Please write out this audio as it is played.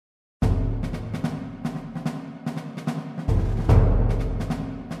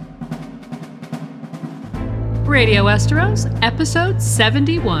Radio Westeros, Episode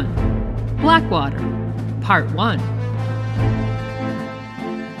 71, Blackwater, Part 1.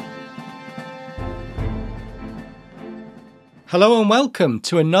 Hello and welcome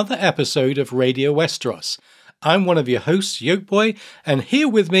to another episode of Radio Westeros. I'm one of your hosts, Yolkboy, and here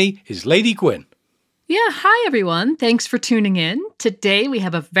with me is Lady Gwyn. Yeah, hi everyone. Thanks for tuning in. Today we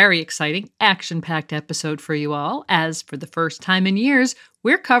have a very exciting, action-packed episode for you all, as for the first time in years,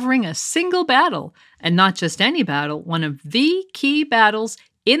 we're covering a single battle, and not just any battle, one of the key battles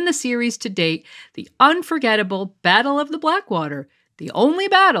in the series to date, the unforgettable Battle of the Blackwater, the only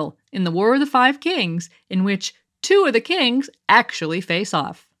battle in the War of the Five Kings in which two of the kings actually face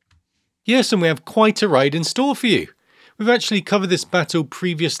off. Yes, and we have quite a ride in store for you. We've actually covered this battle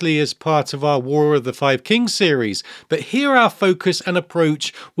previously as part of our War of the Five Kings series, but here our focus and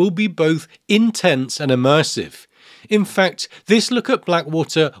approach will be both intense and immersive. In fact, this look at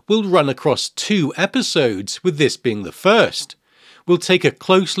Blackwater will run across 2 episodes, with this being the first. We'll take a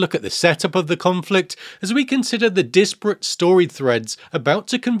close look at the setup of the conflict as we consider the disparate story threads about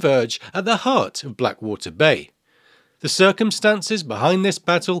to converge at the heart of Blackwater Bay. The circumstances behind this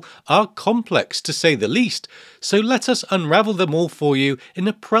battle are complex to say the least, so let us unravel them all for you in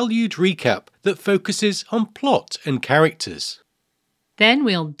a Prelude recap that focuses on plot and characters. Then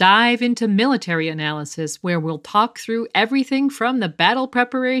we'll dive into military analysis, where we'll talk through everything from the battle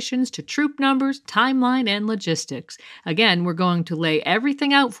preparations to troop numbers, timeline, and logistics. Again, we're going to lay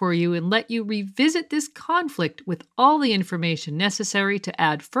everything out for you and let you revisit this conflict with all the information necessary to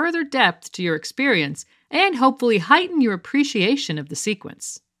add further depth to your experience and hopefully heighten your appreciation of the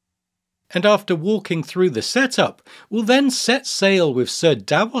sequence. And after walking through the setup, we'll then set sail with Sir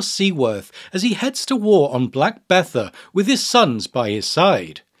Davos Seaworth as he heads to war on Black Bether with his sons by his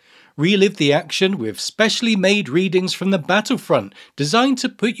side. Relive the action with specially made readings from the battlefront designed to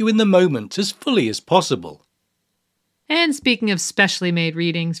put you in the moment as fully as possible. And speaking of specially made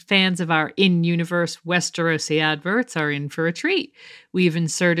readings, fans of our in-universe Westerosi adverts are in for a treat. We've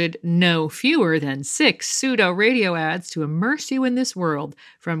inserted no fewer than 6 pseudo-radio ads to immerse you in this world,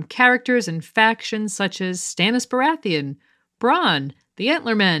 from characters and factions such as Stannis Baratheon, Bronn, the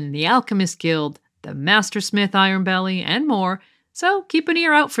Antlermen, the Alchemist Guild, the Mastersmith Ironbelly, and more, so keep an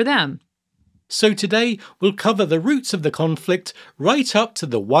ear out for them. So today we'll cover the roots of the conflict right up to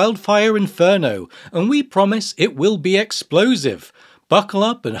the Wildfire Inferno, and we promise it will be explosive. Buckle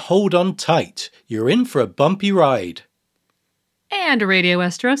up and hold on tight. You're in for a bumpy ride. And Radio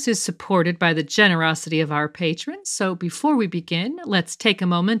Westeros is supported by the generosity of our patrons, so before we begin, let's take a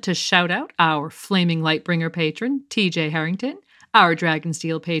moment to shout out our Flaming Lightbringer patron, TJ Harrington, our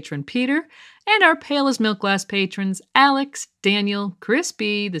Dragonsteel patron, Peter, and our Pale as Milk Glass patrons, Alex, Daniel, Chris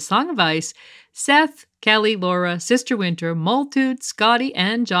B., The Song of Ice, Seth, Kelly, Laura, Sister Winter, Multude, Scotty,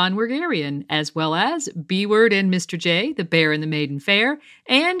 and John Wergarian, as well as B-Word and Mr. J, The Bear and the Maiden Fair,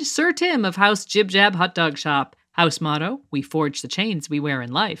 and Sir Tim of House Jib Jab Hot Dog Shop. House motto, we forge the chains we wear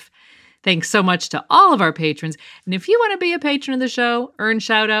in life. Thanks so much to all of our patrons, and if you want to be a patron of the show, earn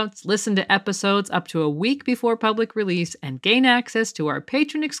shoutouts, listen to episodes up to a week before public release, and gain access to our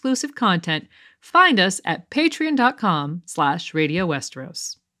patron-exclusive content, find us at patreon.com/Radio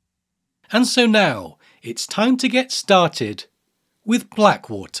Westeros. And so now, it's time to get started with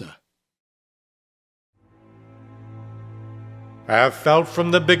Blackwater. I have felt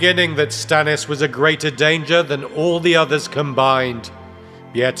from the beginning that Stannis was a greater danger than all the others combined.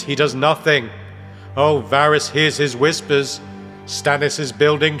 Yet he does nothing. Oh, Varys hears his whispers. Stannis is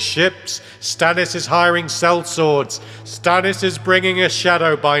building ships. Stannis is hiring sellswords. Stannis is bringing a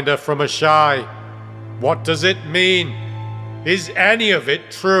Shadowbinder from Ashai. What does it mean? Is any of it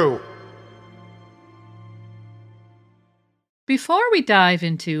true? Before we dive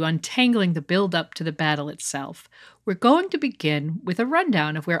into untangling the build-up to the battle itself, we're going to begin with a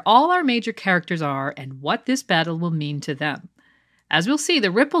rundown of where all our major characters are and what this battle will mean to them. As we'll see,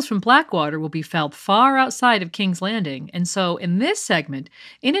 the ripples from Blackwater will be felt far outside of King's Landing, and so in this segment,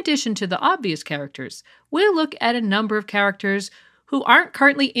 in addition to the obvious characters, we'll look at a number of characters who aren't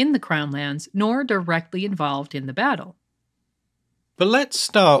currently in the Crown Lands nor directly involved in the battle. But let's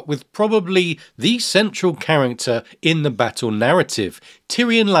start with probably the central character in the battle narrative,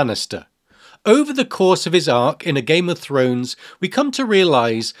 Tyrion Lannister. Over the course of his arc in A Game of Thrones, we come to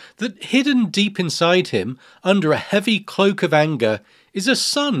realise that hidden deep inside him, under a heavy cloak of anger, is a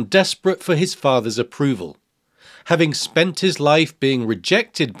son desperate for his father's approval. Having spent his life being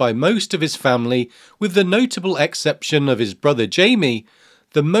rejected by most of his family, with the notable exception of his brother Jaime,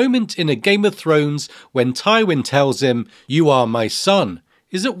 the moment in A Game of Thrones when Tywin tells him, "You are my son,"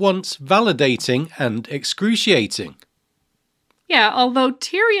 is at once validating and excruciating. Yeah, although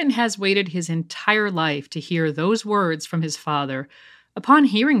Tyrion has waited his entire life to hear those words from his father, upon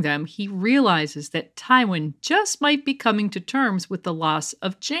hearing them, he realizes that Tywin just might be coming to terms with the loss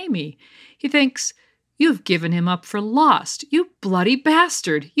of Jaime. He thinks, "You've given him up for lost, you bloody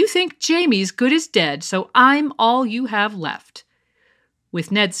bastard. You think Jaime's good as dead, so I'm all you have left." With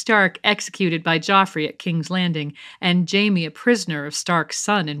Ned Stark executed by Joffrey at King's Landing and Jaime a prisoner of Stark's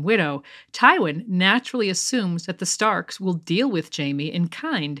son and widow, Tywin naturally assumes that the Starks will deal with Jaime in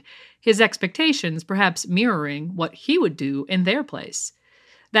kind, his expectations perhaps mirroring what he would do in their place.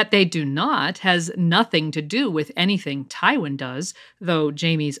 That they do not has nothing to do with anything Tywin does, though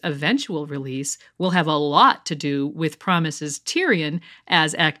Jaime's eventual release will have a lot to do with promises Tyrion,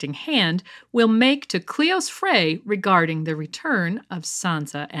 as acting hand, will make to Cleos Frey regarding the return of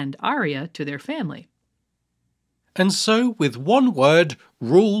Sansa and Arya to their family. And so, with one word,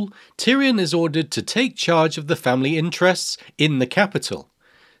 rule, Tyrion is ordered to take charge of the family interests in the capital.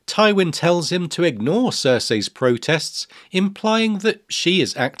 Tywin tells him to ignore Cersei's protests, implying that she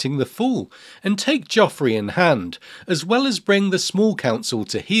is acting the fool, and take Joffrey in hand, as well as bring the small council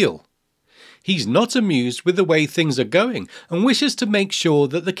to heel. He's not amused with the way things are going, and wishes to make sure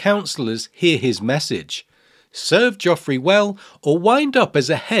that the councillors hear his message. Serve Joffrey well, or wind up as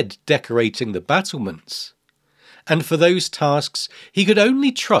a head decorating the battlements. And for those tasks, he could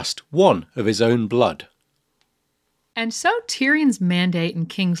only trust one of his own blood. And so Tyrion's mandate in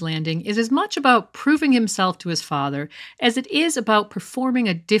King's Landing is as much about proving himself to his father as it is about performing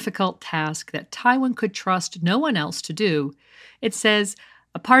a difficult task that Tywin could trust no one else to do. It says,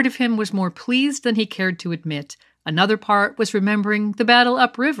 a part of him was more pleased than he cared to admit. Another part was remembering the battle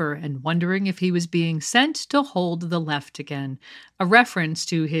upriver and wondering if he was being sent to hold the left again, a reference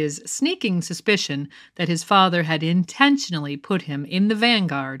to his sneaking suspicion that his father had intentionally put him in the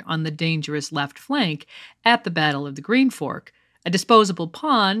vanguard on the dangerous left flank at the Battle of the Green Fork, a disposable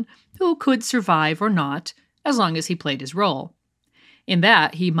pawn who could survive or not, as long as he played his role. In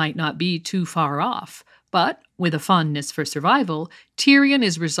that, he might not be too far off. But, with a fondness for survival, Tyrion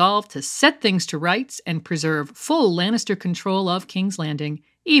is resolved to set things to rights and preserve full Lannister control of King's Landing,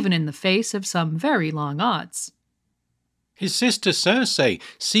 even in the face of some very long odds. His sister Cersei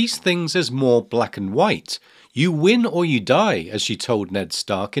sees things as more black and white. You win or you die, as she told Ned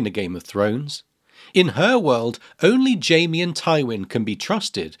Stark in A Game of Thrones. In her world, only Jaime and Tywin can be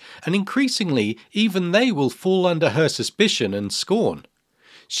trusted, and increasingly even they will fall under her suspicion and scorn.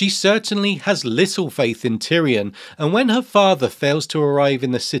 She certainly has little faith in Tyrion, and when her father fails to arrive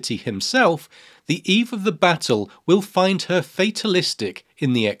in the city himself, the eve of the battle will find her fatalistic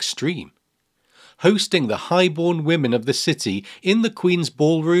in the extreme. Hosting the high-born women of the city in the Queen's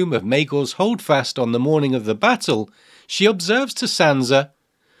ballroom of Maegor's Holdfast on the morning of the battle, she observes to Sansa,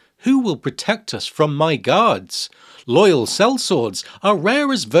 "Who will protect us from my guards? Loyal sellswords are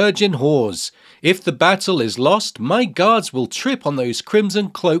rare as virgin whores. If the battle is lost, my guards will trip on those crimson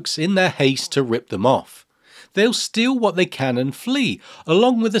cloaks in their haste to rip them off. They'll steal what they can and flee,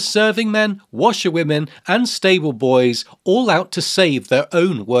 along with the serving men, washerwomen, and stable boys, all out to save their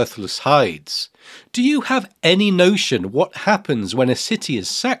own worthless hides. Do you have any notion what happens when a city is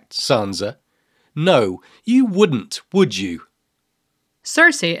sacked, Sansa? No, you wouldn't, would you?"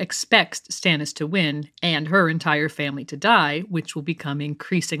 Cersei expects Stannis to win and her entire family to die, which will become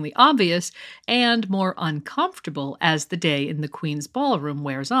increasingly obvious and more uncomfortable as the day in the Queen's ballroom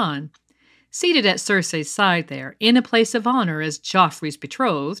wears on. Seated at Cersei's side there, in a place of honor as Joffrey's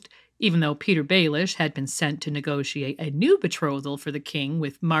betrothed, even though Peter Baelish had been sent to negotiate a new betrothal for the king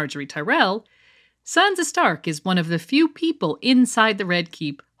with Margaery Tyrell, Sansa Stark is one of the few people inside the Red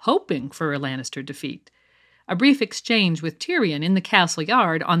Keep hoping for a Lannister defeat. A brief exchange with Tyrion in the castle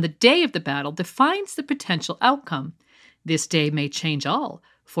yard on the day of the battle defines the potential outcome. This day may change all,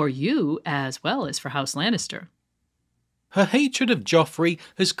 for you as well as for House Lannister. Her hatred of Joffrey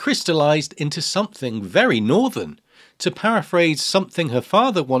has crystallized into something very northern. To paraphrase something her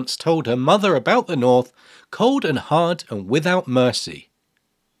father once told her mother about the North, cold and hard and without mercy.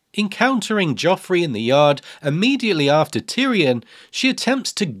 Encountering Joffrey in the yard immediately after Tyrion, she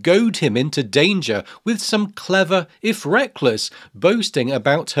attempts to goad him into danger with some clever, if reckless, boasting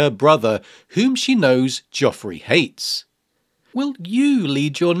about her brother, whom she knows Joffrey hates. "Will you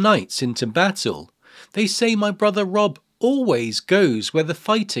lead your knights into battle? They say my brother Robb always goes where the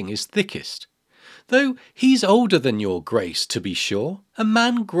fighting is thickest. Though he's older than your grace, to be sure, a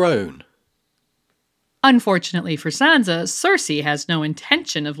man grown." Unfortunately for Sansa, Cersei has no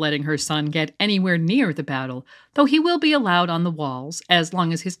intention of letting her son get anywhere near the battle, though he will be allowed on the walls as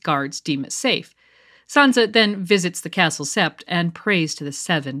long as his guards deem it safe. Sansa then visits the castle sept and prays to the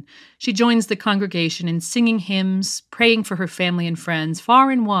Seven. She joins the congregation in singing hymns, praying for her family and friends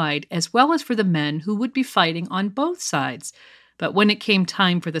far and wide, as well as for the men who would be fighting on both sides. But when it came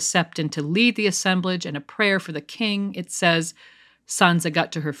time for the Septon to lead the assemblage and a prayer for the king, it says, Sansa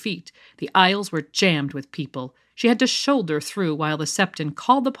got to her feet. The aisles were jammed with people. She had to shoulder through while the Septon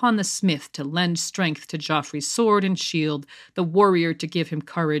called upon the smith to lend strength to Joffrey's sword and shield, the warrior to give him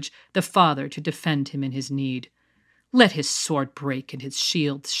courage, the father to defend him in his need. Let his sword break and his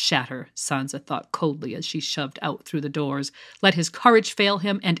shield shatter, Sansa thought coldly as she shoved out through the doors. Let his courage fail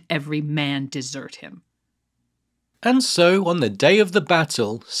him and every man desert him. And so, on the day of the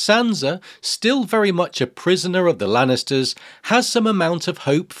battle, Sansa, still very much a prisoner of the Lannisters, has some amount of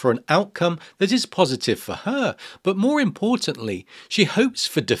hope for an outcome that is positive for her, but more importantly, she hopes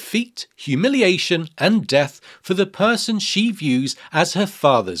for defeat, humiliation, and death for the person she views as her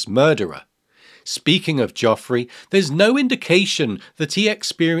father's murderer. Speaking of Joffrey, there's no indication that he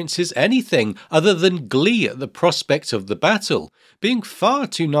experiences anything other than glee at the prospect of the battle, being far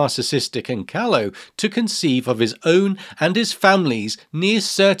too narcissistic and callow to conceive of his own and his family's near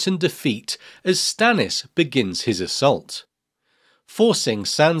certain defeat as Stannis begins his assault. Forcing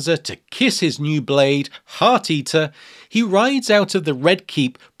Sansa to kiss his new blade, Heart-Eater, he rides out of the Red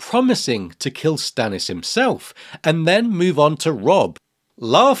Keep promising to kill Stannis himself, and then move on to Robb.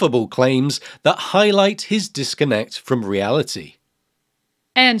 Laughable claims that highlight his disconnect from reality.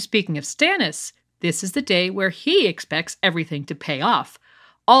 And speaking of Stannis, this is the day where he expects everything to pay off.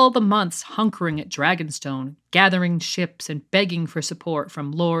 All the months hunkering at Dragonstone, gathering ships and begging for support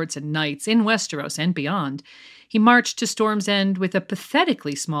from lords and knights in Westeros and beyond, he marched to Storm's End with a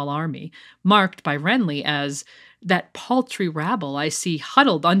pathetically small army, marked by Renly as that paltry rabble I see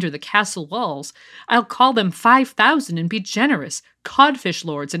huddled under the castle walls. I'll call them 5,000 and be generous. Codfish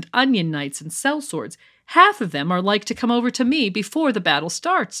lords and onion knights and sellswords. Half of them are like to come over to me before the battle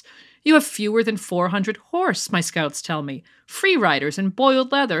starts. You have fewer than 400 horse, my scouts tell me. Free riders and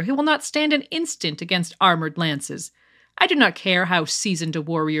boiled leather who will not stand an instant against armored lances. I do not care how seasoned a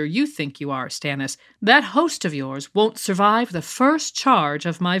warrior you think you are, Stannis. That host of yours won't survive the first charge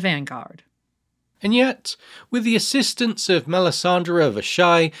of my vanguard. And yet, with the assistance of Melisandre of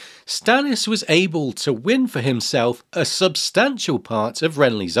Asshai, Stannis was able to win for himself a substantial part of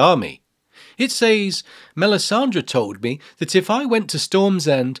Renly's army. It says, Melisandre told me that if I went to Storm's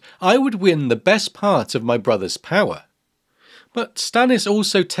End, I would win the best part of my brother's power. But Stannis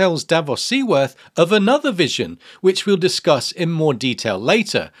also tells Davos Seaworth of another vision, which we'll discuss in more detail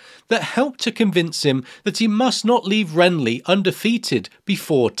later, that helped to convince him that he must not leave Renly undefeated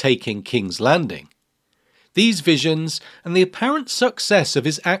before taking King's Landing. These visions, and the apparent success of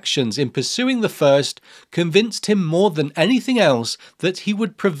his actions in pursuing the first, convinced him more than anything else that he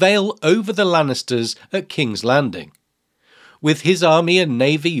would prevail over the Lannisters at King's Landing. With his army and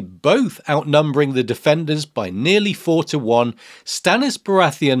navy both outnumbering the defenders by nearly 4-1, Stannis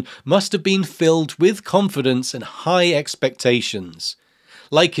Baratheon must have been filled with confidence and high expectations.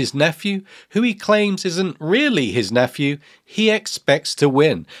 Like his nephew, who he claims isn't really his nephew, he expects to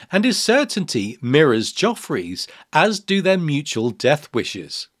win, and his certainty mirrors Joffrey's, as do their mutual death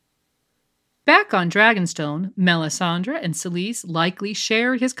wishes. Back on Dragonstone, Melisandre and Selyse likely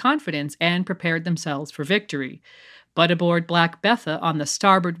shared his confidence and prepared themselves for victory. But aboard Black Betha on the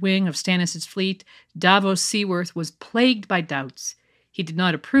starboard wing of Stannis' fleet, Davos Seaworth was plagued by doubts. He did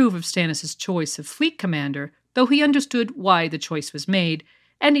not approve of Stannis' choice of fleet commander, though he understood why the choice was made,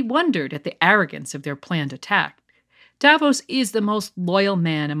 and he wondered at the arrogance of their planned attack. Davos is the most loyal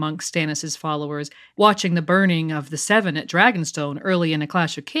man amongst Stannis' followers. Watching the burning of the Seven at Dragonstone early in A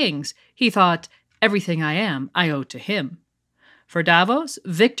Clash of Kings, he thought, everything I am, I owe to him. For Davos,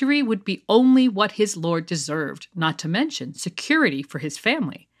 victory would be only what his lord deserved, not to mention security for his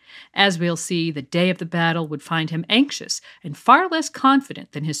family. As we'll see, the day of the battle would find him anxious and far less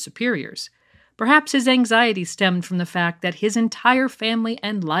confident than his superiors. Perhaps his anxiety stemmed from the fact that his entire family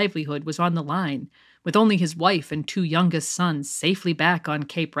and livelihood was on the line, with only his wife and 2 youngest sons safely back on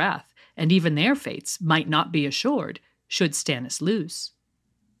Cape Wrath, and even their fates might not be assured, should Stannis lose.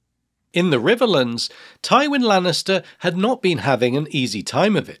 In the Riverlands, Tywin Lannister had not been having an easy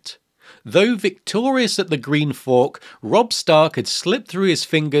time of it. Though victorious at the Green Fork, Robb Stark had slipped through his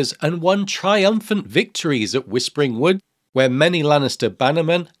fingers and won triumphant victories at Whispering Wood, where many Lannister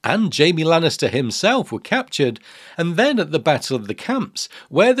bannermen and Jaime Lannister himself were captured, and then at the Battle of the Camps,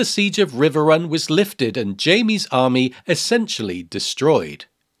 where the siege of Riverrun was lifted and Jaime's army essentially destroyed.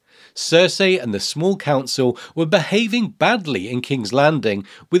 Cersei and the small council were behaving badly in King's Landing,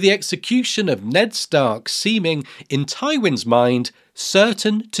 with the execution of Ned Stark seeming, in Tywin's mind,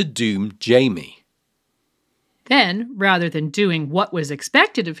 certain to doom Jaime. Then, rather than doing what was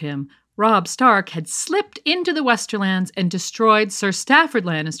expected of him, Robb Stark had slipped into the Westerlands and destroyed Sir Stafford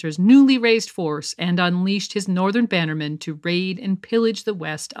Lannister's newly raised force and unleashed his northern bannermen to raid and pillage the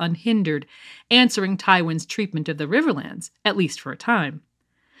West unhindered, answering Tywin's treatment of the Riverlands, at least for a time.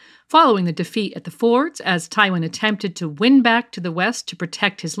 Following the defeat at the fords, as Tywin attempted to win back to the West to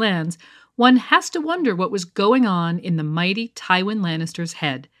protect his lands, one has to wonder what was going on in the mighty Tywin Lannister's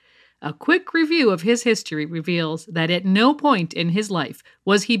head. A quick review of his history reveals that at no point in his life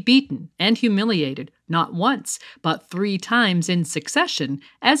was he beaten and humiliated, not once, but 3 times in succession,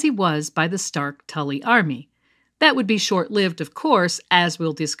 as he was by the Stark Tully army. That would be short-lived, of course, as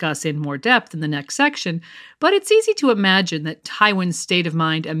we'll discuss in more depth in the next section, but it's easy to imagine that Tywin's state of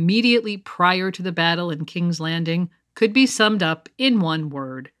mind immediately prior to the battle in King's Landing could be summed up in one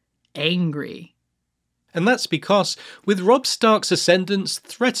word: angry. And that's because, with Robb Stark's ascendance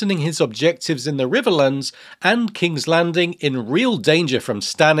threatening his objectives in the Riverlands and King's Landing in real danger from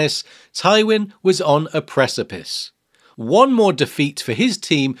Stannis, Tywin was on a precipice. One more defeat for his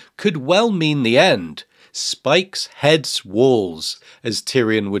team could well mean the end. Spikes, heads, walls, as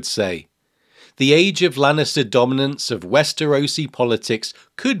Tyrion would say. The age of Lannister dominance of Westerosi politics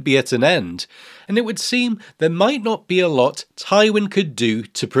could be at an end, and it would seem there might not be a lot Tywin could do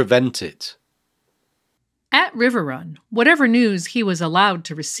to prevent it. At Riverrun, whatever news he was allowed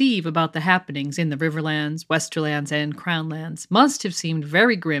to receive about the happenings in the Riverlands, Westerlands, and Crownlands must have seemed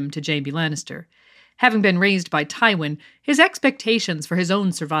very grim to Jaime Lannister. Having been raised by Tywin, his expectations for his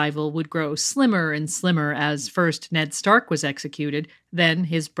own survival would grow slimmer and slimmer as first Ned Stark was executed, then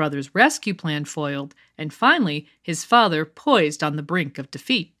his brother's rescue plan foiled, and finally his father poised on the brink of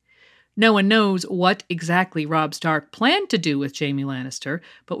defeat. No one knows what exactly Robb Stark planned to do with Jaime Lannister,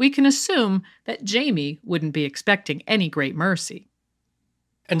 but we can assume that Jaime wouldn't be expecting any great mercy.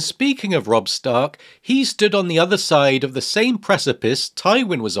 And speaking of Robb Stark, he stood on the other side of the same precipice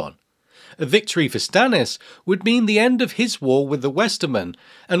Tywin was on. A victory for Stannis would mean the end of his war with the Westermen,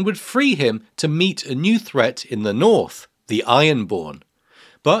 and would free him to meet a new threat in the north, the Ironborn.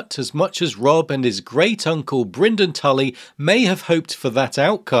 But as much as Robb and his great-uncle Brynden Tully may have hoped for that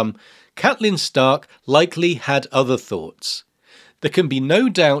outcome, Catelyn Stark likely had other thoughts. There can be no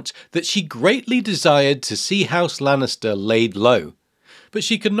doubt that she greatly desired to see House Lannister laid low, but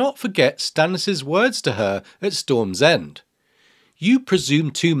she could not forget Stannis' words to her at Storm's End. "You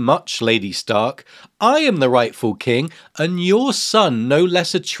presume too much, Lady Stark. I am the rightful king, and your son no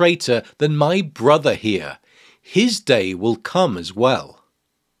less a traitor than my brother here. His day will come as well."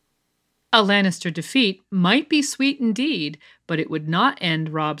 A Lannister defeat might be sweet indeed, but it would not end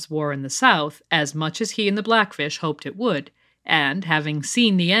Robb's war in the south as much as he and the Blackfish hoped it would. And, having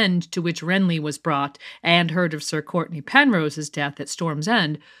seen the end to which Renly was brought and heard of Sir Courtney Penrose's death at Storm's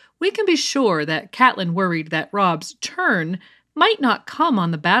End, we can be sure that Catelyn worried that Robb's turn might not come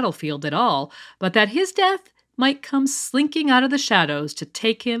on the battlefield at all, but that his death might come slinking out of the shadows to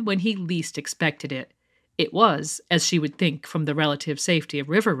take him when he least expected it. It was, as she would think from the relative safety of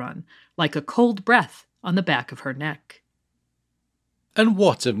Riverrun, like a cold breath on the back of her neck. And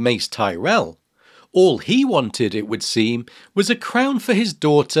what of Mace Tyrell? All he wanted, it would seem, was a crown for his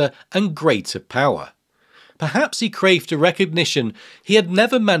daughter and greater power. Perhaps he craved a recognition he had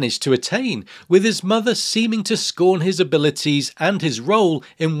never managed to attain, with his mother seeming to scorn his abilities and his role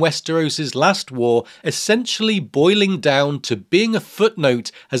in Westeros' last war essentially boiling down to being a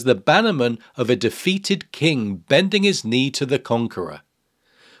footnote as the bannerman of a defeated king bending his knee to the conqueror.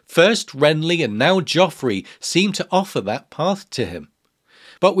 First Renly and now Joffrey seemed to offer that path to him.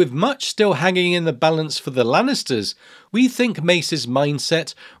 But with much still hanging in the balance for the Lannisters, we think Mace's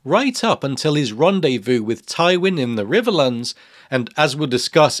mindset right up until his rendezvous with Tywin in the Riverlands, and as we'll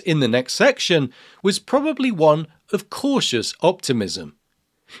discuss in the next section, was probably one of cautious optimism.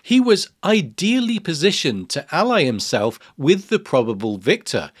 He was ideally positioned to ally himself with the probable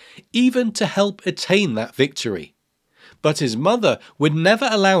victor, even to help attain that victory. But his mother would never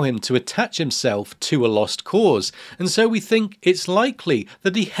allow him to attach himself to a lost cause, and so we think it's likely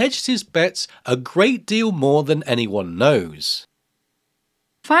that he hedged his bets a great deal more than anyone knows.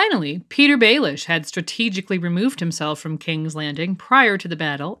 Finally, Petyr Baelish had strategically removed himself from King's Landing prior to the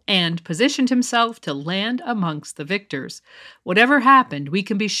battle and positioned himself to land amongst the victors. Whatever happened, we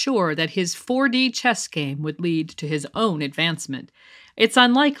can be sure that his 4D chess game would lead to his own advancement. It's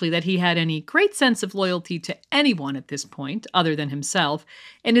unlikely that he had any great sense of loyalty to anyone at this point, other than himself,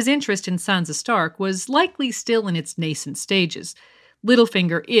 and his interest in Sansa Stark was likely still in its nascent stages.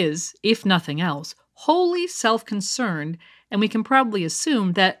 Littlefinger is, if nothing else, wholly self-concerned, and we can probably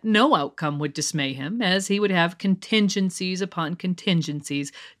assume that no outcome would dismay him, as he would have contingencies upon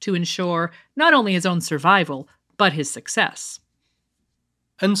contingencies to ensure not only his own survival, but his success.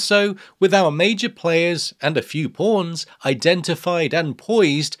 And so, with our major players and a few pawns identified and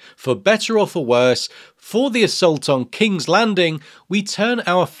poised, for better or for worse, for the assault on King's Landing, we turn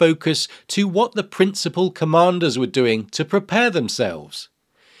our focus to what the principal commanders were doing to prepare themselves.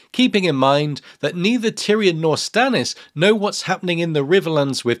 Keeping in mind that neither Tyrion nor Stannis know what's happening in the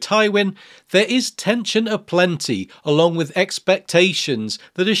Riverlands with Tywin, there is tension aplenty along with expectations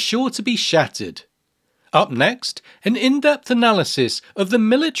that are sure to be shattered. Up next, an in-depth analysis of the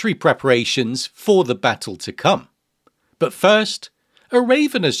military preparations for the battle to come. But first, a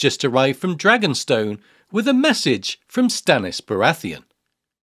raven has just arrived from Dragonstone with a message from Stannis Baratheon.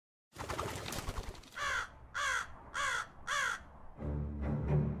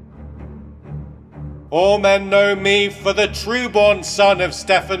 All men know me for the true-born son of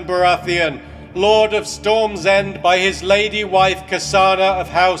Steffan Baratheon, Lord of Storm's End by his lady wife Cassana of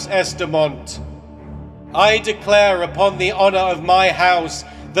House Estamont. I declare upon the honour of my house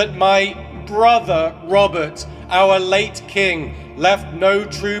that my brother Robert, our late king, left no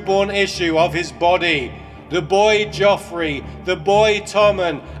true-born issue of his body. The boy Joffrey, the boy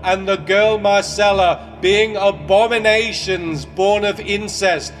Tommen, and the girl Marcella being abominations born of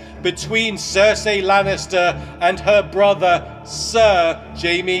incest between Cersei Lannister and her brother Sir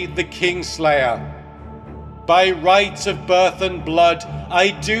Jaime the Kingslayer. By right of birth and blood,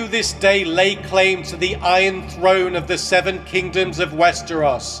 I do this day lay claim to the Iron Throne of the Seven Kingdoms of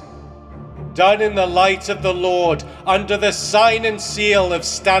Westeros. Done in the light of the Lord, under the sign and seal of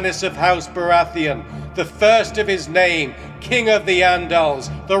Stannis of House Baratheon, the first of his name, King of the Andals,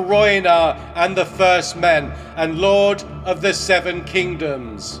 the Rhoynar, and the First Men, and Lord of the Seven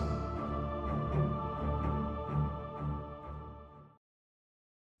Kingdoms.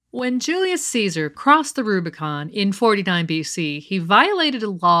 When Julius Caesar crossed the Rubicon in 49 BC, he violated a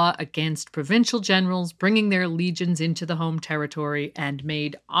law against provincial generals bringing their legions into the home territory and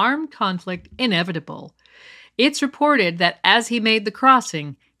made armed conflict inevitable. It's reported that as he made the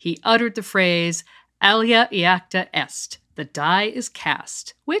crossing, he uttered the phrase, "Alia iacta est," the die is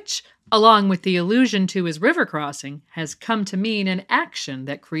cast, which, along with the allusion to his river crossing, has come to mean an action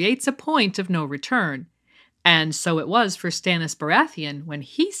that creates a point of no return. And so it was for Stannis Baratheon when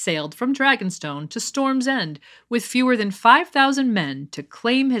he sailed from Dragonstone to Storm's End with fewer than 5,000 men to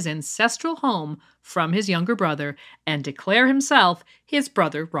claim his ancestral home from his younger brother and declare himself his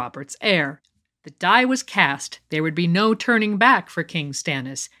brother Robert's heir. The die was cast, there would be no turning back for King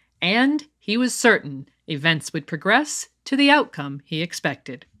Stannis, and he was certain events would progress to the outcome he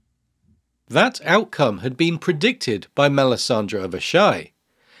expected. That outcome had been predicted by Melisandre of Asshai.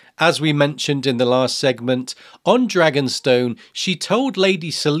 As we mentioned in the last segment, on Dragonstone, she told Lady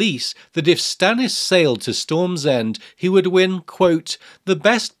Selyse that if Stannis sailed to Storm's End, he would win, quote, the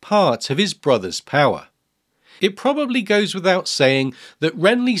best part of his brother's power. It probably goes without saying that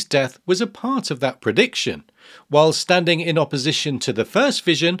Renly's death was a part of that prediction, while standing in opposition to the first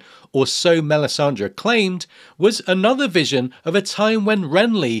vision, or so Melisandre claimed, was another vision of a time when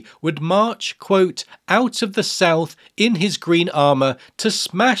Renly would march, quote, out of the south in his green armour to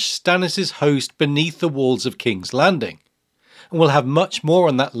smash Stannis' host beneath the walls of King's Landing. And we'll have much more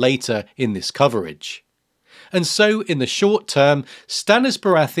on that later in this coverage. And so, in the short term, Stannis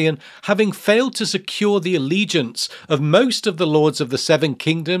Baratheon, having failed to secure the allegiance of most of the Lords of the Seven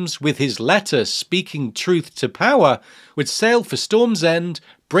Kingdoms with his letter speaking truth to power, would sail for Storm's End,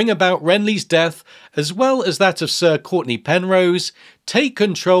 bring about Renly's death, as well as that of Sir Courtenay Penrose, take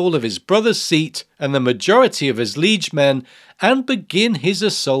control of his brother's seat and the majority of his liegemen, and begin his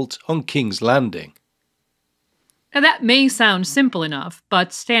assault on King's Landing. Now that may sound simple enough, but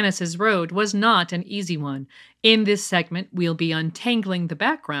Stannis' road was not an easy one. In this segment, we'll be untangling the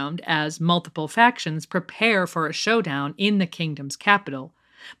background as multiple factions prepare for a showdown in the kingdom's capital.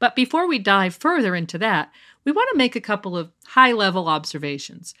 But before we dive further into that, we want to make a couple of high-level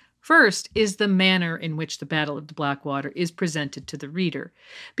observations. First is the manner in which the Battle of the Blackwater is presented to the reader.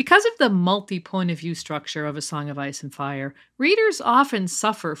 Because of the multi-point of view structure of A Song of Ice and Fire, readers often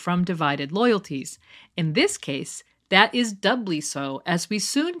suffer from divided loyalties. In this case, that is doubly so, as we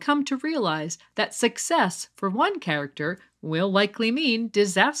soon come to realize that success for one character will likely mean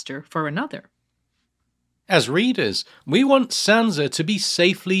disaster for another. As readers, we want Sansa to be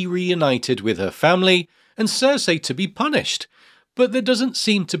safely reunited with her family, and Cersei to be punished. But there doesn't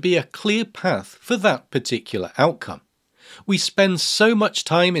seem to be a clear path for that particular outcome. We spend so much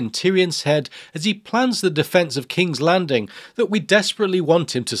time in Tyrion's head as he plans the defence of King's Landing that we desperately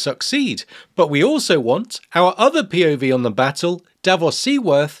want him to succeed, but we also want our other POV on the battle, Davos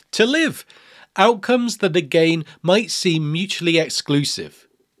Seaworth, to live. Outcomes that again might seem mutually exclusive.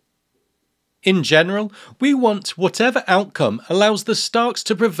 In general, we want whatever outcome allows the Starks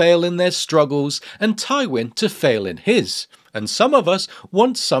to prevail in their struggles and Tywin to fail in his, and some of us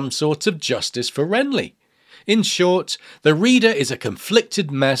want some sort of justice for Renly. In short, the reader is a conflicted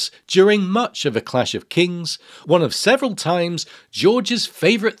mess during much of A Clash of Kings, one of several times George's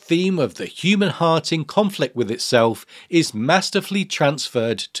favourite theme of the human heart in conflict with itself is masterfully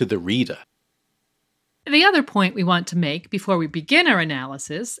transferred to the reader. The other point we want to make before we begin our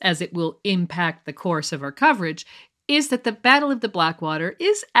analysis, as it will impact the course of our coverage, is that the Battle of the Blackwater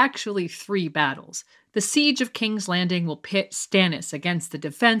is actually 3 battles. The Siege of King's Landing will pit Stannis against the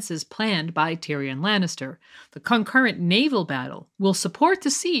defences planned by Tyrion Lannister. The concurrent naval battle will support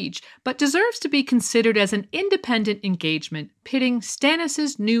the siege, but deserves to be considered as an independent engagement, pitting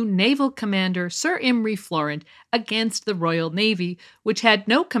Stannis' new naval commander, Sir Imry Florent, against the Royal Navy, which had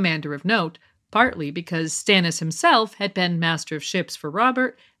no commander of note, partly because Stannis himself had been Master of Ships for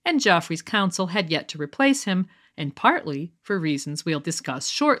Robert, and Joffrey's council had yet to replace him, and partly for reasons we'll discuss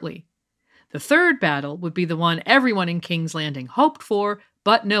shortly. The third battle would be the one everyone in King's Landing hoped for,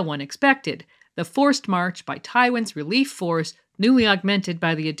 but no one expected, the forced march by Tywin's relief force, newly augmented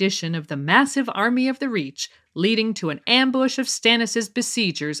by the addition of the massive army of the Reach, leading to an ambush of Stannis'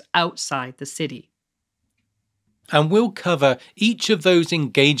 besiegers outside the city. And we'll cover each of those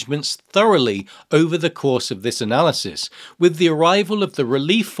engagements thoroughly over the course of this analysis, with the arrival of the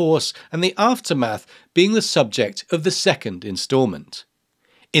relief force and the aftermath being the subject of the second instalment.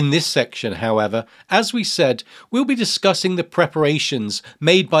 In this section, however, as we said, we'll be discussing the preparations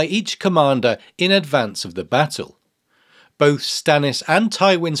made by each commander in advance of the battle. Both Stannis and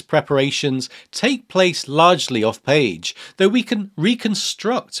Tywin's preparations take place largely off-page, though we can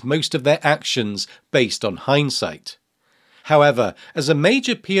reconstruct most of their actions based on hindsight. However, as a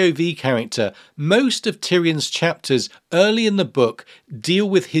major POV character, most of Tyrion's chapters early in the book deal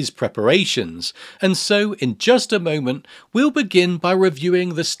with his preparations, and so in just a moment we'll begin by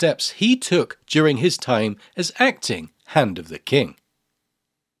reviewing the steps he took during his time as acting Hand of the King.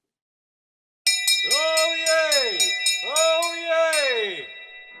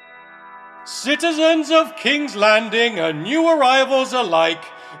 Citizens of King's Landing and new arrivals alike,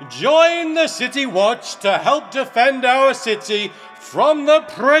 join the City Watch to help defend our city from the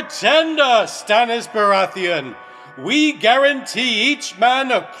pretender Stannis Baratheon. We guarantee each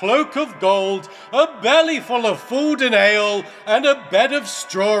man a cloak of gold, a belly full of food and ale, and a bed of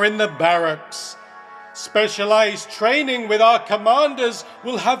straw in the barracks. Specialized training with our commanders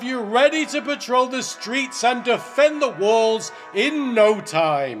will have you ready to patrol the streets and defend the walls in no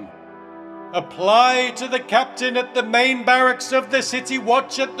time. Apply to the captain at the main barracks of the City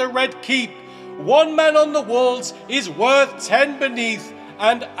Watch at the Red Keep. 1 man on the walls is worth 10 beneath,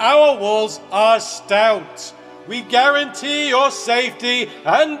 and our walls are stout. We guarantee your safety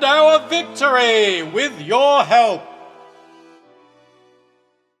and our victory with your help.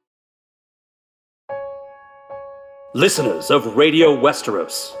 Listeners of Radio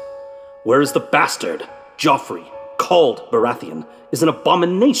Westeros, whereas the bastard, Joffrey, called Baratheon, is an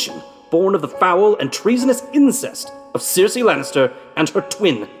abomination born of the foul and treasonous incest of Cersei Lannister and her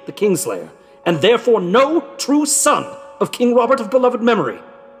twin, the Kingslayer, and therefore no true son of King Robert of beloved memory.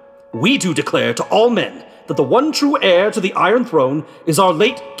 We do declare to all men that the one true heir to the Iron Throne is our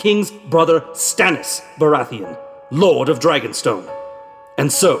late king's brother Stannis Baratheon, Lord of Dragonstone.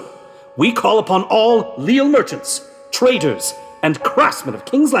 And so, we call upon all leal merchants, traders, and craftsmen of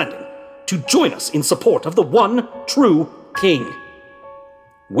King's Landing to join us in support of the one true king.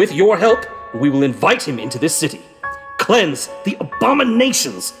 With your help, we will invite him into this city, cleanse the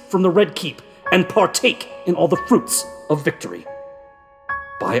abominations from the Red Keep, and partake in all the fruits of victory.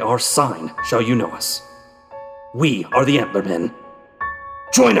 By our sign shall you know us. We are the Antler Men.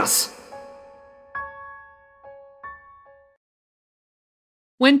 Join us!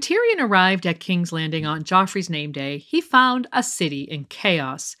 When Tyrion arrived at King's Landing on Joffrey's name day, he found a city in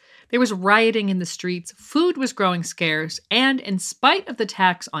chaos. There was rioting in the streets, food was growing scarce, and in spite of the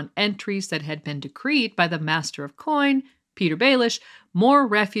tax on entries that had been decreed by the Master of Coin, Peter Baelish, more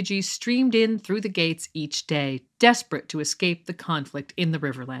refugees streamed in through the gates each day, desperate to escape the conflict in the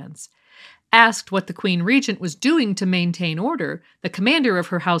Riverlands. Asked what the Queen Regent was doing to maintain order, the commander of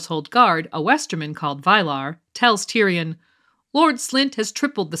her household guard, a Westerman called Vylar, tells Tyrion, Lord Slint has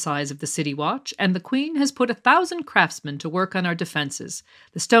tripled the size of the city watch, and the Queen has put 1,000 craftsmen to work on our defenses.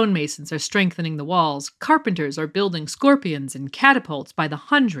 The stonemasons are strengthening the walls, carpenters are building scorpions and catapults by the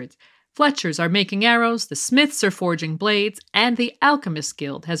hundreds, fletchers are making arrows, the smiths are forging blades, and the Alchemist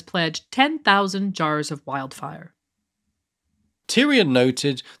Guild has pledged 10,000 jars of wildfire. Tyrion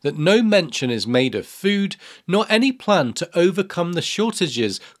noted that no mention is made of food, nor any plan to overcome the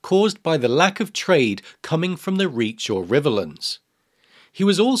shortages caused by the lack of trade coming from the Reach or Riverlands. He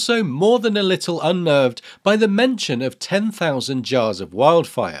was also more than a little unnerved by the mention of 10,000 jars of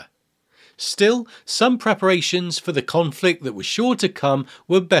wildfire. Still, some preparations for the conflict that was sure to come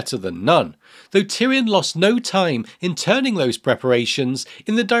were better than none, though Tyrion lost no time in turning those preparations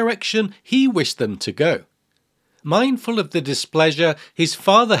in the direction he wished them to go. Mindful of the displeasure his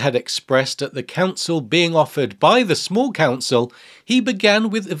father had expressed at the council being offered by the small council, he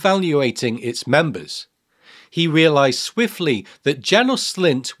began with evaluating its members. He realised swiftly that Janos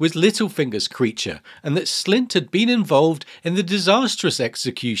Slint was Littlefinger's creature, and that Slint had been involved in the disastrous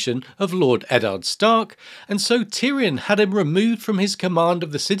execution of Lord Eddard Stark, and so Tyrion had him removed from his command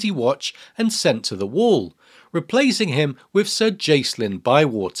of the City Watch and sent to the Wall, replacing him with Sir Jacelyn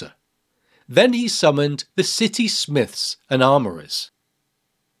Bywater. Then he summoned the city smiths and armourers.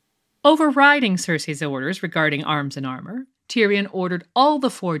 Overriding Cersei's orders regarding arms and armour, Tyrion ordered all the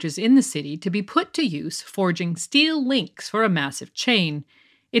forges in the city to be put to use forging steel links for a massive chain.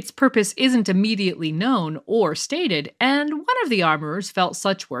 Its purpose isn't immediately known or stated, and one of the armourers felt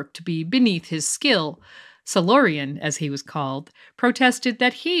such work to be beneath his skill. Salorian, as he was called, protested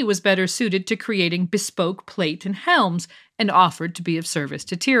that he was better suited to creating bespoke plate and helms, and offered to be of service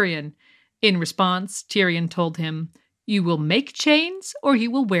to Tyrion. In response, Tyrion told him, "You will make chains or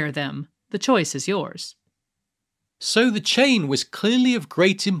you will wear them. The choice is yours." So the chain was clearly of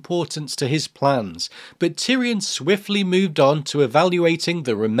great importance to his plans, but Tyrion swiftly moved on to evaluating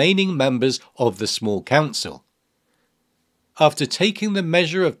the remaining members of the small council. After taking the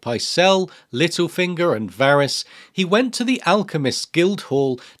measure of Pycelle, Littlefinger and Varys, he went to the Alchemist's Guild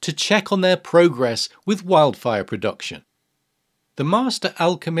Hall to check on their progress with wildfire production. The master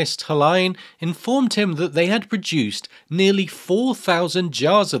alchemist Halain informed him that they had produced nearly 4,000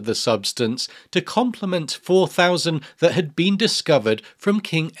 jars of the substance to complement 4,000 that had been discovered from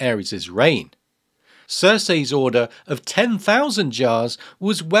King Aerys' reign. Cersei's order of 10,000 jars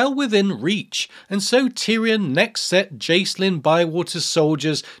was well within reach, and so Tyrion next set Jacelyn Bywater's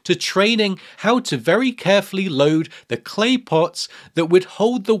soldiers to training how to very carefully load the clay pots that would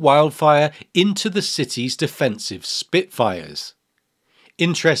hold the wildfire into the city's defensive Spitfires.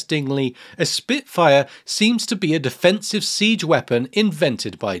 Interestingly, a Spitfire seems to be a defensive siege weapon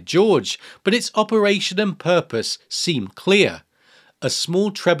invented by George, but its operation and purpose seem clear. A small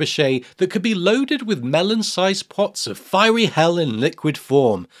trebuchet that could be loaded with melon-sized pots of fiery hell in liquid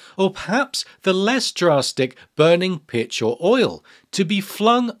form, or perhaps the less drastic burning pitch or oil, to be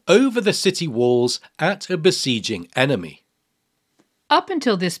flung over the city walls at a besieging enemy. Up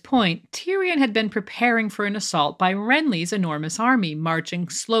until this point, Tyrion had been preparing for an assault by Renly's enormous army marching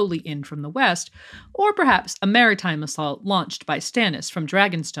slowly in from the west, or perhaps a maritime assault launched by Stannis from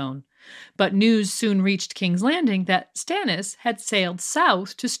Dragonstone. But news soon reached King's Landing that Stannis had sailed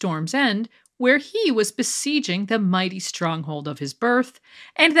south to Storm's End, where he was besieging the mighty stronghold of his birth,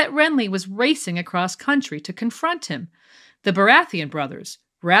 and that Renly was racing across country to confront him. The Baratheon brothers,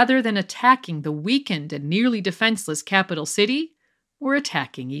 rather than attacking the weakened and nearly defenseless capital city, were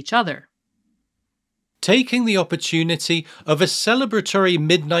attacking each other. Taking the opportunity of a celebratory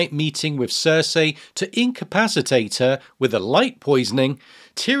midnight meeting with Cersei to incapacitate her with a light poisoning,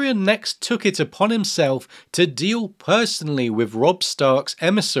 Tyrion next took it upon himself to deal personally with Robb Stark's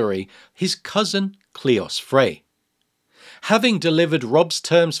emissary, his cousin Cleos Frey. Having delivered Robb's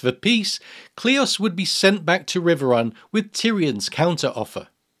terms for peace, Cleos would be sent back to Riverrun with Tyrion's counter-offer.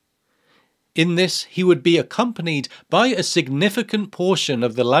 In this, he would be accompanied by a significant portion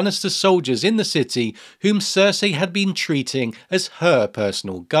of the Lannister soldiers in the city whom Cersei had been treating as her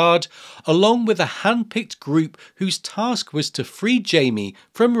personal guard, along with a hand-picked group whose task was to free Jaime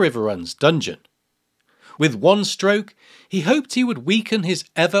from Riverrun's dungeon. With one stroke, he hoped he would weaken his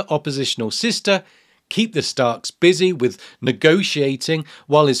ever-oppositional sister, keep the Starks busy with negotiating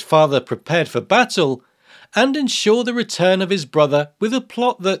while his father prepared for battle, and ensure the return of his brother with a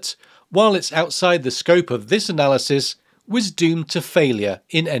plot that, while it's outside the scope of this analysis, was doomed to failure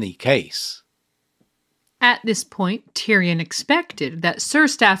in any case. At this point, Tyrion expected that Sir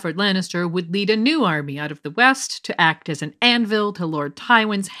Stafford Lannister would lead a new army out of the west to act as an anvil to Lord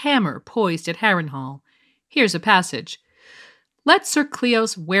Tywin's hammer poised at Harrenhal. Here's a passage. let Sir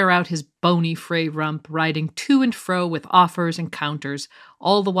Cleos wear out his bony Frey rump, riding to and fro with offers and counters,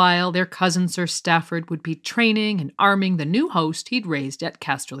 all the while their cousin Sir Stafford would be training and arming the new host he'd raised at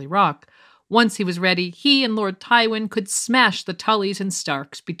Casterly Rock. Once he was ready, he and Lord Tywin could smash the Tullys and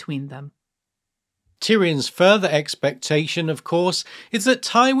Starks between them. Tyrion's further expectation, of course, is that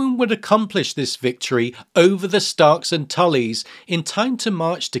Tywin would accomplish this victory over the Starks and Tullys in time to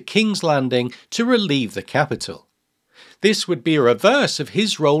march to King's Landing to relieve the capital. This would be a reverse of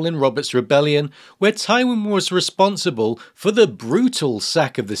his role in Robert's Rebellion, where Tywin was responsible for the brutal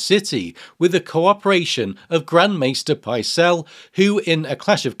sack of the city with the cooperation of Grand Maester Pycelle, who in A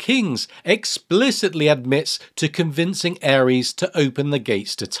Clash of Kings explicitly admits to convincing Aerys to open the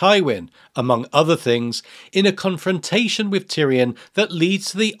gates to Tywin, among other things, in a confrontation with Tyrion that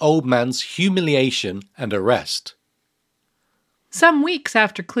leads to the old man's humiliation and arrest. Some weeks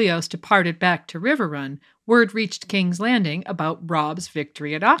after Cleos departed back to Riverrun, word reached King's Landing about Robb's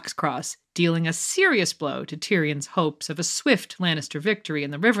victory at Oxcross, dealing a serious blow to Tyrion's hopes of a swift Lannister victory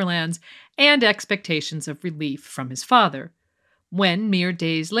in the Riverlands and expectations of relief from his father. When, mere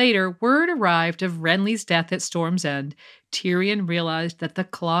days later, word arrived of Renly's death at Storm's End, Tyrion realized that the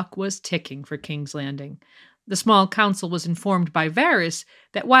clock was ticking for King's Landing. The small council was informed by Varys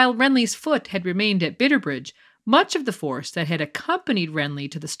that while Renly's foot had remained at Bitterbridge, much of the force that had accompanied Renly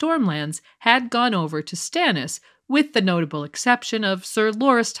to the Stormlands had gone over to Stannis, with the notable exception of Sir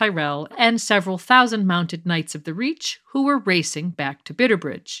Loras Tyrell and several thousand mounted knights of the Reach who were racing back to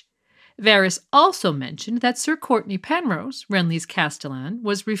Bitterbridge. Varys also mentioned that Sir Courtney Penrose, Renly's castellan,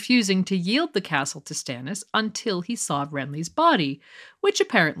 was refusing to yield the castle to Stannis until he saw Renly's body, which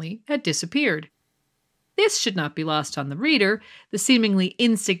apparently had disappeared. This should not be lost on the reader. The seemingly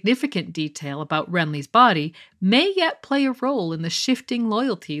insignificant detail about Renly's body may yet play a role in the shifting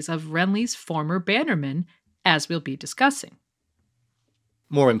loyalties of Renly's former bannermen, as we'll be discussing.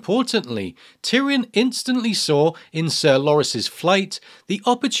 More importantly, Tyrion instantly saw in Sir Loras's flight the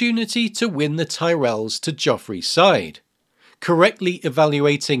opportunity to win the Tyrells to Joffrey's side. Correctly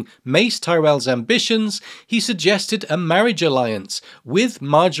evaluating Mace Tyrell's ambitions, he suggested a marriage alliance with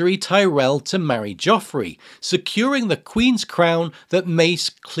Margaery Tyrell to marry Joffrey, securing the Queen's crown that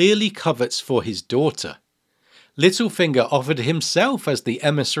Mace clearly covets for his daughter. Littlefinger offered himself as the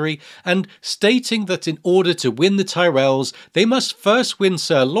emissary and, stating that in order to win the Tyrells they must first win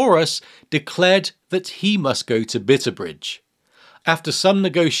Sir Loras, declared that he must go to Bitterbridge. After some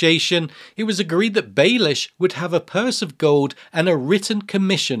negotiation, it was agreed that Baelish would have a purse of gold and a written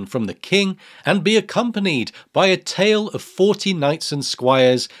commission from the king and be accompanied by a tail of 40 knights and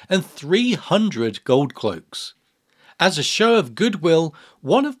squires and 300 gold cloaks. As a show of goodwill,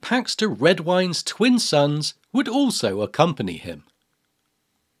 one of Paxter Redwine's twin sons would also accompany him.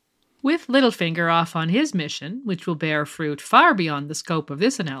 With Littlefinger off on his mission, which will bear fruit far beyond the scope of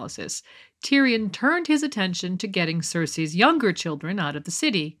this analysis, Tyrion turned his attention to getting Cersei's younger children out of the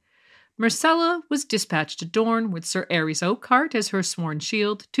city. Myrcella was dispatched to Dorne with Sir Aerys Oakheart as her sworn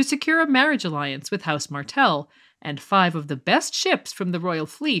shield to secure a marriage alliance with House Martell, and 5 of the best ships from the royal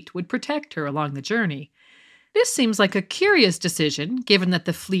fleet would protect her along the journey. This seems like a curious decision, given that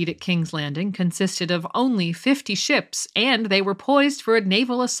the fleet at King's Landing consisted of only 50 ships, and they were poised for a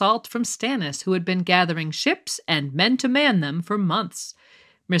naval assault from Stannis, who had been gathering ships and men to man them for months.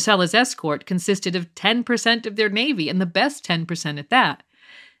 Myrcella's escort consisted of 10% of their navy, and the best 10% at that.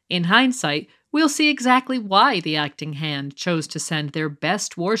 In hindsight, we'll see exactly why the acting hand chose to send their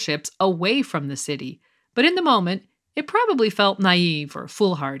best warships away from the city, but in the moment, it probably felt naive or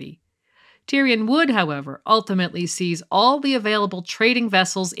foolhardy. Tyrion would, however, ultimately seize all the available trading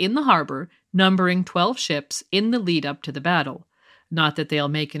vessels in the harbor, numbering 12 ships, in the lead-up to the battle. Not that they'll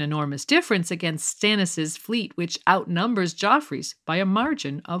make an enormous difference against Stannis' fleet, which outnumbers Joffrey's by a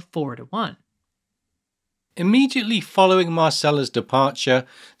margin of 4-1. Immediately following Myrcella's departure,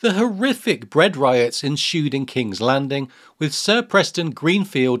 the horrific bread riots ensued in King's Landing, with Sir Preston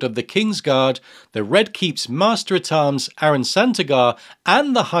Greenfield of the King's Guard, the Red Keep's Master-at-Arms Aaron Santagar,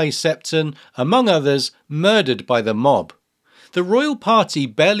 and the High Septon, among others, murdered by the mob. The royal party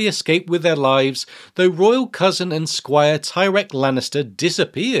barely escaped with their lives, though royal cousin and squire Tyrek Lannister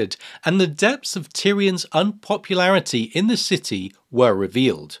disappeared, and the depths of Tyrion's unpopularity in the city were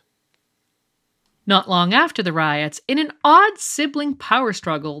revealed. Not long after the riots, in an odd sibling power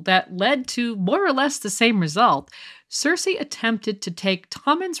struggle that led to more or less the same result, Cersei attempted to take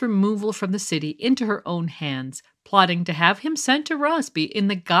Tommen's removal from the city into her own hands, plotting to have him sent to Rosby in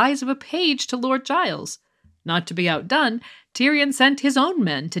the guise of a page to Lord Giles. Not to be outdone, Tyrion sent his own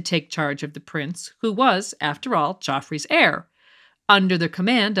men to take charge of the prince, who was, after all, Joffrey's heir. Under the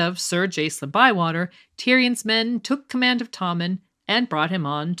command of Sir Jacelyn Bywater, Tyrion's men took command of Tommen and brought him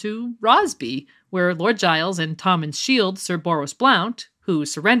on to Rosby, where Lord Giles and Tommen's shield, Sir Boros Blount, who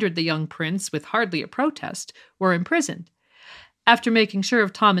surrendered the young prince with hardly a protest, were imprisoned. After making sure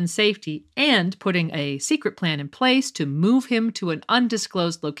of Tommen's safety and putting a secret plan in place to move him to an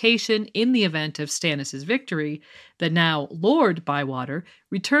undisclosed location in the event of Stannis' victory, the now Lord Bywater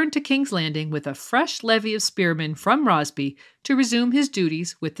returned to King's Landing with a fresh levy of spearmen from Rosby to resume his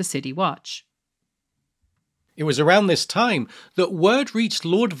duties with the City Watch. It was around this time that word reached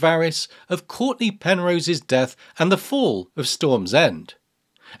Lord Varys of Courtney Penrose's death and the fall of Storm's End.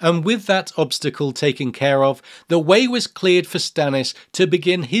 And with that obstacle taken care of, the way was cleared for Stannis to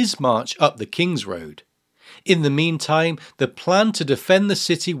begin his march up the King's Road. In the meantime, the plan to defend the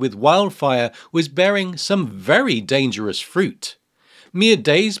city with wildfire was bearing some very dangerous fruit. Mere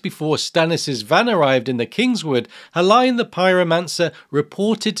days before Stannis' van arrived in the Kingswood, Hallyne the Pyromancer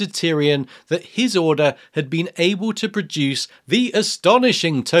reported to Tyrion that his order had been able to produce the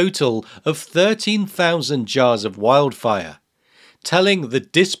astonishing total of 13,000 jars of wildfire, telling the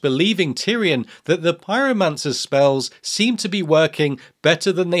disbelieving Tyrion that the Pyromancer's spells seemed to be working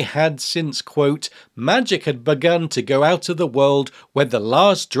better than they had since, quote, magic had begun to go out of the world when the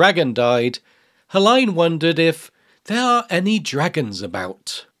last dragon died. Hallyne wondered if there are any dragons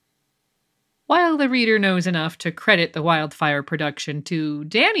about. While the reader knows enough to credit the wildfire production to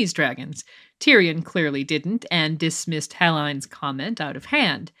Dany's dragons, Tyrion clearly didn't and dismissed Hallyne's comment out of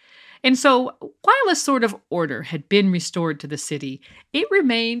hand. And so, while a sort of order had been restored to the city, it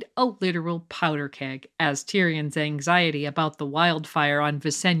remained a literal powder keg, as Tyrion's anxiety about the wildfire on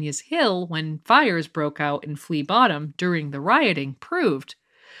Visenya's Hill when fires broke out in Flea Bottom during the rioting proved.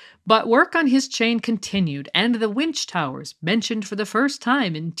 But work on his chain continued, and the winch towers, mentioned for the first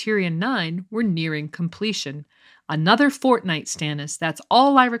time in Tyrion 9, were nearing completion. Another fortnight, Stannis, that's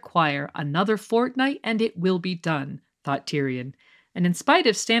all I require. Another fortnight, and it will be done, thought Tyrion. And in spite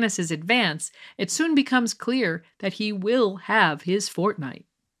of Stannis' advance, it soon becomes clear that he will have his fortnight.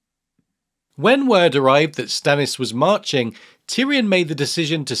 When word arrived that Stannis was marching, Tyrion made the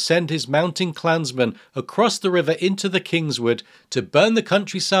decision to send his mountain clansmen across the river into the Kingswood to burn the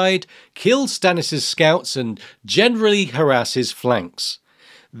countryside, kill Stannis' scouts, and generally harass his flanks.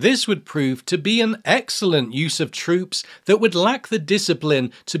 This would prove to be an excellent use of troops that would lack the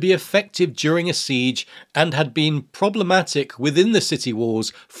discipline to be effective during a siege and had been problematic within the city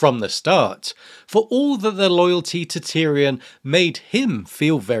walls from the start, for all that their loyalty to Tyrion made him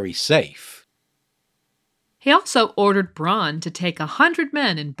feel very safe. He also ordered Bronn to take 100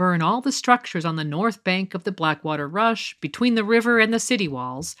 men and burn all the structures on the north bank of the Blackwater Rush between the river and the city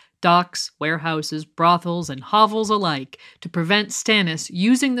walls, docks, warehouses, brothels, and hovels alike, to prevent Stannis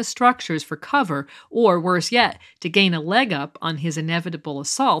using the structures for cover or, worse yet, to gain a leg up on his inevitable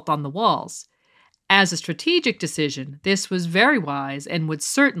assault on the walls. As a strategic decision, this was very wise and would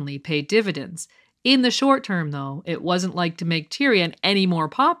certainly pay dividends. In the short term, though, it wasn't like to make Tyrion any more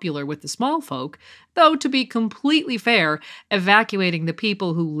popular with the small folk, though to be completely fair, evacuating the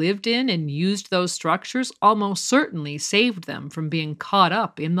people who lived in and used those structures almost certainly saved them from being caught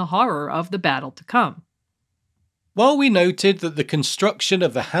up in the horror of the battle to come. While we noted that the construction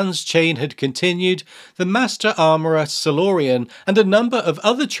of the Hand's Chain had continued, the master armourer Solorian and a number of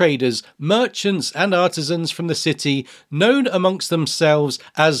other traders, merchants and artisans from the city, known amongst themselves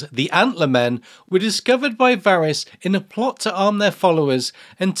as the Antler Men, were discovered by Varys in a plot to arm their followers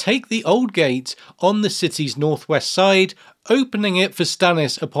and take the Old Gate on the city's northwest side, opening it for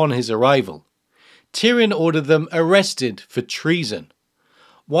Stannis upon his arrival. Tyrion ordered them arrested for treason.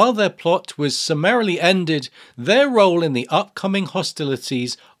 While their plot was summarily ended, their role in the upcoming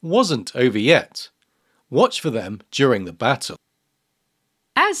hostilities wasn't over yet. Watch for them during the battle.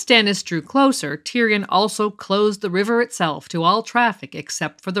 As Stannis drew closer, Tyrion also closed the river itself to all traffic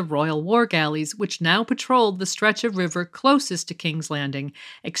except for the royal war galleys, which now patrolled the stretch of river closest to King's Landing,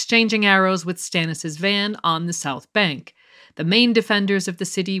 exchanging arrows with Stannis' van on the south bank. The main defenders of the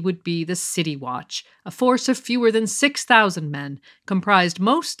city would be the City Watch, a force of fewer than 6,000 men, comprised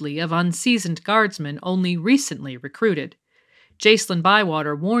mostly of unseasoned guardsmen only recently recruited. Jacelyn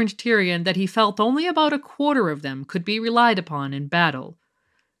Bywater warned Tyrion that he felt only about a quarter of them could be relied upon in battle.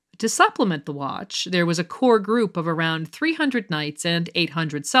 To supplement the watch, there was a core group of around 300 knights and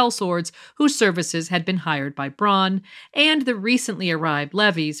 800 sellswords whose services had been hired by Bronn, and the recently arrived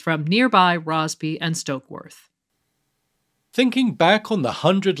levies from nearby Rosby and Stokeworth. Thinking back on the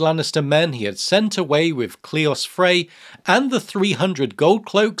 100 Lannister men he had sent away with Cleos Frey, and the 300 gold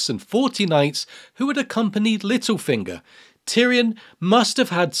cloaks and 40 knights who had accompanied Littlefinger, Tyrion must have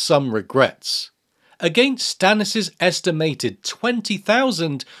had some regrets. Against Stannis' estimated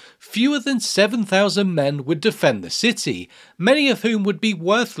 20,000, fewer than 7,000 men would defend the city, many of whom would be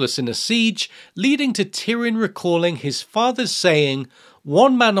worthless in a siege, leading to Tyrion recalling his father's saying,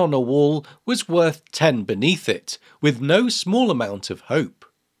 "One man on a wall was worth 10 beneath it," with no small amount of hope.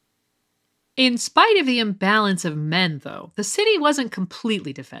 In spite of the imbalance of men, though, the city wasn't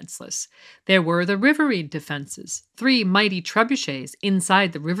completely defenseless. There were the riverine defenses, 3 mighty trebuchets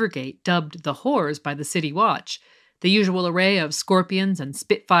inside the river gate dubbed the Whores by the city watch, the usual array of scorpions and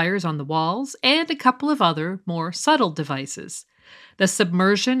spitfires on the walls, and a couple of other, more subtle devices. The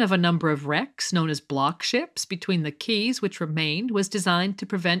submersion of a number of wrecks, known as block ships, between the quays which remained was designed to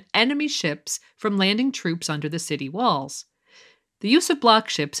prevent enemy ships from landing troops under the city walls. The use of block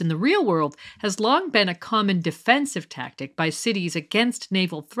ships in the real world has long been a common defensive tactic by cities against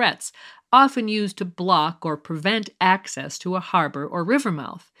naval threats, often used to block or prevent access to a harbor or river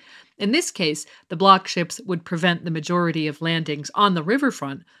mouth. In this case, the block ships would prevent the majority of landings on the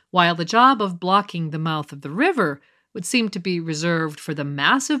riverfront, while the job of blocking the mouth of the river would seem to be reserved for the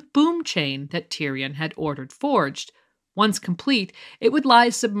massive boom chain that Tyrion had ordered forged. Once complete, it would lie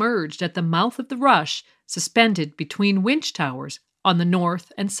submerged at the mouth of the Rush, suspended between winch towers on the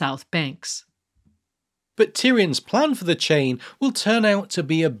north and south banks. But Tyrion's plan for the chain will turn out to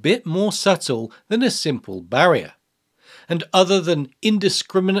be a bit more subtle than a simple barrier. And other than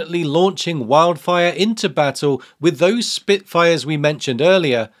indiscriminately launching wildfire into battle with those Spitfires we mentioned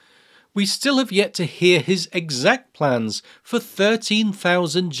earlier, we still have yet to hear his exact plans for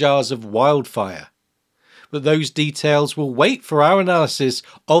 13,000 jars of wildfire. But those details will wait for our analysis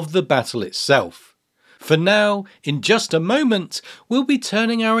of the battle itself. For now, in just a moment, we'll be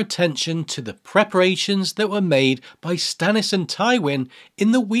turning our attention to the preparations that were made by Stannis and Tywin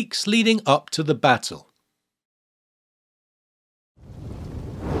in the weeks leading up to the battle.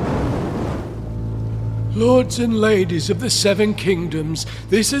 Lords and ladies of the Seven Kingdoms,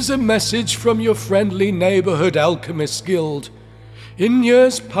 this is a message from your friendly neighborhood alchemist guild. In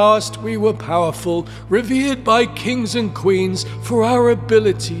years past we were powerful, revered by kings and queens for our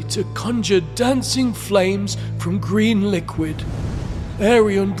ability to conjure dancing flames from green liquid.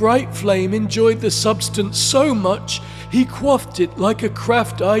 Aerion Brightflame enjoyed the substance so much he quaffed it like a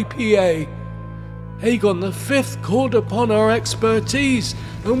craft IPA. Aegon V called upon our expertise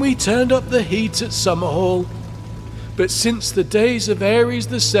and we turned up the heat at Summerhall. But since the days of Ares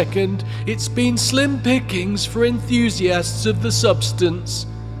II, it's been slim pickings for enthusiasts of the substance.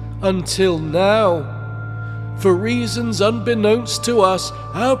 Until now. For reasons unbeknownst to us,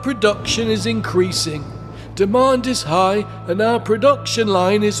 our production is increasing. Demand is high and our production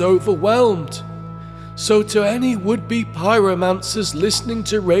line is overwhelmed. So to any would-be pyromancers listening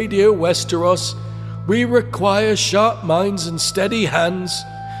to Radio Westeros, we require sharp minds and steady hands.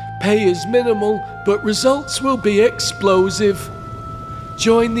 Pay is minimal, but results will be explosive.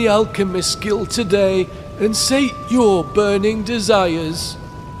 Join the Alchemist Guild today and sate your burning desires.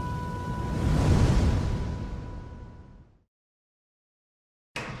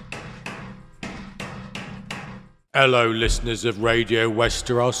 Hello listeners of Radio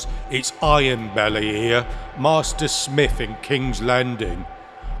Westeros, it's Ironbelly here, Master Smith in King's Landing.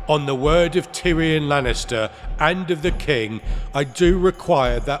 On the word of Tyrion Lannister and of the King, I do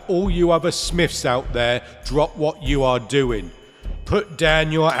require that all you other smiths out there drop what you are doing. Put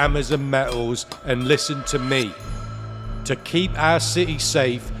down your hammers and metals and listen to me. To keep our city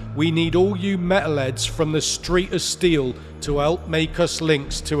safe, we need all you metalheads from the Street of Steel to help make us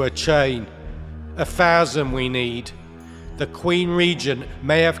links to a chain. 1,000 we need. The Queen Regent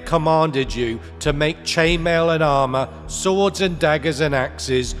may have commanded you to make chainmail and armour, swords and daggers and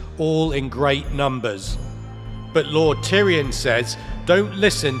axes, all in great numbers. But Lord Tyrion says, don't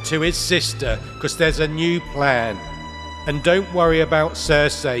listen to his sister, because there's a new plan. And don't worry about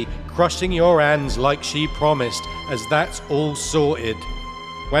Cersei crushing your hands like she promised, as that's all sorted.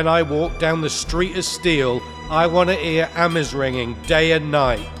 When I walk down the Street of Steel, I want to hear hammers ringing day and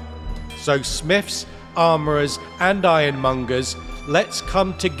night. So smiths, armourers and ironmongers, let's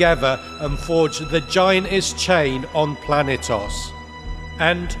come together and forge the giantest chain on Planetos.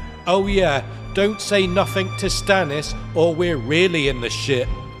 And, oh yeah, don't say nothing to Stannis or we're really in the shit.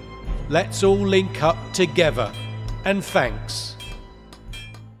 Let's all link up together. And thanks.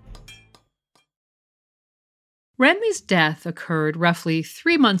 Renly's death occurred roughly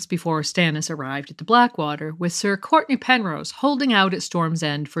 3 months before Stannis arrived at the Blackwater, with Sir Courtney Penrose holding out at Storm's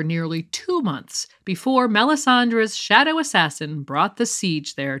End for nearly 2 months before Melisandre's shadow assassin brought the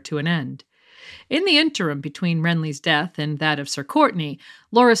siege there to an end. In the interim between Renly's death and that of Sir Courtenay,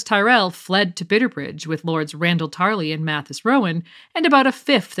 Loras Tyrell fled to Bitterbridge with Lords Randall Tarley and Mathis Rowan, and about a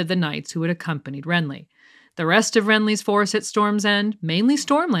fifth of the knights who had accompanied Renly. The rest of Renly's force at Storm's End, mainly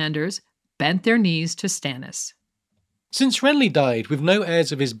Stormlanders, bent their knees to Stannis. Since Renly died with no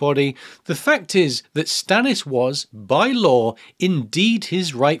heirs of his body, the fact is that Stannis was, by law, indeed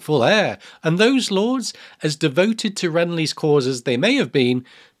his rightful heir, and those lords, as devoted to Renly's cause as they may have been,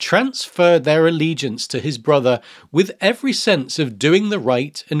 transferred their allegiance to his brother with every sense of doing the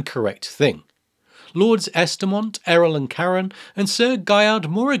right and correct thing. Lords Estamont, Errol and Carron, and Sir Guyard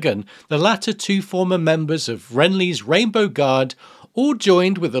Morrigan, the latter two former members of Renly's Rainbow Guard, all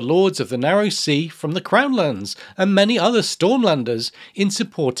joined with the Lords of the Narrow Sea from the Crownlands and many other Stormlanders in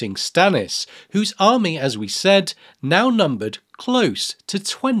supporting Stannis, whose army, as we said, now numbered close to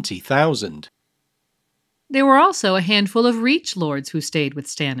 20,000. There were also a handful of Reach lords who stayed with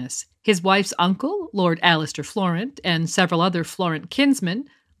Stannis. His wife's uncle, Lord Alistair Florent, and several other Florent kinsmen,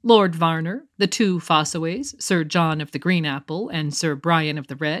 Lord Varner, the two Fossaways, Sir John of the Green Apple and Sir Brian of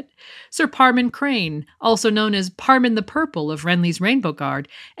the Red, Sir Parman Crane, also known as Parman the Purple of Renly's Rainbow Guard,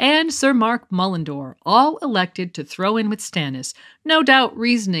 and Sir Mark Mullendore, all elected to throw in with Stannis, no doubt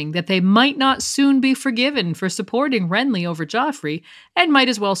reasoning that they might not soon be forgiven for supporting Renly over Joffrey, and might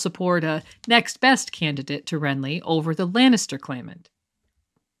as well support a next best candidate to Renly over the Lannister claimant.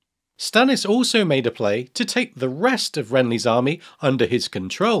 Stannis also made a play to take the rest of Renly's army under his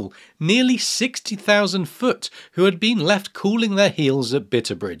control, nearly 60,000 foot, who had been left cooling their heels at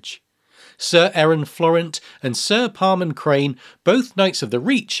Bitterbridge. Sir Aaron Florent and Sir Parman Crane, both Knights of the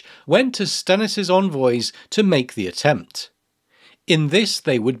Reach, went as Stannis' envoys to make the attempt. In this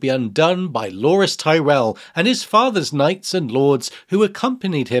they would be undone by Loras Tyrell and his father's knights and lords who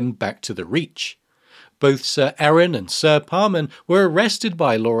accompanied him back to the Reach. Both Sir Aaron and Sir Parman were arrested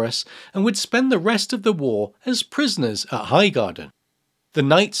by Loras and would spend the rest of the war as prisoners at Highgarden. The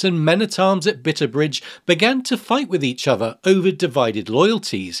knights and men-at-arms at Bitterbridge began to fight with each other over divided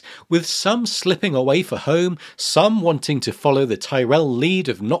loyalties, with some slipping away for home, some wanting to follow the Tyrell lead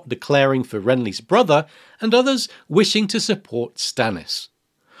of not declaring for Renly's brother, and others wishing to support Stannis.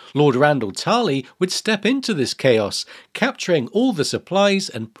 Lord Randall Tarley would step into this chaos, capturing all the supplies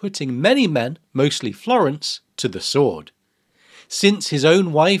and putting many men, mostly Florence, to the sword. Since his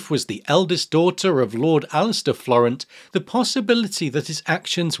own wife was the eldest daughter of Lord Alistair Florent, the possibility that his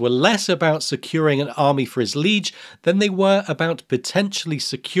actions were less about securing an army for his liege than they were about potentially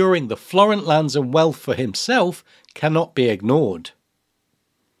securing the Florent lands and wealth for himself cannot be ignored.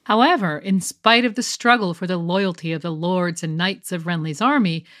 However, in spite of the struggle for the loyalty of the lords and knights of Renly's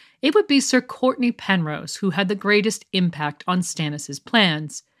army, it would be Sir Courtenay Penrose who had the greatest impact on Stannis'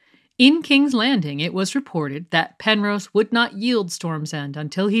 plans. In King's Landing, it was reported that Penrose would not yield Storm's End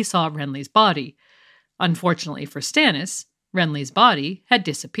until he saw Renly's body. Unfortunately for Stannis, Renly's body had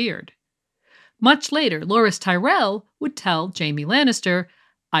disappeared. Much later, Loras Tyrell would tell Jaime Lannister,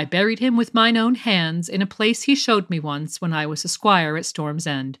 "I buried him with mine own hands in a place he showed me once when I was a squire at Storm's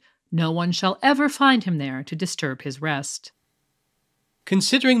End. No one shall ever find him there to disturb his rest."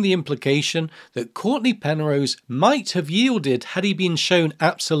 Considering the implication that Courtenay Penrose might have yielded had he been shown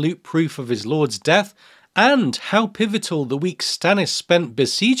absolute proof of his lord's death, and how pivotal the weeks Stannis spent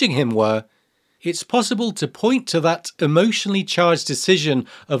besieging him were, it's possible to point to that emotionally charged decision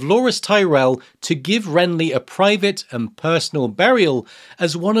of Loras Tyrell to give Renly a private and personal burial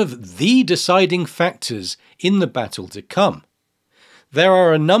as one of the deciding factors in the battle to come. There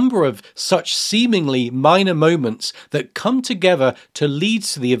are a number of such seemingly minor moments that come together to lead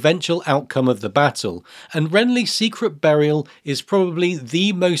to the eventual outcome of the battle, and Renly's secret burial is probably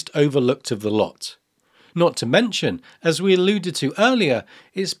the most overlooked of the lot. Not to mention, as we alluded to earlier,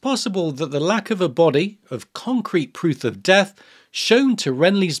 it's possible that the lack of a body, of concrete proof of death, shown to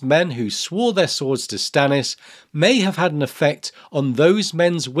Renly's men who swore their swords to Stannis, may have had an effect on those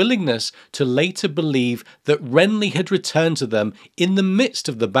men's willingness to later believe that Renly had returned to them in the midst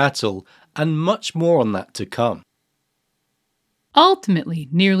of the battle, and much more on that to come. Ultimately,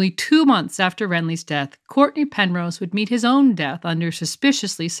 nearly 2 months after Renly's death, Courtenay Penrose would meet his own death under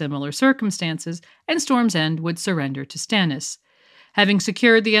suspiciously similar circumstances, and Storm's End would surrender to Stannis. Having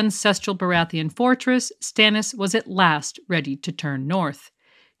secured the ancestral Baratheon fortress, Stannis was at last ready to turn north.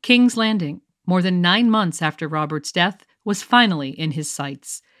 King's Landing, more than 9 months after Robert's death, was finally in his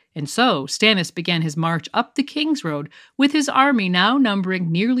sights. And so Stannis began his march up the King's Road, with his army now numbering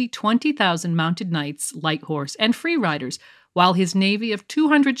nearly 20,000 mounted knights, light horse, and free riders, while his navy of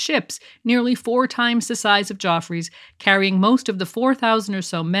 200 ships, nearly 4 times the size of Joffrey's, carrying most of the 4,000 or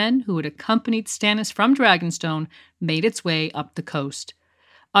so men who had accompanied Stannis from Dragonstone, made its way up the coast.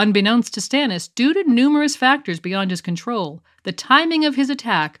 Unbeknownst to Stannis, due to numerous factors beyond his control, the timing of his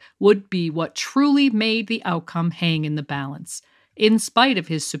attack would be what truly made the outcome hang in the balance. In spite of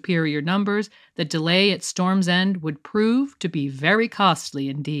his superior numbers, the delay at Storm's End would prove to be very costly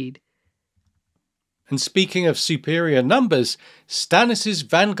indeed. And speaking of superior numbers, Stannis'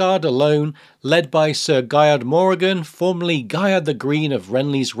 vanguard alone, led by Sir Gaiard Morrigan, formerly Gaiard the Green of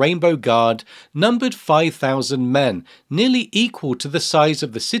Renly's Rainbow Guard, numbered 5,000 men, nearly equal to the size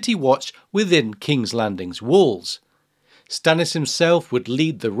of the City Watch within King's Landing's walls. Stannis himself would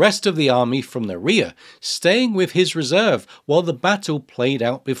lead the rest of the army from the rear, staying with his reserve while the battle played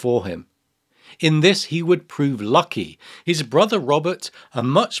out before him. In this he would prove lucky. His brother Robert, a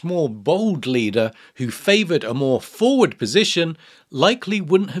much more bold leader who favoured a more forward position, likely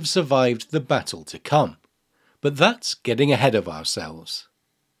wouldn't have survived the battle to come. But that's getting ahead of ourselves.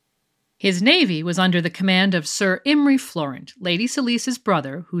 His navy was under the command of Sir Imry Florent, Lady Selyse's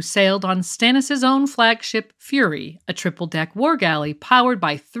brother, who sailed on Stannis' own flagship Fury, a triple-deck war galley powered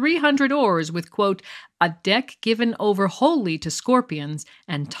by 300 oars with, quote, a deck given over wholly to scorpions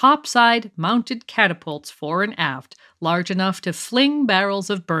and topside mounted catapults fore and aft, large enough to fling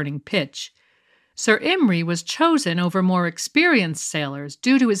barrels of burning pitch. Sir Imry was chosen over more experienced sailors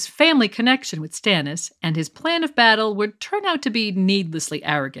due to his family connection with Stannis, and his plan of battle would turn out to be needlessly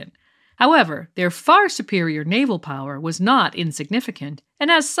arrogant. However, their far superior naval power was not insignificant, and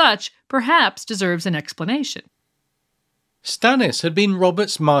as such, perhaps deserves an explanation. Stannis had been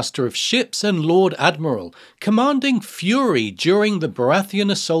Robert's Master of Ships and Lord Admiral, commanding Fury during the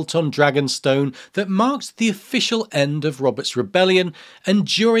Baratheon assault on Dragonstone that marked the official end of Robert's rebellion, and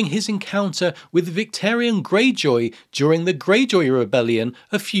during his encounter with Victarion Greyjoy during the Greyjoy Rebellion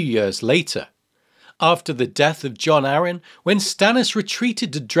a few years later. After the death of Jon Arryn, when Stannis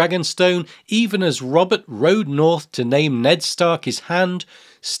retreated to Dragonstone even as Robert rode north to name Ned Stark his hand,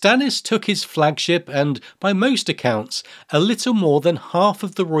 Stannis took his flagship and, by most accounts, a little more than half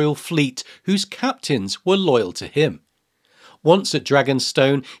of the royal fleet whose captains were loyal to him. Once at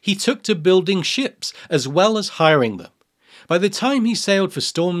Dragonstone, he took to building ships as well as hiring them. By the time he sailed for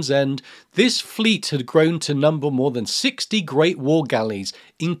Storm's End, this fleet had grown to number more than 60 great war galleys,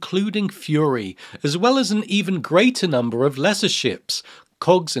 including Fury, as well as an even greater number of lesser ships,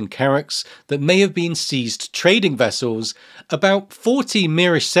 cogs and carracks that may have been seized trading vessels, about 40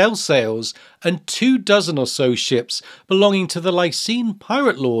 Myrish sails, and 24 or so ships belonging to the Lysene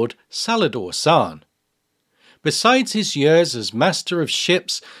pirate lord Salladhor Saan. Besides his years as master of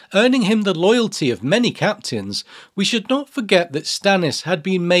ships, earning him the loyalty of many captains, we should not forget that Stannis had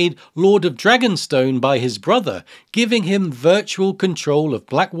been made Lord of Dragonstone by his brother, giving him virtual control of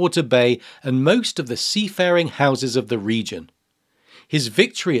Blackwater Bay and most of the seafaring houses of the region. His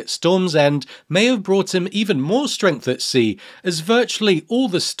victory at Storm's End may have brought him even more strength at sea, as virtually all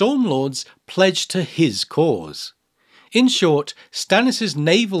the Stormlords pledged to his cause. In short, Stannis'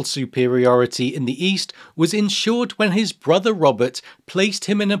 naval superiority in the east was ensured when his brother Robert placed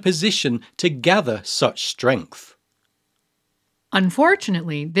him in a position to gather such strength.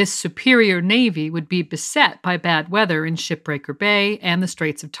 Unfortunately, this superior navy would be beset by bad weather in Shipbreaker Bay and the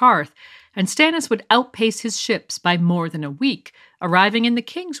Straits of Tarth, and Stannis would outpace his ships by more than a week, arriving in the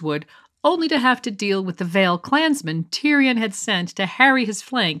Kingswood only to have to deal with the Vale clansmen Tyrion had sent to harry his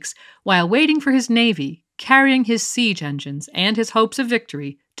flanks while waiting for his navy, carrying his siege engines and his hopes of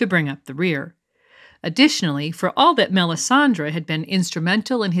victory to bring up the rear. Additionally, for all that Melisandre had been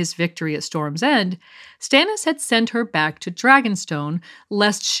instrumental in his victory at Storm's End, Stannis had sent her back to Dragonstone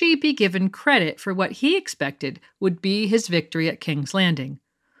lest she be given credit for what he expected would be his victory at King's Landing.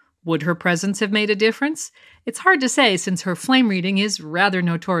 Would her presence have made a difference? It's hard to say since her flame reading is rather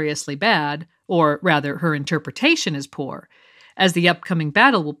notoriously bad, or rather her interpretation is poor. As the upcoming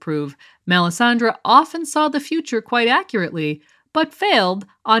battle will prove, Melisandre often saw the future quite accurately, but failed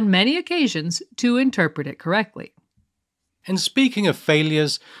on many occasions to interpret it correctly. And speaking of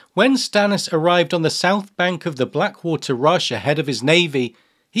failures, when Stannis arrived on the south bank of the Blackwater Rush ahead of his navy,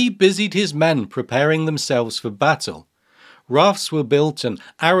 he busied his men preparing themselves for battle. Rafts were built and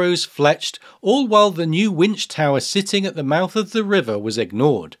arrows fletched, all while the new winch tower sitting at the mouth of the river was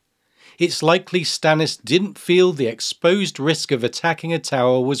ignored. It's likely Stannis didn't feel the exposed risk of attacking a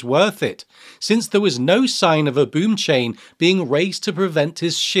tower was worth it, since there was no sign of a boom chain being raised to prevent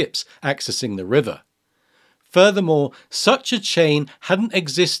his ships accessing the river. Furthermore, such a chain hadn't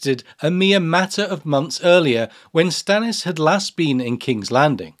existed a mere matter of months earlier when Stannis had last been in King's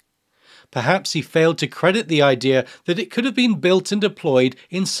Landing. Perhaps he failed to credit the idea that it could have been built and deployed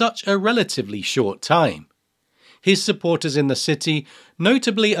in such a relatively short time. His supporters in the city,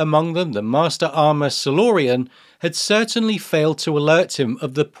 notably among them the Master Armourer Solorian, had certainly failed to alert him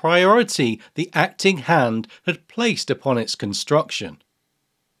of the priority the acting hand had placed upon its construction.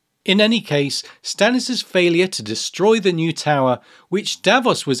 In any case, Stannis' failure to destroy the new tower, which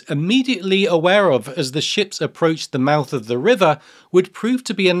Davos was immediately aware of as the ships approached the mouth of the river, would prove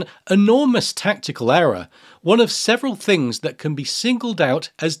to be an enormous tactical error, one of several things that can be singled out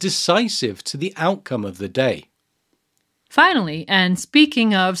as decisive to the outcome of the day. Finally, and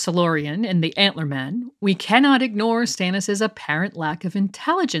speaking of Solorian and the Antlermen, we cannot ignore Stannis' apparent lack of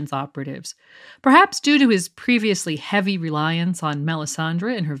intelligence operatives. Perhaps due to his previously heavy reliance on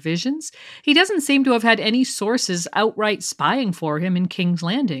Melisandre and her visions, he doesn't seem to have had any sources outright spying for him in King's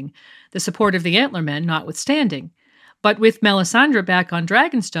Landing, the support of the Antlermen notwithstanding. But with Melisandre back on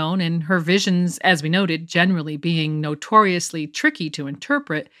Dragonstone and her visions, as we noted, generally being notoriously tricky to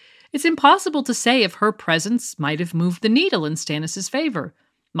interpret, it's impossible to say if her presence might have moved the needle in Stannis' favor.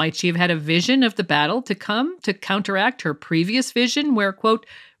 Might she have had a vision of the battle to come to counteract her previous vision where, quote,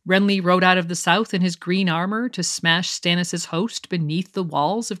 Renly rode out of the south in his green armor to smash Stannis' host beneath the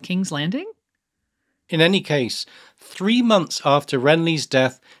walls of King's Landing? In any case, 3 months after Renly's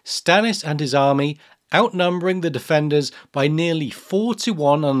death, Stannis and his army, outnumbering the defenders by nearly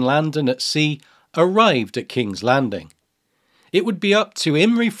 4-1 on land and at sea, arrived at King's Landing. It would be up to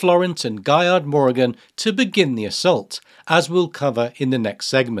Imry Florent and Gaiard Morgan to begin the assault, as we'll cover in the next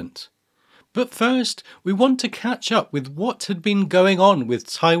segment. But first, we want to catch up with what had been going on with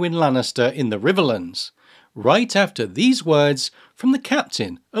Tywin Lannister in the Riverlands, right after these words from the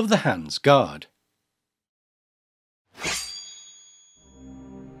captain of the Hands Guard.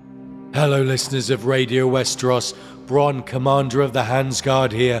 Hello listeners of Radio Westeros, Bronn, Commander of the Hands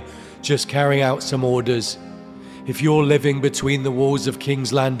Guard here, just carrying out some orders. If you're living between the walls of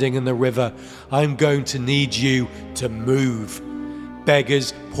King's Landing and the river, I'm going to need you to move.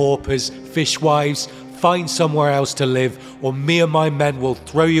 Beggars, paupers, fishwives, find somewhere else to live, or me and my men will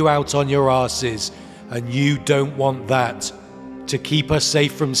throw you out on your arses. And you don't want that. To keep us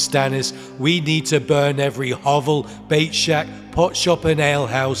safe from Stannis, we need to burn every hovel, bait shack, pot shop and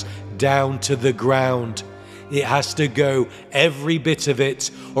alehouse down to the ground. It has to go, every bit of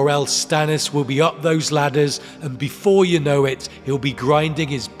it, or else Stannis will be up those ladders, and before you know it, he'll be grinding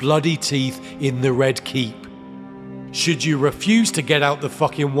his bloody teeth in the Red Keep. Should you refuse to get out the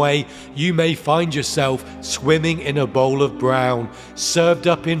fucking way, you may find yourself swimming in a bowl of brown, served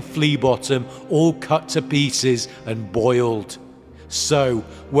up in flea bottom, all cut to pieces and boiled. So,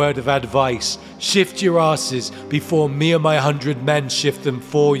 word of advice, shift your asses before me and my 100 men shift them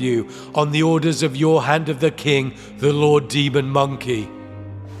for you, on the orders of your Hand of the King, the Lord Demon Monkey.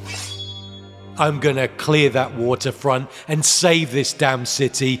 I'm gonna clear that waterfront and save this damn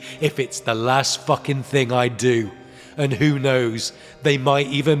city if it's the last fucking thing I do. And who knows, they might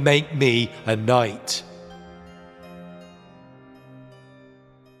even make me a knight.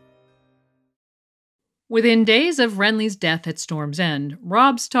 Within days of Renly's death at Storm's End,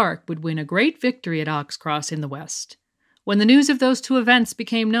 Robb Stark would win a great victory at Oxcross in the west. When the news of those two events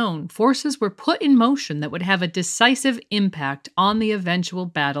became known, forces were put in motion that would have a decisive impact on the eventual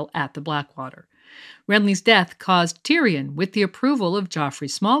battle at the Blackwater. Renly's death caused Tyrion, with the approval of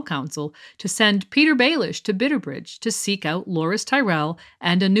Joffrey's small council, to send Peter Baelish to Bitterbridge to seek out Loras Tyrell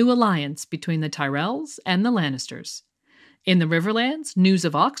and a new alliance between the Tyrells and the Lannisters. In the Riverlands, news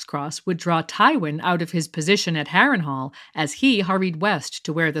of Oxcross would draw Tywin out of his position at Harrenhal as he hurried west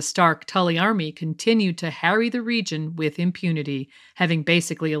to where the Stark-Tully army continued to harry the region with impunity, having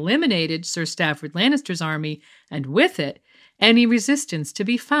basically eliminated Sir Stafford Lannister's army, and with it, any resistance to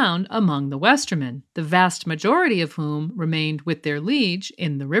be found among the Westermen, the vast majority of whom remained with their liege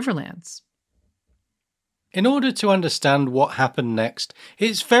in the Riverlands. In order to understand what happened next,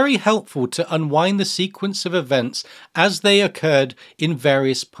 it's very helpful to unwind the sequence of events as they occurred in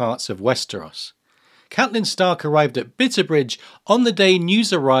various parts of Westeros. Catelyn Stark arrived at Bitterbridge on the day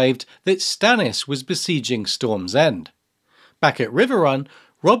news arrived that Stannis was besieging Storm's End. Back at Riverrun,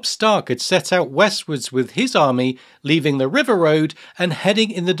 Robb Stark had set out westwards with his army, leaving the River Road and heading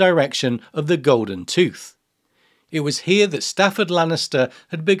in the direction of the Golden Tooth. It was here that Stafford Lannister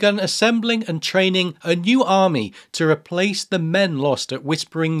had begun assembling and training a new army to replace the men lost at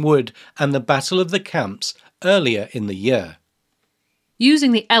Whispering Wood and the Battle of the Camps earlier in the year.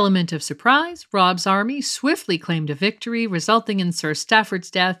 Using the element of surprise, Robb's army swiftly claimed a victory, resulting in Sir Stafford's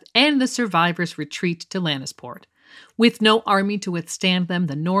death and the survivors' retreat to Lannisport. With no army to withstand them,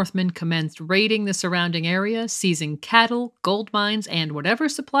 the Northmen commenced raiding the surrounding area, seizing cattle, gold mines, and whatever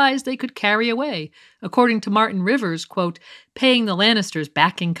supplies they could carry away, according to Martin Rivers, quote, paying the Lannisters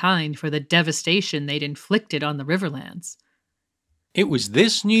back in kind for the devastation they'd inflicted on the Riverlands. It was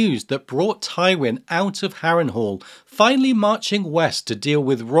this news that brought Tywin out of Harrenhal, finally marching west to deal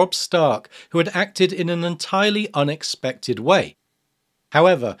with Robb Stark, who had acted in an entirely unexpected way.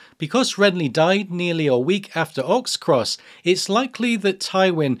 However, because Renly died nearly a week after Oxcross, it's likely that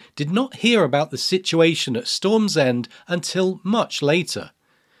Tywin did not hear about the situation at Storm's End until much later.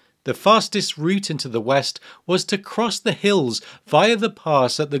 The fastest route into the west was to cross the hills via the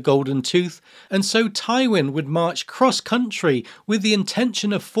pass at the Golden Tooth, and so Tywin would march cross-country with the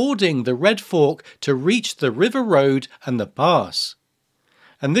intention of fording the Red Fork to reach the River Road and the pass.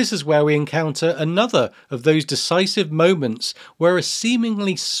 And this is where we encounter another of those decisive moments where a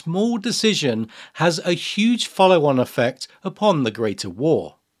seemingly small decision has a huge follow-on effect upon the greater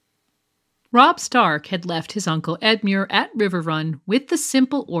war. Robb Stark had left his uncle Edmure at Riverrun with the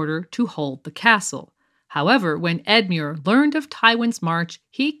simple order to hold the castle. However, when Edmure learned of Tywin's march,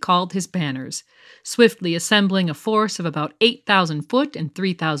 he called his banners, swiftly assembling a force of about 8,000 foot and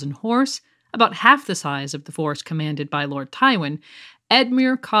 3,000 horse, about half the size of the force commanded by Lord Tywin.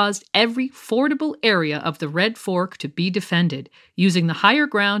 Edmure caused every fordable area of the Red Fork to be defended, using the higher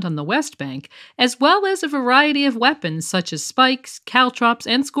ground on the west bank, as well as a variety of weapons such as spikes, caltrops,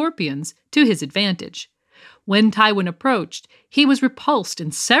 and scorpions, to his advantage. When Tywin approached, he was repulsed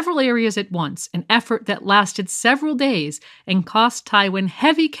in several areas at once, an effort that lasted several days and cost Tywin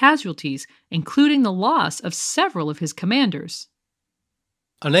heavy casualties, including the loss of several of his commanders.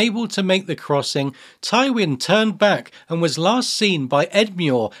 Unable to make the crossing, Tywin turned back and was last seen by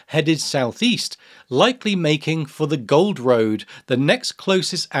Edmure headed southeast, likely making for the Gold Road, the next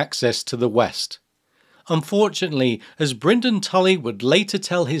closest access to the west. Unfortunately, as Brynden Tully would later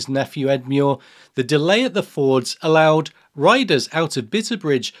tell his nephew Edmure, the delay at the fords allowed riders out of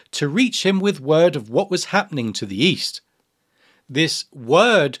Bitterbridge to reach him with word of what was happening to the east. This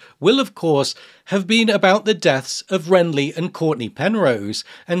word will, of course, have been about the deaths of Renly and Courtney Penrose,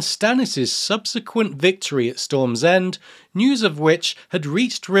 and Stannis' subsequent victory at Storm's End, news of which had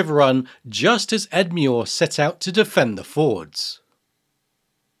reached Riverrun just as Edmure set out to defend the fords.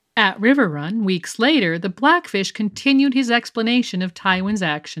 At Riverrun, weeks later, the Blackfish continued his explanation of Tywin's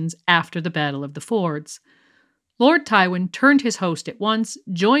actions after the Battle of the Fords. Lord Tywin turned his host at once,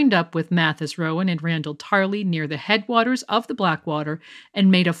 joined up with Mathis Rowan and Randall Tarley near the headwaters of the Blackwater,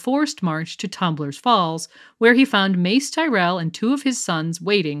 and made a forced march to Tumbler's Falls, where he found Mace Tyrell and two of his sons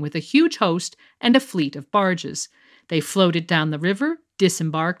waiting with a huge host and a fleet of barges. They floated down the river,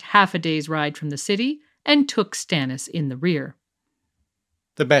 disembarked half a day's ride from the city, and took Stannis in the rear.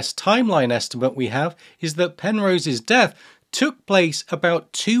 The best timeline estimate we have is that Penrose's death took place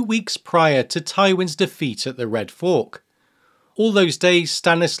about 2 weeks prior to Tywin's defeat at the Red Fork. All those days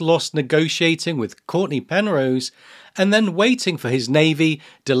Stannis lost negotiating with Courtney Penrose, and then waiting for his navy,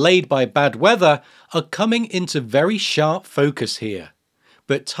 delayed by bad weather, are coming into very sharp focus here.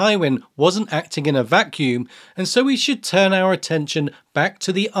 But Tywin wasn't acting in a vacuum, and so we should turn our attention back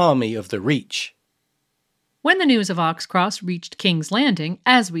to the army of the Reach. When the news of Oxcross reached King's Landing,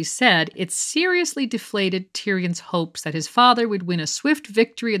 as we said, it seriously deflated Tyrion's hopes that his father would win a swift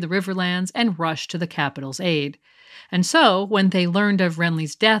victory in the Riverlands and rush to the capital's aid. And so, when they learned of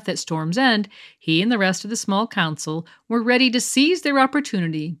Renly's death at Storm's End, he and the rest of the small council were ready to seize their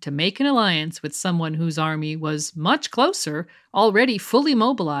opportunity to make an alliance with someone whose army was much closer, already fully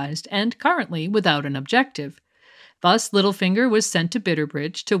mobilized, and currently without an objective. Thus, Littlefinger was sent to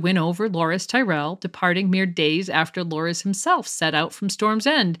Bitterbridge to win over Loras Tyrell, departing mere days after Loras himself set out from Storm's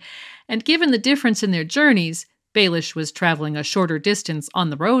End, and given the difference in their journeys, Baelish was traveling a shorter distance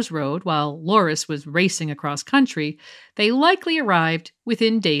on the Rose Road while Loras was racing across country, they likely arrived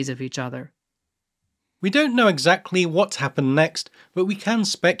within days of each other. We don't know exactly what happened next, but we can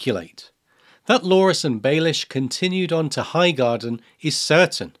speculate. That Loras and Baelish continued on to Highgarden is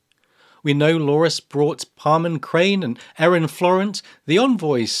certain. We know Loras brought Parman Crane and Erin Florent, the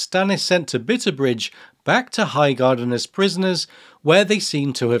envoys Stannis sent to Bitterbridge, back to Highgarden as prisoners, where they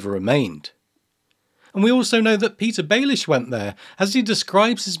seem to have remained. And we also know that Peter Baelish went there, as he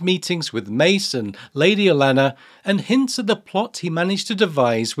describes his meetings with Mace and Lady Olenna, and hints at the plot he managed to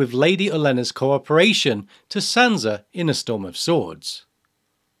devise with Lady Olenna's cooperation to Sansa in A Storm of Swords.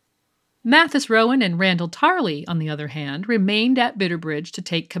 Mathis Rowan and Randall Tarley, on the other hand, remained at Bitterbridge to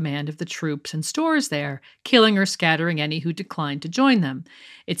take command of the troops and stores there, killing or scattering any who declined to join them.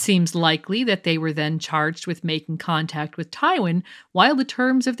 It seems likely that they were then charged with making contact with Tywin while the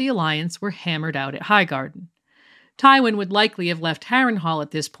terms of the alliance were hammered out at Highgarden. Tywin would likely have left Harrenhal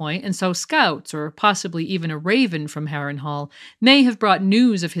at this point, and so scouts, or possibly even a raven from Harrenhal, may have brought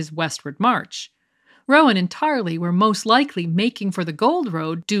news of his westward march. Rowan and Tarly were most likely making for the Gold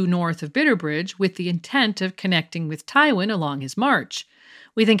Road due north of Bitterbridge with the intent of connecting with Tywin along his march.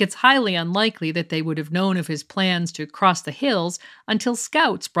 We think it's highly unlikely that they would have known of his plans to cross the hills until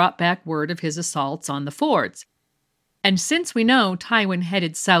scouts brought back word of his assaults on the fords. And since we know Tywin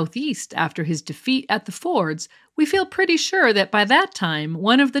headed southeast after his defeat at the fords, we feel pretty sure that by that time,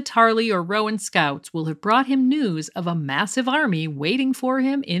 one of the Tarly or Rowan scouts will have brought him news of a massive army waiting for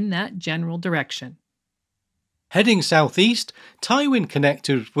him in that general direction. Heading southeast, Tywin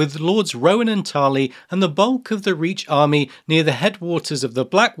connected with Lords Rowan and Tarly and the bulk of the Reach army near the headwaters of the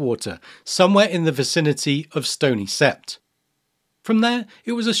Blackwater, somewhere in the vicinity of Stony Sept. From there,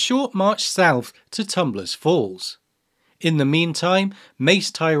 it was a short march south to Tumbler's Falls. In the meantime,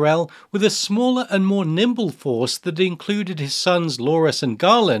 Mace Tyrell, with a smaller and more nimble force that included his sons Loras and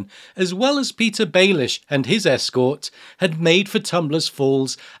Garlan, as well as Peter Baelish and his escort, had made for Tumbler's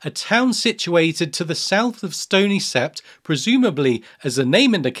Falls, a town situated to the south of Stony Sept, presumably, as the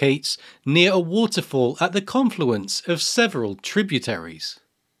name indicates, near a waterfall at the confluence of several tributaries.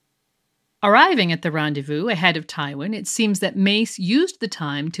 Arriving at the rendezvous ahead of Tywin, it seems that Mace used the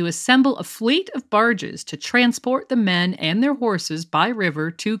time to assemble a fleet of barges to transport the men and their horses by river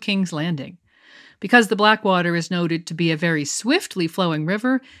to King's Landing. Because the Blackwater is noted to be a very swiftly flowing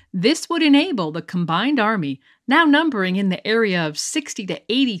river, this would enable the combined army, now numbering in the area of 60 to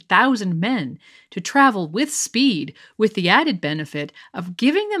 80,000 men, to travel with speed, with the added benefit of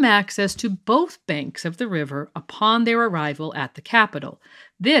giving them access to both banks of the river upon their arrival at the capital.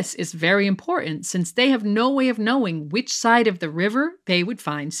 This is very important since they have no way of knowing which side of the river they would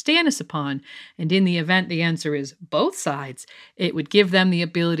find Stannis upon, and in the event the answer is both sides, it would give them the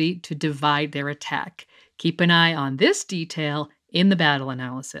ability to divide their attack. Keep an eye on this detail in the battle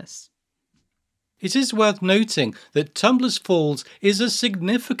analysis. It is worth noting that Tumbler's Falls is a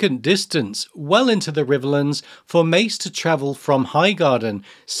significant distance well into the Riverlands for Mace to travel from Highgarden,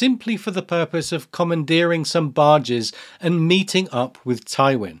 simply for the purpose of commandeering some barges and meeting up with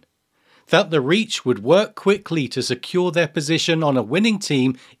Tywin. That the Reach would work quickly to secure their position on a winning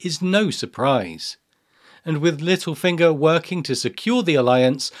team is no surprise. And with Littlefinger working to secure the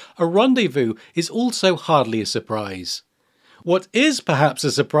alliance, a rendezvous is also hardly a surprise. What is perhaps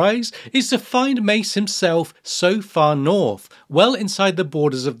a surprise is to find Mace himself so far north, well inside the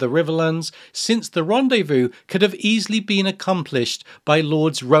borders of the Riverlands, since the rendezvous could have easily been accomplished by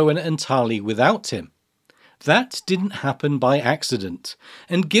Lords Rowan and Tarly without him. That didn't happen by accident,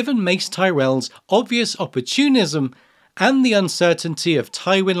 and given Mace Tyrell's obvious opportunism and the uncertainty of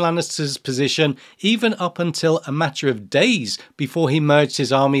Tywin Lannister's position even up until a matter of days before he merged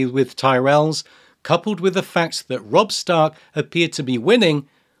his army with Tyrell's, coupled with the fact that Robb Stark appeared to be winning,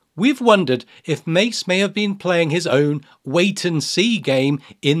 we've wondered if Mace may have been playing his own wait-and-see game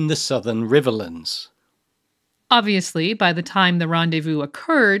in the southern Riverlands. Obviously, by the time the rendezvous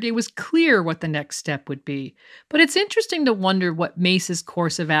occurred, it was clear what the next step would be. But it's interesting to wonder what Mace's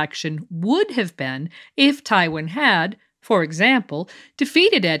course of action would have been if Tywin had, for example,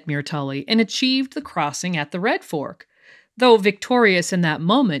 defeated Edmure Tully and achieved the crossing at the Red Fork. Though victorious in that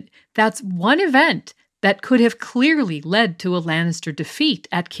moment, that's one event that could have clearly led to a Lannister defeat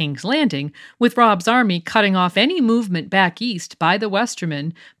at King's Landing, with Robb's army cutting off any movement back east by the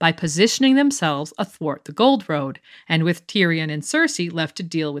Westermen by positioning themselves athwart the Gold Road, and with Tyrion and Cersei left to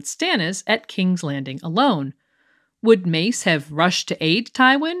deal with Stannis at King's Landing alone. Would Mace have rushed to aid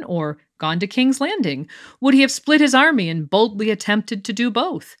Tywin, or gone to King's Landing? Would he have split his army and boldly attempted to do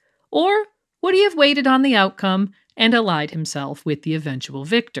both? Or would he have waited on the outcome and allied himself with the eventual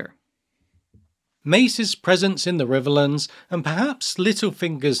victor? Mace's presence in the Riverlands, and perhaps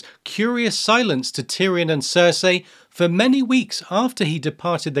Littlefinger's curious silence to Tyrion and Cersei for many weeks after he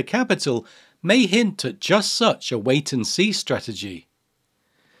departed the capital, may hint at just such a wait-and-see strategy.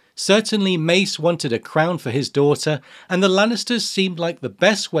 Certainly Mace wanted a crown for his daughter, and the Lannisters seemed like the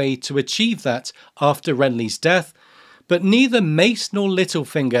best way to achieve that after Renly's death, but neither Mace nor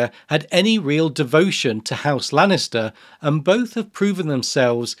Littlefinger had any real devotion to House Lannister, and both have proven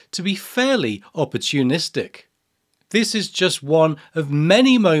themselves to be fairly opportunistic. This is just one of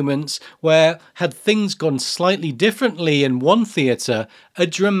many moments where, had things gone slightly differently in one theatre, a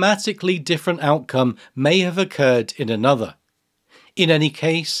dramatically different outcome may have occurred in another. In any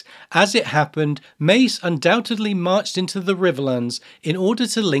case, as it happened, Mace undoubtedly marched into the Riverlands in order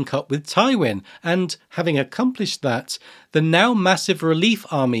to link up with Tywin, and, having accomplished that, the now massive relief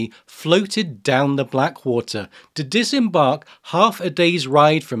army floated down the Blackwater to disembark half a day's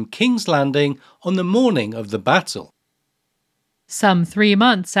ride from King's Landing on the morning of the battle. Some 3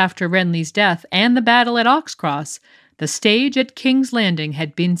 months after Renly's death and the battle at Oxcross, the stage at King's Landing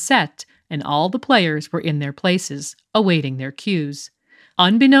had been set, and all the players were in their places, awaiting their cues.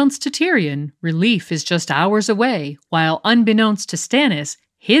 Unbeknownst to Tyrion, relief is just hours away, while unbeknownst to Stannis,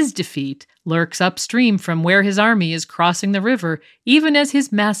 his defeat lurks upstream from where his army is crossing the river, even as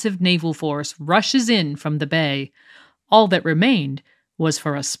his massive naval force rushes in from the bay. All that remained was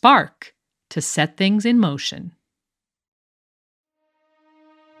for a spark to set things in motion.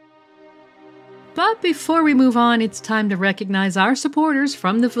 But before we move on, it's time to recognize our supporters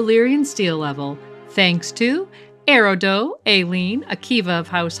from the Valyrian Steel level. Thanks to Aerodo, Aileen, Akiva of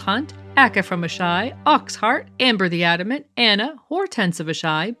House Hunt, Akka from Ashai, Oxheart, Amber the Adamant, Anna, Hortense of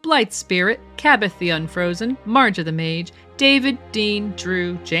Ashai, Blight Spirit, Cabbath the Unfrozen, Marja the Mage, David, Dean,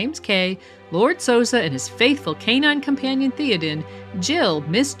 Drew, James K., Lord Sosa and his faithful canine companion Theoden, Jill,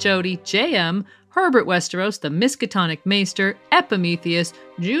 Miss Jody, JM, Herbert Westeros, the Miskatonic Maester, Epimetheus,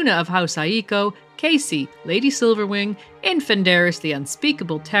 Juna of House Aiko, Casey, Lady Silverwing, Infandaris, the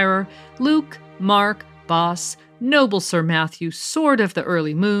Unspeakable Terror, Luke, Mark, Boss, Noble Sir Matthew, Sword of the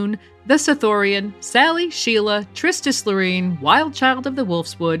Early Moon, the Sithorian, Sally, Sheila, Tristis Loreen, Wild Child of the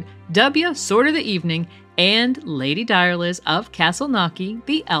Wolfswood, W, Sword of the Evening, and Lady Direliz of Castle Naki,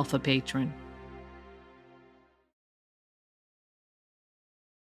 the Alpha Patron.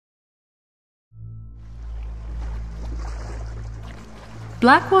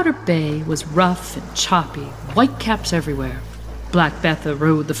 Blackwater Bay was rough and choppy, whitecaps everywhere. Black Betha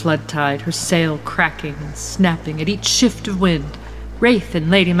rode the flood tide, her sail cracking and snapping at each shift of wind. Wraith and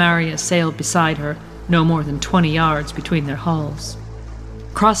Lady Maria sailed beside her, no more than 20 yards between their hulls.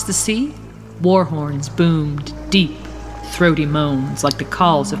 Across the sea, war horns boomed, deep, throaty moans like the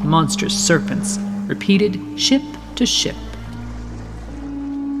calls of monstrous serpents, repeated ship to ship.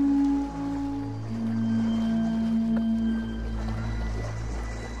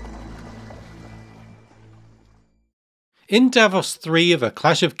 In Davos 3 of A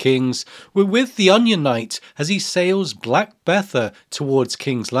Clash of Kings, we're with the Onion Knight as he sails Black Betha towards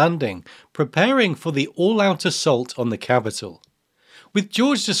King's Landing, preparing for the all-out assault on the capital. With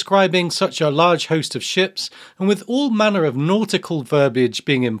George describing such a large host of ships, and with all manner of nautical verbiage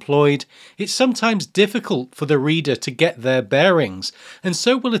being employed, it's sometimes difficult for the reader to get their bearings, and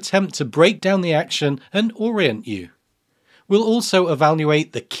so we'll attempt to break down the action and orient you. We'll also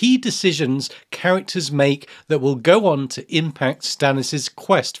evaluate the key decisions characters make that will go on to impact Stannis'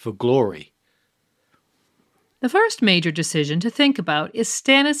 quest for glory. The first major decision to think about is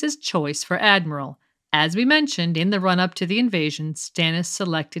Stannis' choice for admiral. As we mentioned, in the run-up to the invasion, Stannis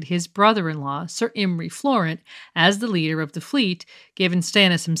selected his brother-in-law, Sir Imry Florent, as the leader of the fleet, given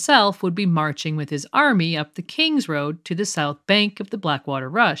Stannis himself would be marching with his army up the King's Road to the south bank of the Blackwater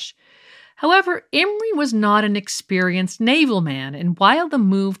Rush. However, Imry was not an experienced naval man, and while the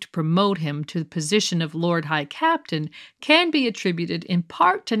move to promote him to the position of Lord High Captain can be attributed in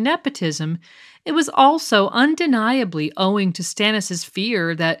part to nepotism, it was also undeniably owing to Stannis'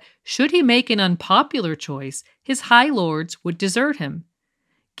 fear that, should he make an unpopular choice, his High Lords would desert him.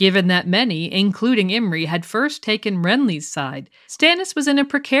 Given that many, including Imry, had first taken Renly's side, Stannis was in a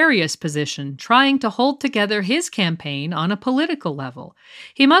precarious position, trying to hold together his campaign on a political level.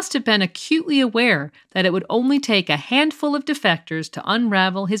 He must have been acutely aware that it would only take a handful of defectors to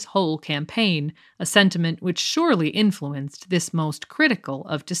unravel his whole campaign, a sentiment which surely influenced this most critical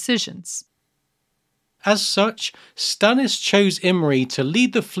of decisions. As such, Stannis chose Imry to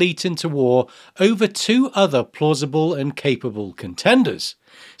lead the fleet into war over two other plausible and capable contenders,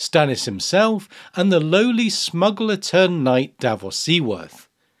 Stannis himself and the lowly smuggler-turned-knight Davos Seaworth.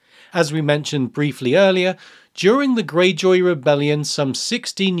 As we mentioned briefly earlier, during the Greyjoy Rebellion some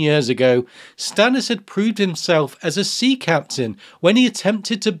 16 years ago, Stannis had proved himself as a sea captain when he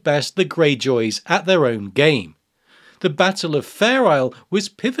attempted to best the Greyjoys at their own game. The Battle of Fair Isle was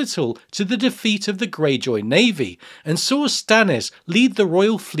pivotal to the defeat of the Greyjoy navy and saw Stannis lead the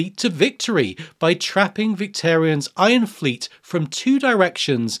royal fleet to victory by trapping Victarion's Iron Fleet from two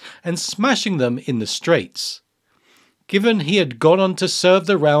directions and smashing them in the straits. Given he had gone on to serve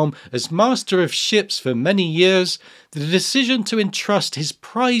the realm as master of ships for many years, the decision to entrust his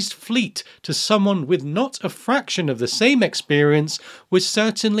prized fleet to someone with not a fraction of the same experience was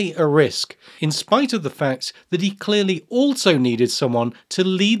certainly a risk, in spite of the fact that he clearly also needed someone to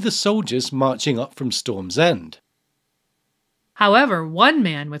lead the soldiers marching up from Storm's End. However, one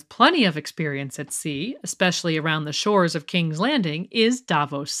man with plenty of experience at sea, especially around the shores of King's Landing, is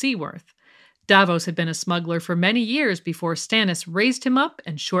Davos Seaworth. Davos had been a smuggler for many years before Stannis raised him up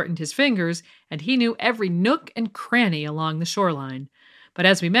and shortened his fingers, and he knew every nook and cranny along the shoreline. But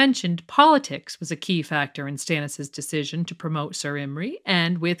as we mentioned, politics was a key factor in Stannis' decision to promote Sir Imry,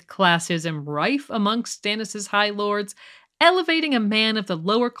 and with classism rife amongst Stannis' high lords, elevating a man of the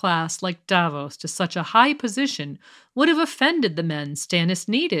lower class like Davos to such a high position would have offended the men Stannis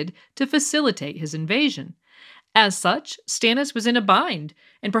needed to facilitate his invasion. As such, Stannis was in a bind,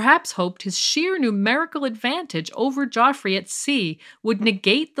 and perhaps hoped his sheer numerical advantage over Joffrey at sea would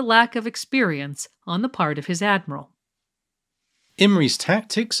negate the lack of experience on the part of his admiral. Imry's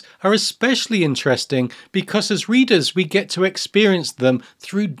tactics are especially interesting because as readers we get to experience them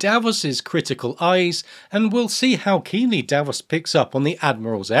through Davos's critical eyes, and we'll see how keenly Davos picks up on the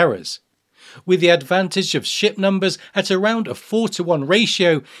Admiral's errors. With the advantage of ship numbers at around a 4-to-1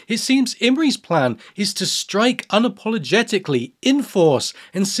 ratio, it seems Imry's plan is to strike unapologetically in force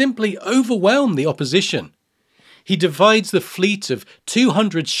and simply overwhelm the opposition. He divides the fleet of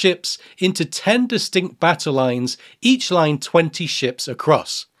 200 ships into 10 distinct battle lines, each line 20 ships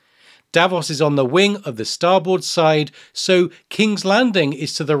across. Davos is on the wing of the starboard side, so King's Landing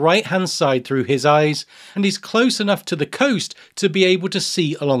is to the right-hand side through his eyes, and he's close enough to the coast to be able to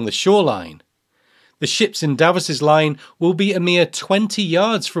see along the shoreline. The ships in Davos's line will be a mere 20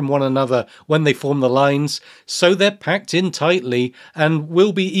 yards from one another when they form the lines, so they're packed in tightly, and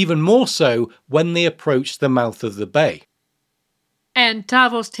will be even more so when they approach the mouth of the bay. And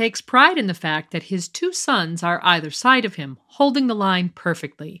Davos takes pride in the fact that his two sons are either side of him, holding the line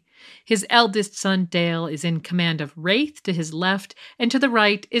perfectly. His eldest son Dale is in command of Wraith to his left, and to the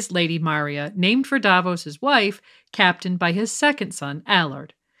right is Lady Marya, named for Davos's wife, captained by his second son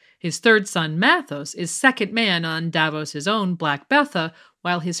Allard. His third son, Mathos, is second man on Davos's own Black Betha,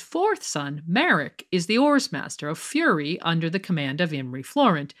 while his fourth son, Merrick, is the oarsmaster of Fury under the command of Imry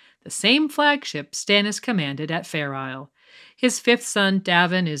Florent, the same flagship Stannis commanded at Fair Isle. His fifth son,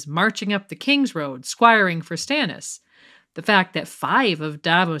 Davin, is marching up the King's Road, squiring for Stannis. The fact that 5 of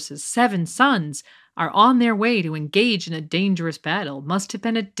Davos's 7 sons are on their way to engage in a dangerous battle must have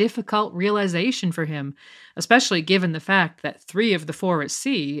been a difficult realization for him, especially given the fact that 3 of the 4 at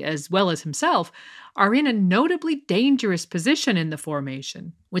sea, as well as himself, are in a notably dangerous position in the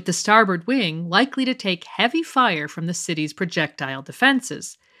formation, with the starboard wing likely to take heavy fire from the city's projectile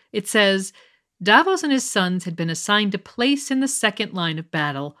defenses. It says, Davos and his sons had been assigned a place in the second line of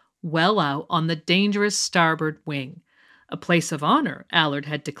battle, well out on the dangerous starboard wing. A place of honor, Allard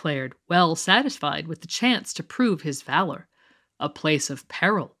had declared, well satisfied with the chance to prove his valor. A place of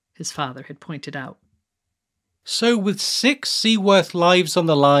peril, his father had pointed out. So with 6 Seaworth lives on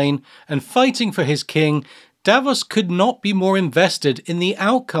the line and fighting for his king, Davos could not be more invested in the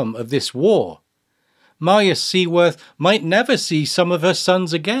outcome of this war. Marya Seaworth might never see some of her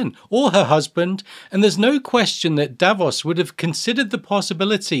sons again, or her husband, and there's no question that Davos would have considered the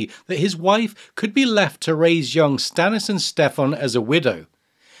possibility that his wife could be left to raise young Stannis and Steffon as a widow.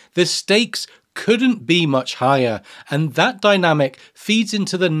 The stakes couldn't be much higher, and that dynamic feeds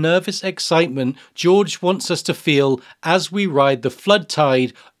into the nervous excitement George wants us to feel as we ride the flood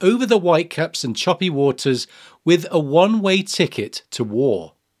tide over the whitecaps and choppy waters with a one-way ticket to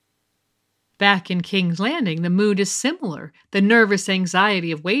war. Back in King's Landing, the mood is similar. The nervous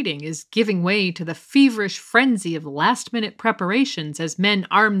anxiety of waiting is giving way to the feverish frenzy of last-minute preparations as men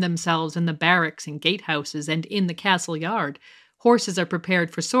arm themselves in the barracks and gatehouses and in the castle yard. Horses are prepared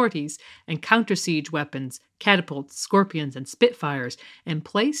for sorties, and counter-siege weapons, catapults, scorpions, and spitfires, and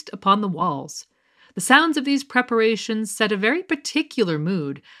placed upon the walls. The sounds of these preparations set a very particular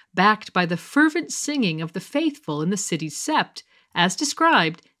mood, backed by the fervent singing of the faithful in the city's sept, as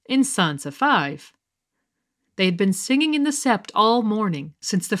described in Sansa 5. They had been singing in the sept all morning,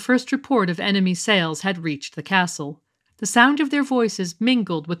 since the first report of enemy sails had reached the castle. The sound of their voices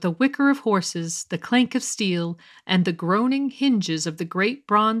mingled with the whicker of horses, the clank of steel, and the groaning hinges of the great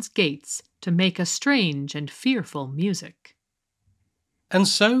bronze gates to make a strange and fearful music. And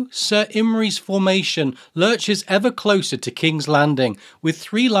so Sir Imry's formation lurches ever closer to King's Landing, with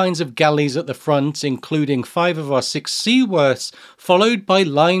 3 lines of galleys at the front, including 5 of our 6 Seaworths, followed by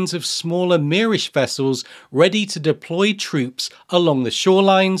lines of smaller Myrish vessels ready to deploy troops along the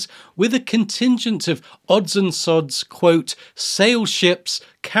shorelines, with a contingent of odds and sods, quote, sail ships,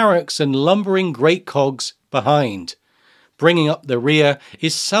 carracks and lumbering great cogs behind. Bringing up the rear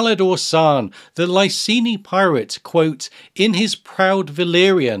is Salador Saan, the Lyseni pirate, quote, in his proud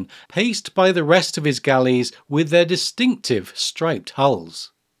Valyrian, paced by the rest of his galleys with their distinctive striped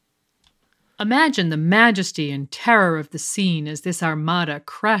hulls. Imagine the majesty and terror of the scene as this armada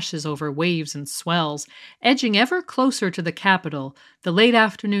crashes over waves and swells, edging ever closer to the capital, the late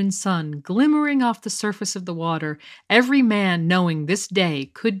afternoon sun glimmering off the surface of the water, every man knowing this day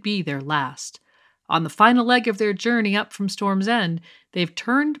could be their last. On the final leg of their journey up from Storm's End, they've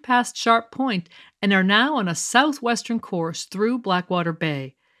turned past Sharp Point and are now on a southwestern course through Blackwater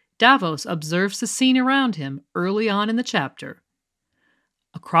Bay. Davos observes the scene around him early on in the chapter.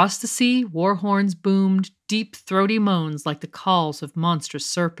 Across the sea, war horns boomed, deep, throaty moans like the calls of monstrous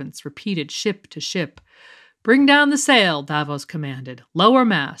serpents repeated ship to ship. "Bring down the sail," Davos commanded. "Lower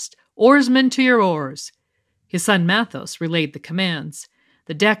mast. Oarsmen to your oars." His son Mathos relayed the commands.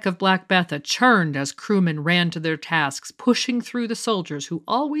 The deck of Black Betha churned as crewmen ran to their tasks, pushing through the soldiers who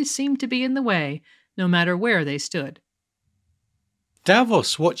always seemed to be in the way, no matter where they stood.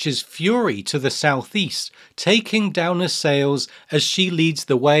 Davos watches Fury to the southeast, taking down her sails as she leads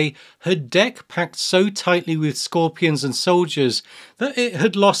the way, her deck packed so tightly with scorpions and soldiers that it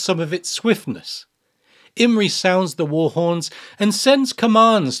had lost some of its swiftness. Imry sounds the war horns and sends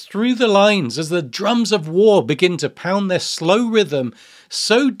commands through the lines as the drums of war begin to pound their slow rhythm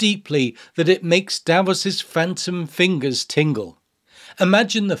so deeply that it makes Davos's phantom fingers tingle.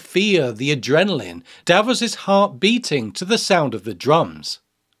 Imagine the fear, the adrenaline, Davos's heart beating to the sound of the drums.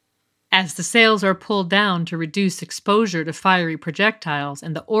 As the sails are pulled down to reduce exposure to fiery projectiles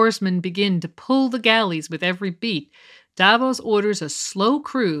and the oarsmen begin to pull the galleys with every beat, Davos orders a slow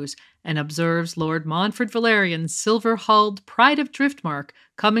cruise and observes Lord Montfort Valerian's silver-hulled Pride of Driftmark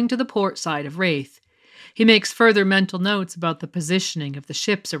coming to the port side of Wraith. He makes further mental notes about the positioning of the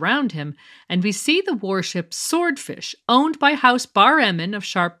ships around him, and we see the warship Swordfish, owned by House Bar-Emmon of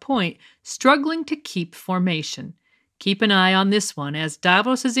Sharp Point, struggling to keep formation. Keep an eye on this one, as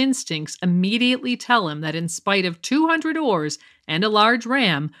Davos's instincts immediately tell him that in spite of 200 oars and a large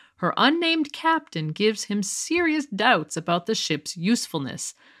ram, her unnamed captain gives him serious doubts about the ship's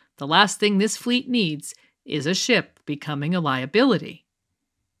usefulness. The last thing this fleet needs is a ship becoming a liability.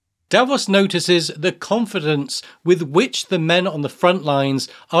 Davos notices the confidence with which the men on the front lines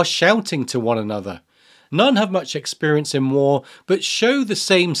are shouting to one another. None have much experience in war, but show the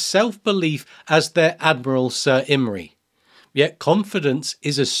same self-belief as their admiral Sir Imry. Yet confidence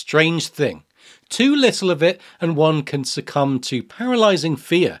is a strange thing. Too little of it and one can succumb to paralysing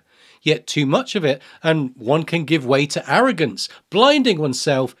fear. Yet too much of it and one can give way to arrogance, blinding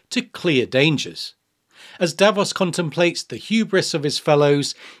oneself to clear dangers. As Davos contemplates the hubris of his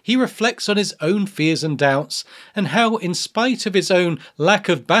fellows, he reflects on his own fears and doubts, and how, in spite of his own lack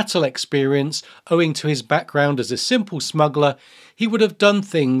of battle experience, owing to his background as a simple smuggler, he would have done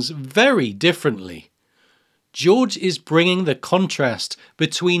things very differently. George is bringing the contrast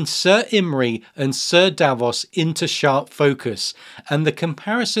between Sir Imry and Sir Davos into sharp focus, and the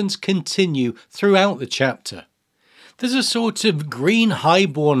comparisons continue throughout the chapter. There's a sort of green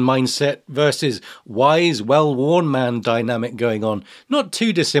highborn mindset versus wise, well-worn man dynamic going on, not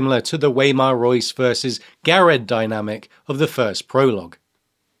too dissimilar to the Waymar Royce versus Garred dynamic of the first prologue.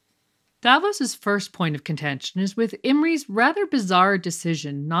 Davos's first point of contention is with Imry's rather bizarre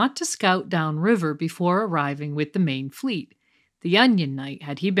decision not to scout downriver before arriving with the main fleet. The Onion Knight,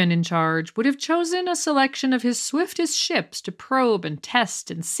 had he been in charge, would have chosen a selection of his swiftest ships to probe and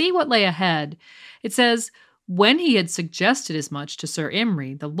test and see what lay ahead. It says, when he had suggested as much to Sir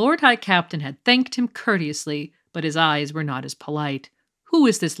Imry, the Lord High Captain had thanked him courteously, but his eyes were not as polite. "Who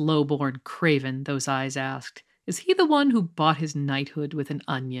is this low-born craven?" those eyes asked. "Is he the one who bought his knighthood with an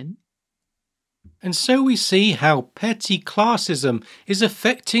onion?" And so we see how petty classism is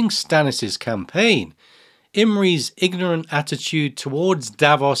affecting Stannis' campaign. Imry's ignorant attitude towards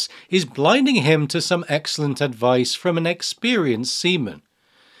Davos is blinding him to some excellent advice from an experienced seaman.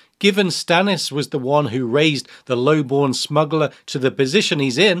 Given Stannis was the one who raised the low-born smuggler to the position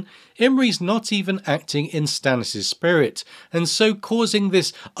he's in, Imry's not even acting in Stannis' spirit, and so causing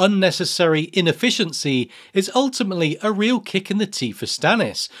this unnecessary inefficiency is ultimately a real kick in the teeth for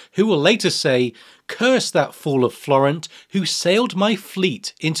Stannis, who will later say, "Curse that fool of Florent who sailed my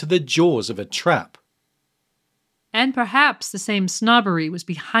fleet into the jaws of a trap." And perhaps the same snobbery was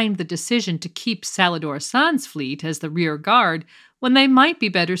behind the decision to keep Salladhor Saan's fleet as the rear guard when they might be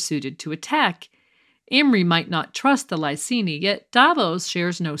better suited to attack. Imry might not trust the Lyseni, yet Davos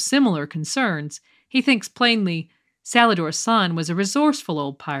shares no similar concerns. He thinks plainly, Salladhor Saan was a resourceful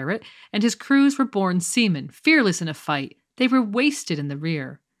old pirate, and his crews were born seamen, fearless in a fight. They were wasted in the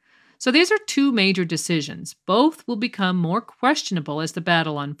rear. So these are two major decisions. Both will become more questionable as the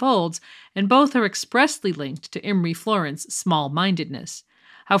battle unfolds, and both are expressly linked to Imry Florent's small-mindedness.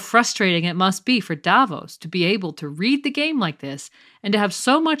 How frustrating it must be for Davos to be able to read the game like this and to have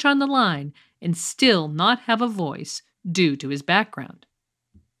so much on the line, and still not have a voice due to his background.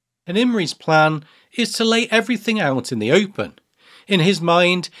 And Imry's plan is to lay everything out in the open. In his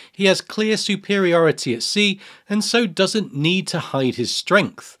mind, he has clear superiority at sea and so doesn't need to hide his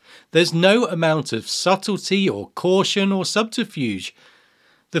strength. There's no amount of subtlety or caution or subterfuge.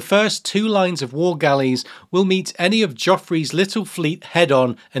 The first 2 lines of war galleys will meet any of Joffrey's little fleet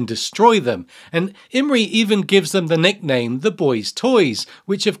head-on and destroy them, and Imry even gives them the nickname the Boys' Toys,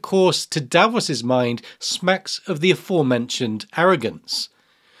 which of course to Davos's mind smacks of the aforementioned arrogance.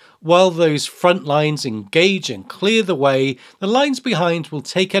 While those front lines engage and clear the way, the lines behind will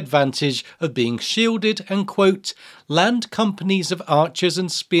take advantage of being shielded and, quote, land companies of archers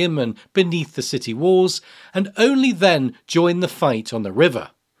and spearmen beneath the city walls, and only then join the fight on the river.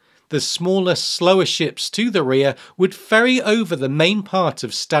 The smaller, slower ships to the rear would ferry over the main part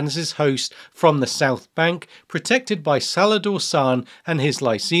of Stannis' host from the south bank, protected by Salador Saan and his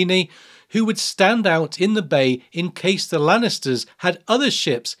Lyseni, who would stand out in the bay in case the Lannisters had other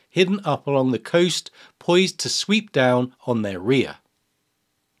ships hidden up along the coast, poised to sweep down on their rear.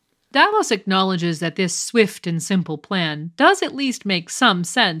 Davos acknowledges that this swift and simple plan does at least make some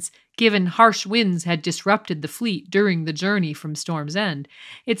sense, given harsh winds had disrupted the fleet during the journey from Storm's End.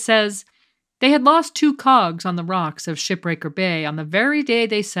 It says, "They had lost 2 cogs on the rocks of Shipbreaker Bay on the very day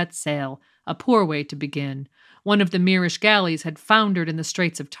they set sail, a poor way to begin. One of the Mirish galleys had foundered in the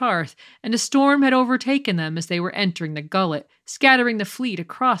Straits of Tarth, and a storm had overtaken them as they were entering the gullet, scattering the fleet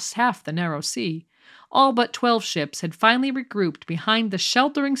across half the narrow sea. All but 12 ships had finally regrouped behind the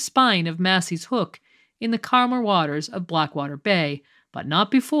sheltering spine of Massey's Hook in the calmer waters of Blackwater Bay, but not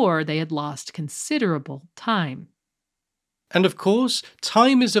before they had lost considerable time." And of course,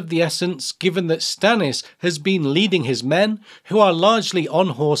 time is of the essence given that Stannis has been leading his men, who are largely on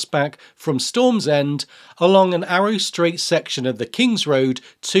horseback, from Storm's End along an arrow-straight section of the King's Road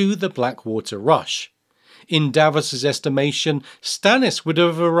to the Blackwater Rush. In Davos's estimation, Stannis would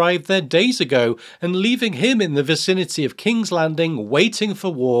have arrived there days ago, and leaving him in the vicinity of King's Landing waiting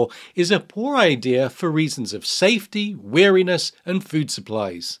for war is a poor idea for reasons of safety, weariness, and food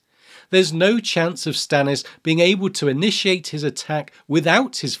supplies. There's no chance of Stannis being able to initiate his attack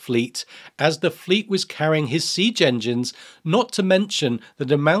without his fleet, as the fleet was carrying his siege engines, not to mention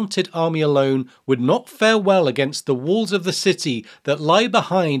that a mounted army alone would not fare well against the walls of the city that lie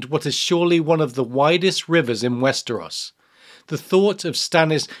behind what is surely one of the widest rivers in Westeros. The thought of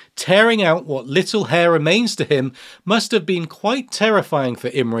Stannis tearing out what little hair remains to him must have been quite terrifying for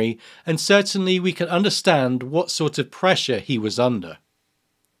Imry, and certainly we can understand what sort of pressure he was under.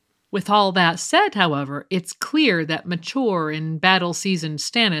 With all that said, however, it's clear that mature and battle-seasoned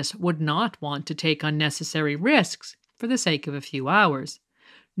Stannis would not want to take unnecessary risks for the sake of a few hours.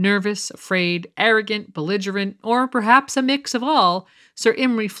 Nervous, afraid, arrogant, belligerent, or perhaps a mix of all, Sir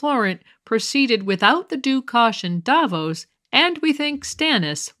Imry Florent proceeded without the due caution Davos, and we think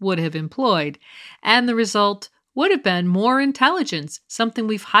Stannis, would have employed, and the result would have been more intelligence, something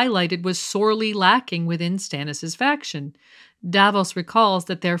we've highlighted was sorely lacking within Stannis' faction. Davos recalls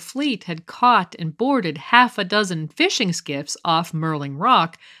that their fleet had caught and boarded 6 fishing skiffs off Merling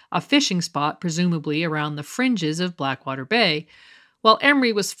Rock, a fishing spot presumably around the fringes of Blackwater Bay, while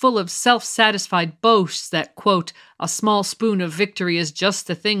Imry was full of self-satisfied boasts that, quote, a small spoon of victory is just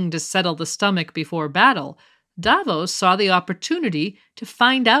the thing to settle the stomach before battle. Davos saw the opportunity to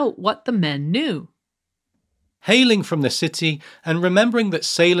find out what the men knew. Hailing from the city and remembering that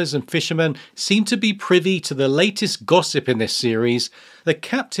sailors and fishermen seem to be privy to the latest gossip in this series, the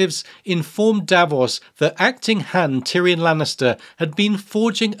captives informed Davos that acting hand Tyrion Lannister had been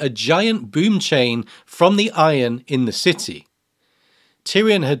forging a giant boom chain from the iron in the city.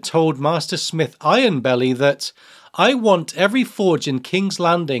 Tyrion had told Master Smith Ironbelly that, "I want every forge in King's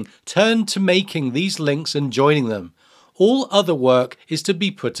Landing turned to making these links and joining them. All other work is to be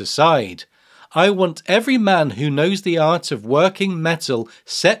put aside. I want every man who knows the art of working metal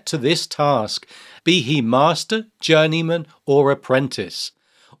set to this task, be he master, journeyman, or apprentice.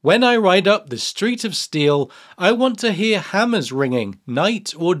 When I ride up the street of steel, I want to hear hammers ringing,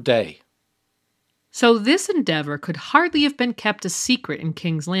 night or day." So this endeavor could hardly have been kept a secret in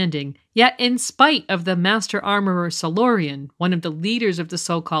King's Landing, yet in spite of the Master Armorer Solorian, one of the leaders of the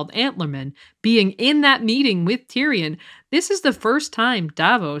so-called Antlermen, being in that meeting with Tyrion, this is the first time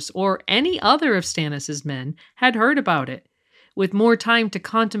Davos or any other of Stannis' men had heard about it. With more time to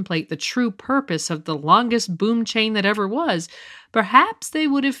contemplate the true purpose of the longest boom chain that ever was, perhaps they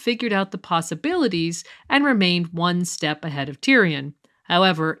would have figured out the possibilities and remained one step ahead of Tyrion.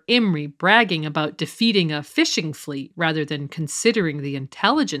 However, Imry bragging about defeating a fishing fleet rather than considering the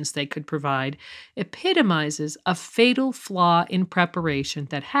intelligence they could provide epitomizes a fatal flaw in preparation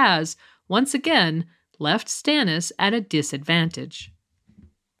that has, once again left Stannis at a disadvantage.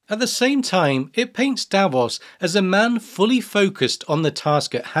 At the same time, it paints Davos as a man fully focused on the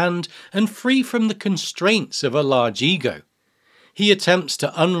task at hand and free from the constraints of a large ego. He attempts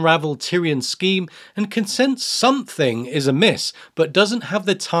to unravel Tyrion's scheme and can sense something is amiss, but doesn't have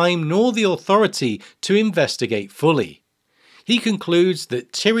the time nor the authority to investigate fully. He concludes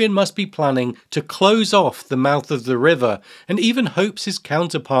that Tyrion must be planning to close off the mouth of the river and even hopes his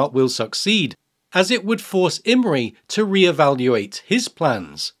counterpart will succeed, as it would force Imry to reevaluate his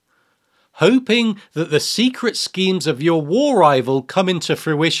plans. Hoping that the secret schemes of your war rival come into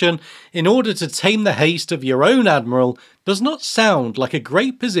fruition in order to tame the haste of your own admiral does not sound like a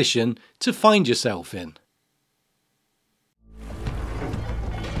great position to find yourself in.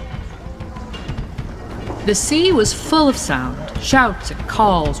 The sea was full of sound, shouts and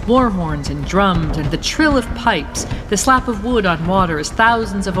calls, war horns and drums, and the trill of pipes, the slap of wood on water as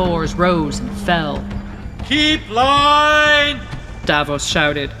thousands of oars rose and fell. Keep line! Davos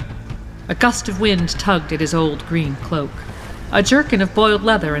shouted. A gust of wind tugged at his old green cloak. A jerkin of boiled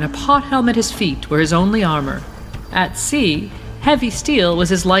leather and a pot helm at his feet were his only armor. At sea, heavy steel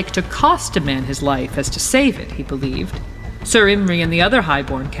was as like to cost a man his life as to save it, he believed. Sir Imry and the other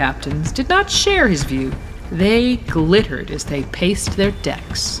highborn captains did not share his view. They glittered as they paced their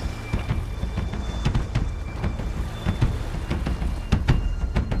decks.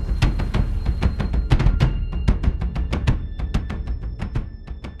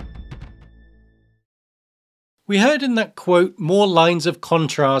 We heard in that quote more lines of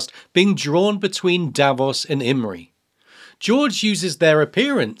contrast being drawn between Davos and Imry. George uses their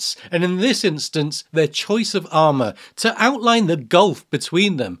appearance, and in this instance their choice of armour, to outline the gulf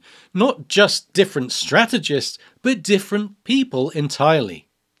between them, not just different strategists, but different people entirely.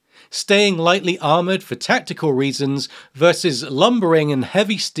 Staying lightly armoured for tactical reasons versus lumbering in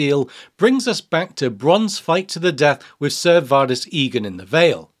heavy steel brings us back to Bronn's fight to the death with Sir Vardis Egan in the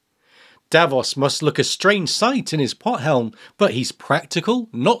Vale. Davos must look a strange sight in his pot helm, but he's practical,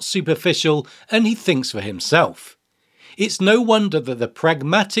 not superficial, and he thinks for himself. It's no wonder that the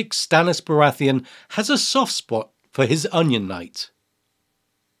pragmatic Stannis Baratheon has a soft spot for his Onion Knight.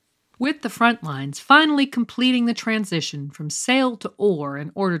 With the front lines finally completing the transition from sail to oar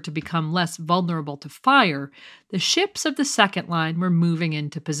in order to become less vulnerable to fire, the ships of the second line were moving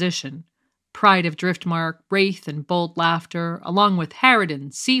into position. Pride of Driftmark, Wraith, and Bold Laughter, along with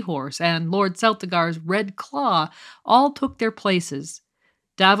Harridan, Seahorse, and Lord Celtigar's Red Claw, all took their places.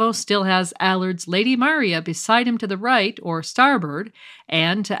 Davos still has Allard's Lady Maria beside him to the right, or starboard,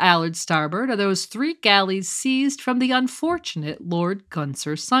 and to Allard's starboard are those 3 galleys seized from the unfortunate Lord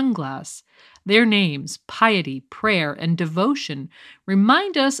Gunser Sunglass. Their names, piety, prayer, and devotion,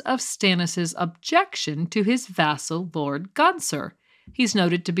 remind us of Stannis' objection to his vassal Lord Gunser. He's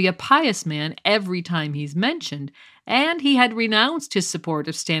noted to be a pious man every time he's mentioned, and he had renounced his support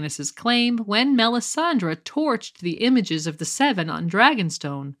of Stannis' claim when Melisandre torched the images of the Seven on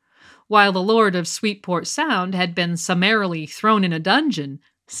Dragonstone. While the Lord of Sweetport Sound had been summarily thrown in a dungeon,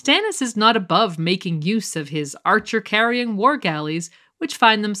 Stannis is not above making use of his archer-carrying war galleys, which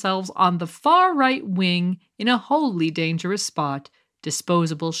find themselves on the far right wing in a wholly dangerous spot,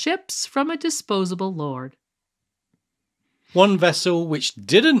 disposable ships from a disposable lord. One vessel which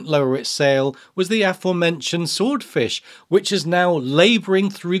didn't lower its sail was the aforementioned Swordfish, which is now labouring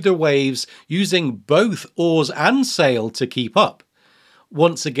through the waves using both oars and sail to keep up.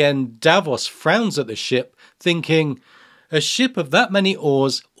 Once again, Davos frowns at the ship, thinking, a ship of that many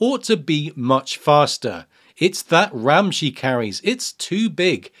oars ought to be much faster. It's that ram she carries, it's too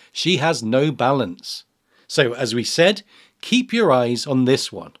big, she has no balance. So, as we said, keep your eyes on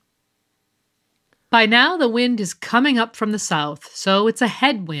this one. By now, the wind is coming up from the south, so it's a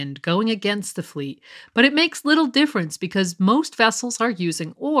headwind going against the fleet. But it makes little difference because most vessels are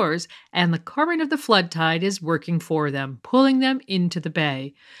using oars, and the current of the flood tide is working for them, pulling them into the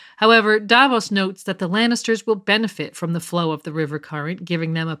bay. However, Davos notes that the Lannisters will benefit from the flow of the river current,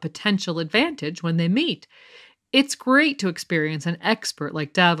 giving them a potential advantage when they meet. It's great to experience an expert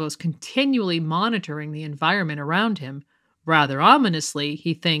like Davos continually monitoring the environment around him. Rather ominously,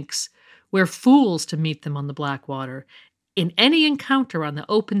 he thinks, we're fools to meet them on the Blackwater. In any encounter on the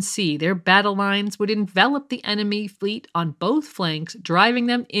open sea, their battle lines would envelop the enemy fleet on both flanks, driving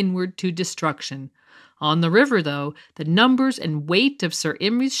them inward to destruction. On the river, though, the numbers and weight of Sir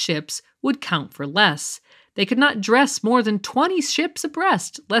Imry's ships would count for less. They could not dress more than 20 ships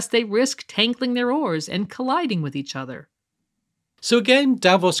abreast, lest they risk tangling their oars and colliding with each other. So again,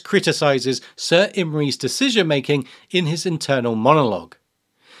 Davos criticises Sir Imry's decision-making in his internal monologue.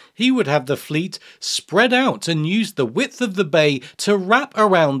 he would have the fleet spread out and use the width of the bay to wrap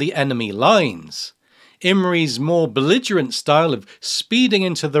around the enemy lines. Imry's more belligerent style of speeding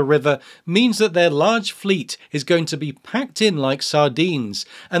into the river means that their large fleet is going to be packed in like sardines,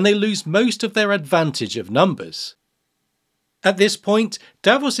 and they lose most of their advantage of numbers. At this point,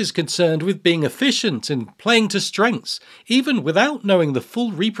 Davos is concerned with being efficient and playing to strengths, even without knowing the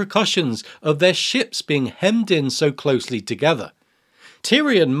full repercussions of their ships being hemmed in so closely together.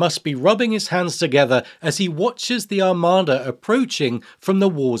 Tyrion must be rubbing his hands together as he watches the armada approaching from the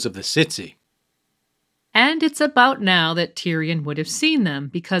walls of the city. And it's about now that Tyrion would have seen them,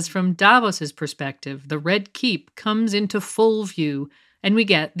 because from Davos's perspective, the Red Keep comes into full view, and we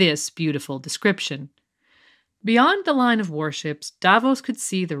get this beautiful description. Beyond the line of warships, Davos could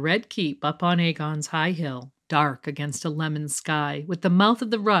see the Red Keep up on Aegon's high hill, dark against a lemon sky, with the mouth of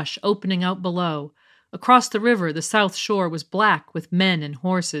the Rush opening out below. Across the river, the south shore was black with men and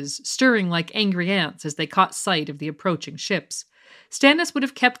horses, stirring like angry ants as they caught sight of the approaching ships. Stannis would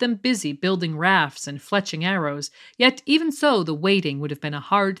have kept them busy building rafts and fletching arrows, yet even so the waiting would have been a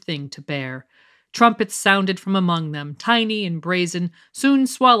hard thing to bear. Trumpets sounded from among them, tiny and brazen, soon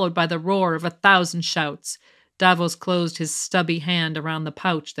swallowed by the roar of 1,000 shouts. Davos closed his stubby hand around the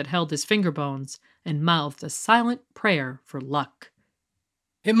pouch that held his finger bones and mouthed a silent prayer for luck.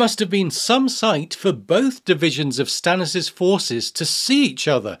 It must have been some sight for both divisions of Stannis' forces to see each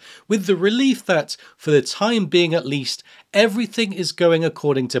other, with the relief that, for the time being at least, everything is going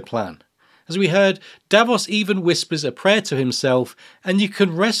according to plan. As we heard, Davos even whispers a prayer to himself, and you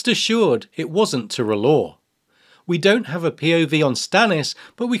can rest assured it wasn't to R'hllor. We don't have a POV on Stannis,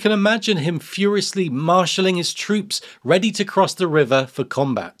 but we can imagine him furiously marshalling his troops ready to cross the river for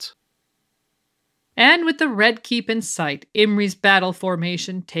combat. And with the Red Keep in sight, Imry's battle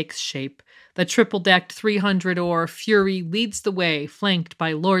formation takes shape. The triple-decked 300-oar Fury leads the way, flanked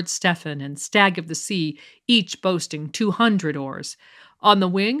by Lord Steffan and Stag of the Sea, each boasting 200 oars. On the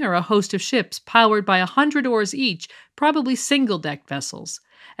wing are a host of ships powered by 100 oars each, probably single-decked vessels.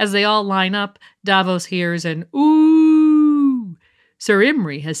 As they all line up, Davos hears an ooh. Sir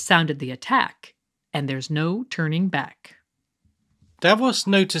Imry has sounded the attack, and there's no turning back. Davos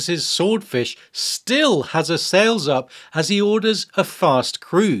notices Swordfish still has her sails up as he orders a fast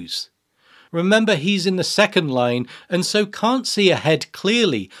cruise. Remember, he's in the second line and so can't see ahead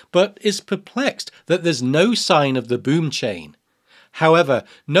clearly, but is perplexed that there's no sign of the boom chain. However,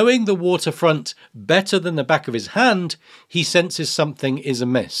 knowing the waterfront better than the back of his hand, he senses something is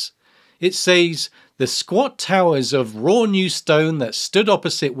amiss. It says, the squat towers of raw new stone that stood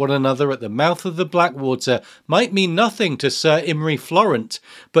opposite one another at the mouth of the Blackwater might mean nothing to Sir Imry Florent,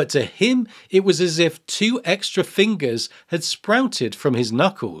 but to him it was as if 2 extra fingers had sprouted from his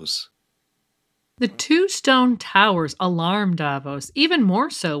knuckles. The 2 stone towers alarm Davos, even more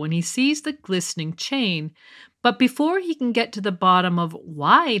so when he sees the glistening chain. But before he can get to the bottom of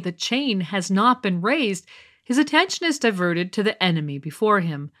why the chain has not been raised, his attention is diverted to the enemy before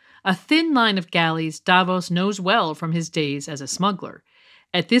him, a thin line of galleys Davos knows well from his days as a smuggler.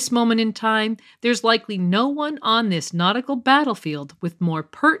 At this moment in time, there's likely no one on this nautical battlefield with more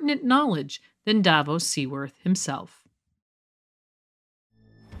pertinent knowledge than Davos Seaworth himself.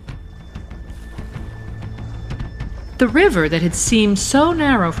 The river that had seemed so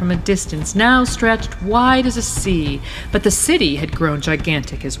narrow from a distance now stretched wide as a sea, but the city had grown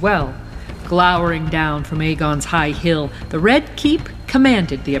gigantic as well. Glowering down from Aegon's high hill, the Red Keep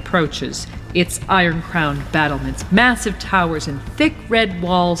commanded the approaches. Its iron-crowned battlements, massive towers, and thick red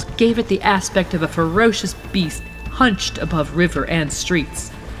walls gave it the aspect of a ferocious beast hunched above river and streets.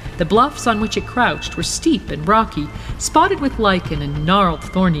 The bluffs on which it crouched were steep and rocky, spotted with lichen and gnarled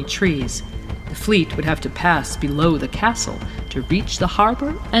thorny trees. The fleet would have to pass below the castle to reach the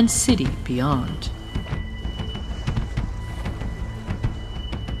harbor and city beyond.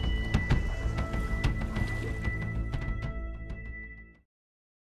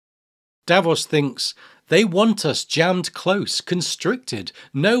 Davos thinks, they want us jammed close, constricted,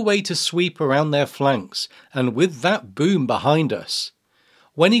 no way to sweep around their flanks, and with that boom behind us.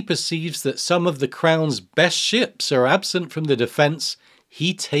 When he perceives that some of the Crown's best ships are absent from the defence,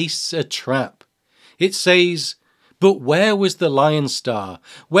 he tastes a trap. It says, but where was the Lion Star?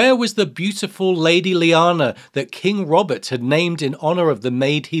 Where was the beautiful Lady Lyanna that King Robert had named in honour of the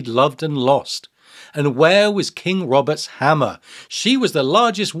maid he'd loved and lost? And where was King Robert's hammer? She was the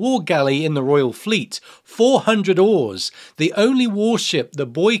largest war galley in the royal fleet, 400 oars, the only warship the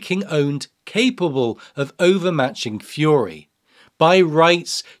boy king owned capable of overmatching Fury. By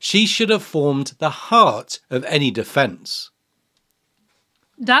rights, she should have formed the heart of any defence.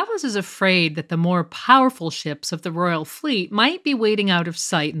 Davos is afraid that the more powerful ships of the royal fleet might be waiting out of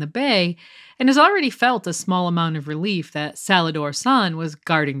sight in the bay, and has already felt a small amount of relief that Salador San was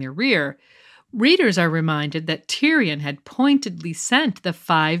guarding their rear. Readers are reminded that Tyrion had pointedly sent the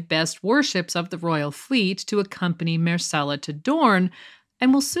 5 best warships of the royal fleet to accompany Myrcella to Dorne,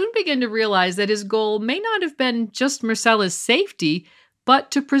 and will soon begin to realize that his goal may not have been just Myrcella's safety, but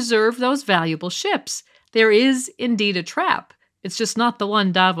to preserve those valuable ships. There is indeed a trap. It's just not the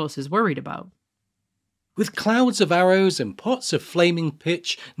one Davos is worried about. With clouds of arrows and pots of flaming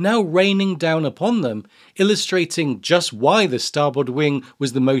pitch now raining down upon them, illustrating just why the starboard wing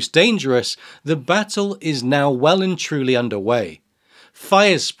was the most dangerous, the battle is now well and truly underway.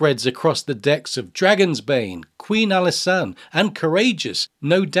 Fire spreads across the decks of Dragonsbane, Queen Alysanne, and Courageous,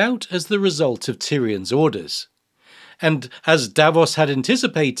 no doubt as the result of Tyrion's orders. And as Davos had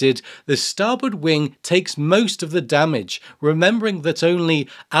anticipated, the starboard wing takes most of the damage, remembering that only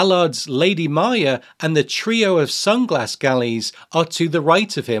Allard's Lady Maya and the trio of Sunglass galleys are to the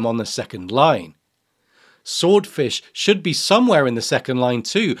right of him on the second line. Swordfish should be somewhere in the second line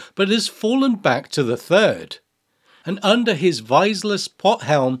too, but has fallen back to the third. And under his visorless pot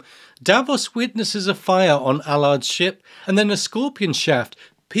helm, Davos witnesses a fire on Allard's ship, and then a scorpion shaft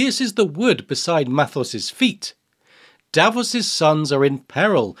pierces the wood beside Mathos's feet. Davos's sons are in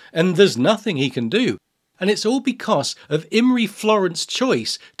peril, and there's nothing he can do, and it's all because of Imry Florent's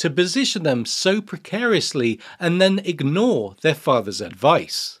choice to position them so precariously and then ignore their father's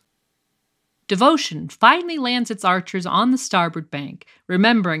advice. Devotion finally lands its archers on the starboard bank,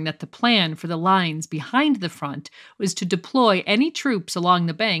 remembering that the plan for the lines behind the front was to deploy any troops along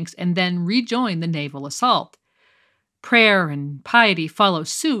the banks and then rejoin the naval assault. Prayer and piety follow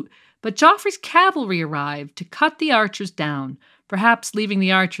suit, but Joffrey's cavalry arrived to cut the archers down. Perhaps leaving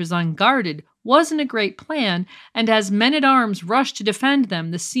the archers unguarded wasn't a great plan, and as men-at-arms rush to defend them,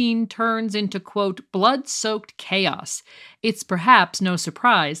 the scene turns into, quote, blood-soaked chaos. It's perhaps no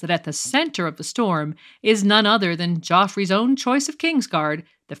surprise that at the center of the storm is none other than Joffrey's own choice of Kingsguard,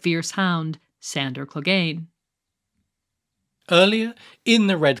 the fierce hound, Sandor Clegane. Earlier, in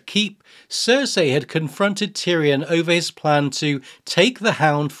the Red Keep, Cersei had confronted Tyrion over his plan to take the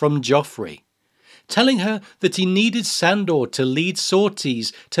Hound from Joffrey, telling her that he needed Sandor to lead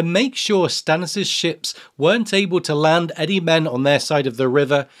sorties to make sure Stannis' ships weren't able to land any men on their side of the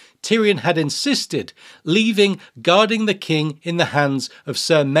river. Tyrion had insisted, leaving guarding the king in the hands of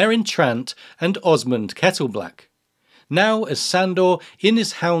Sir Meryn Trant and Osmond Kettleblack. Now, as Sandor, in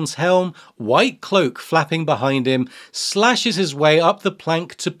his hound's helm, white cloak flapping behind him, slashes his way up the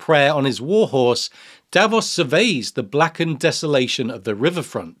plank to prayer on his warhorse, Davos surveys the blackened desolation of the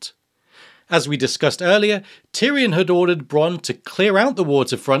riverfront. As we discussed earlier, Tyrion had ordered Bronn to clear out the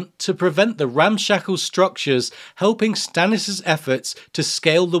waterfront to prevent the ramshackle structures helping Stannis' efforts to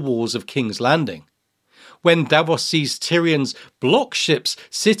scale the walls of King's Landing. When Davos sees Tyrion's block ships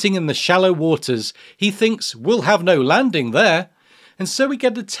sitting in the shallow waters, he thinks we'll have no landing there. And so we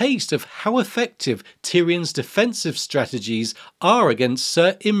get a taste of how effective Tyrion's defensive strategies are against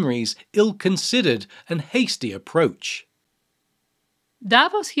Sir Imry's ill-considered and hasty approach.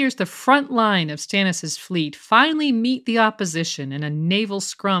 Davos hears the front line of Stannis' fleet finally meet the opposition, and a naval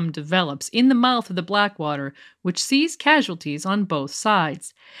scrum develops in the mouth of the Blackwater, which sees casualties on both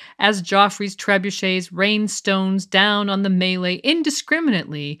sides. As Joffrey's trebuchets rain stones down on the melee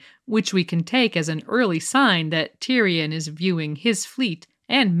indiscriminately, which we can take as an early sign that Tyrion is viewing his fleet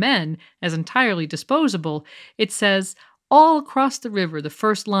and men as entirely disposable, it says, all across the river the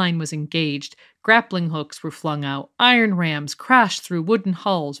first line was engaged. Grappling hooks were flung out, iron rams crashed through wooden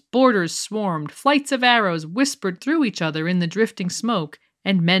hulls, boarders swarmed, flights of arrows whispered through each other in the drifting smoke,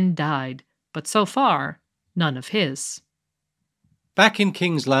 and men died. But so far, none of his. Back in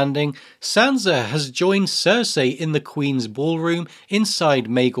King's Landing, Sansa has joined Cersei in the Queen's ballroom inside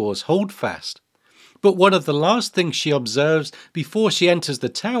Maegor's Holdfast. But one of the last things she observes before she enters the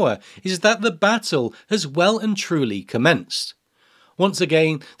tower is that the battle has well and truly commenced. Once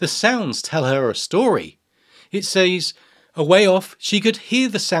again, the sounds tell her a story. It says, away off she could hear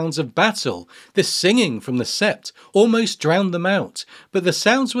the sounds of battle. The singing from the sept almost drowned them out, but the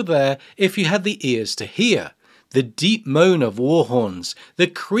sounds were there if you had the ears to hear. The deep moan of war horns, the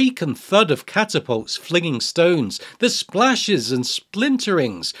creak and thud of catapults flinging stones, the splashes and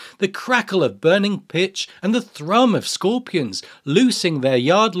splinterings, the crackle of burning pitch, and the thrum of scorpions loosing their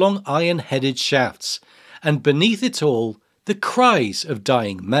yard-long iron-headed shafts. And beneath it all, the cries of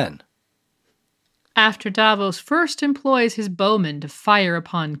dying men. After Davos first employs his bowmen to fire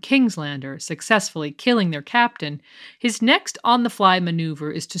upon Kingslander, successfully killing their captain, his next on-the-fly maneuver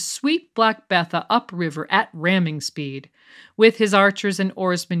is to sweep Black Betha upriver at ramming speed. With his archers and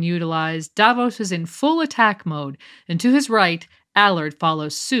oarsmen utilized, Davos is in full attack mode, and to his right, Allard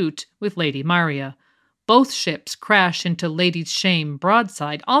follows suit with Lady Maria. Both ships crash into Lady Shame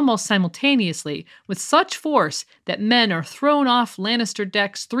broadside almost simultaneously, with such force that men are thrown off Lannister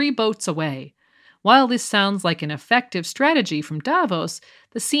decks 3 boats away. While this sounds like an effective strategy from Davos,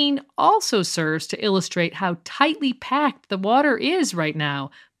 the scene also serves to illustrate how tightly packed the water is right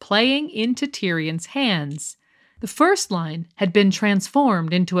now, playing into Tyrion's hands. The first line had been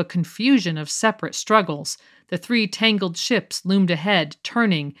transformed into a confusion of separate struggles. The 3 tangled ships loomed ahead,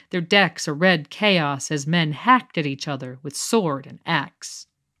 turning their decks a red chaos as men hacked at each other with sword and axe.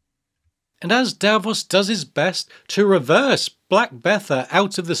 And as Davos does his best to reverse Black Betha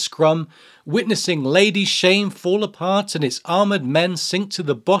out of the scrum, witnessing Lady Shame fall apart and its armoured men sink to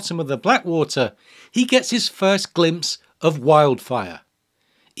the bottom of the Blackwater, he gets his first glimpse of wildfire.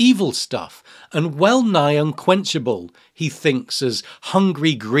 Evil stuff, and well-nigh unquenchable, he thinks as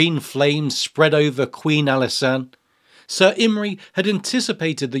hungry green flames spread over Queen Alysanne. Sir Imry had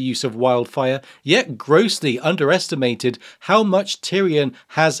anticipated the use of wildfire, yet grossly underestimated how much Tyrion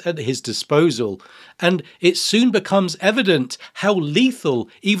has at his disposal, and it soon becomes evident how lethal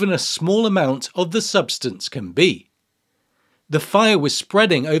even a small amount of the substance can be. The fire was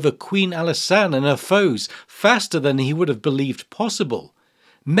spreading over Queen Alysanne and her foes faster than he would have believed possible.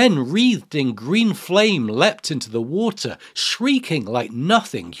 Men wreathed in green flame leapt into the water, shrieking like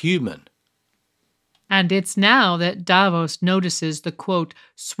nothing human. And it's now that Davos notices the, quote,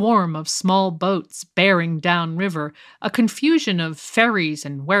 swarm of small boats bearing downriver, a confusion of ferries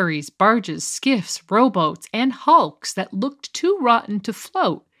and wherries, barges, skiffs, rowboats, and hulks that looked too rotten to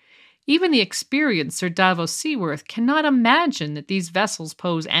float. Even the experienced Sir Davos Seaworth cannot imagine that these vessels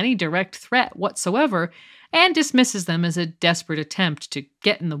pose any direct threat whatsoever, and dismisses them as a desperate attempt to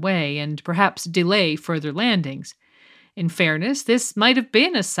get in the way and perhaps delay further landings. In fairness, this might have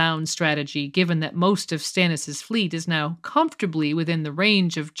been a sound strategy, given that most of Stannis' fleet is now comfortably within the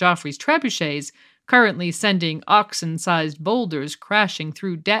range of Joffrey's trebuchets, currently sending oxen-sized boulders crashing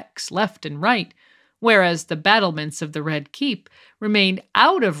through decks left and right, whereas the battlements of the Red Keep remained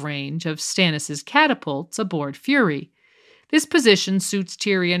out of range of Stannis' catapults aboard Fury. This position suits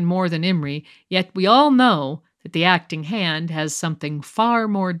Tyrion more than Imry, yet we all know that the acting hand has something far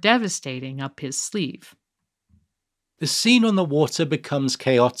more devastating up his sleeve. The scene on the water becomes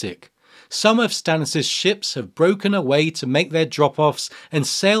chaotic. Some of Stannis' ships have broken away to make their drop-offs and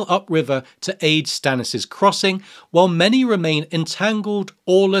sail upriver to aid Stannis' crossing, while many remain entangled,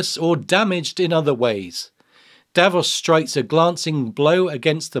 oarless, or damaged in other ways. Davos strikes a glancing blow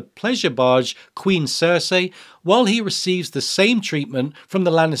against the pleasure barge Queen Cersei, while he receives the same treatment from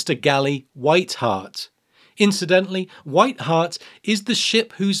the Lannister galley White Hart. Incidentally, White Hart is the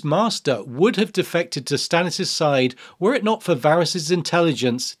ship whose master would have defected to Stannis' side were it not for Varys'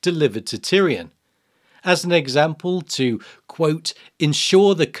 intelligence delivered to Tyrion. As an example, to, quote,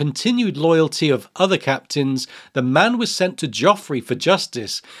 ensure the continued loyalty of other captains, the man was sent to Joffrey for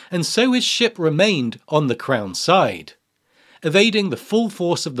justice, and so his ship remained on the crown side. Evading the full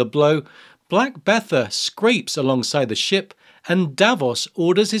force of the blow, Black Betha scrapes alongside the ship, and Davos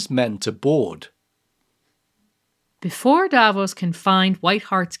orders his men to board. Before Davos can find White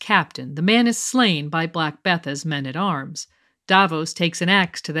Hart's captain, the man is slain by Black Betha's men-at-arms. Davos takes an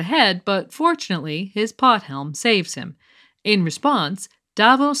axe to the head, but fortunately his pothelm saves him. In response,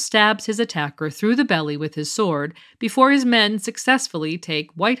 Davos stabs his attacker through the belly with his sword before his men successfully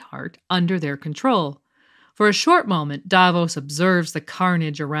take White Hart under their control. For a short moment, Davos observes the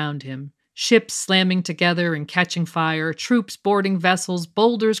carnage around him. Ships slamming together and catching fire, troops boarding vessels,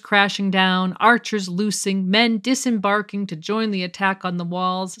 boulders crashing down, archers loosing, men disembarking to join the attack on the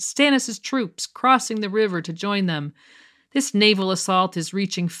walls, Stannis' troops crossing the river to join them. This naval assault is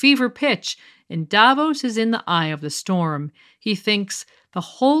reaching fever pitch, and Davos is in the eye of the storm. He thinks the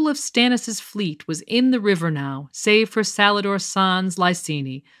whole of Stannis' fleet was in the river now, save for Salladhor Saan's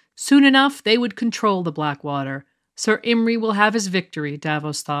Lyseni. Soon enough they would control the Blackwater. Sir Imry will have his victory,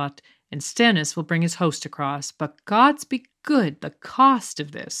 Davos thought, and Stannis will bring his host across, but gods be good, the cost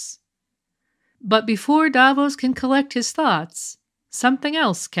of this. But before Davos can collect his thoughts, something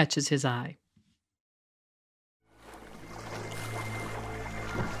else catches his eye.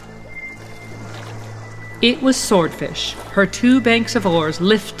 It was Swordfish, her 2 banks of oars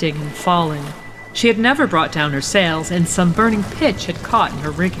lifting and falling. She had never brought down her sails, and some burning pitch had caught in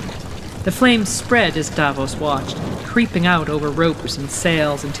her rigging. The flames spread as Davos watched, creeping out over ropes and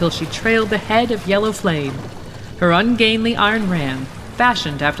sails until she trailed the head of yellow flame. Her ungainly iron ram,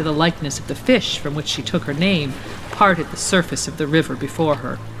 fashioned after the likeness of the fish from which she took her name, parted the surface of the river before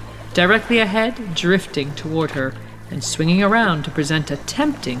her. Directly ahead, drifting toward her, and swinging around to present a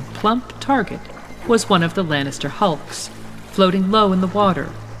tempting, plump target, was one of the Lannister hulks, floating low in the water.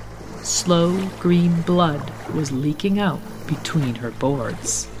 Slow green blood was leaking out between her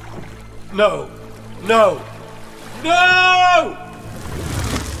boards. No! No! No!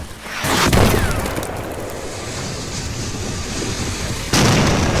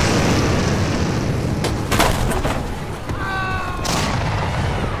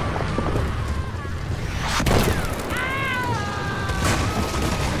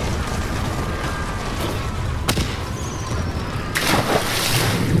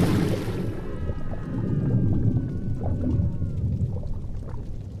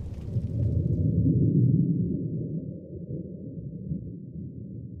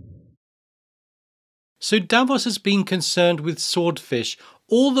 So Davos has been concerned with swordfish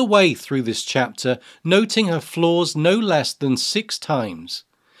all the way through this chapter, noting her flaws no less than 6 times.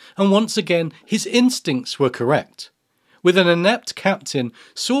 And once again, his instincts were correct. With an inept captain,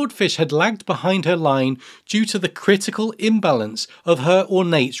 Swordfish had lagged behind her line due to the critical imbalance of her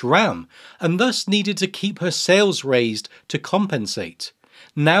ornate ram, and thus needed to keep her sails raised to compensate.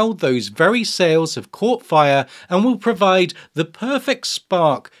 Now those very sails have caught fire and will provide the perfect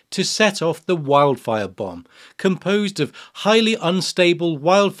spark to set off the wildfire bomb, composed of highly unstable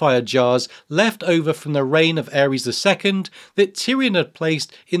wildfire jars left over from the reign of Aerys II that Tyrion had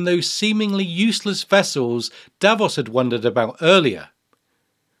placed in those seemingly useless vessels Davos had wondered about earlier.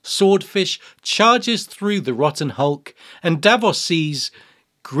 Swordfish charges through the rotten hulk, and Davos sees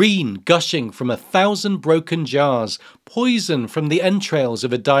green gushing from 1,000 broken jars, poison from the entrails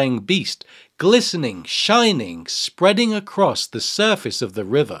of a dying beast, glistening, shining, spreading across the surface of the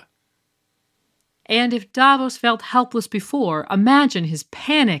river. And if Davos felt helpless before, imagine his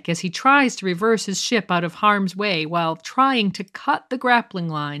panic as he tries to reverse his ship out of harm's way while trying to cut the grappling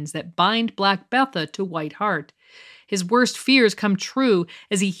lines that bind Black Betha to White Hart. His worst fears come true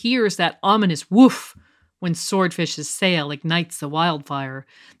as he hears that ominous woof when Swordfish's sail ignites the wildfire.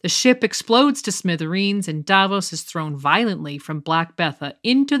 The ship explodes to smithereens and Davos is thrown violently from Black Betha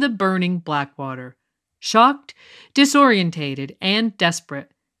into the burning Blackwater. Shocked, disorientated, and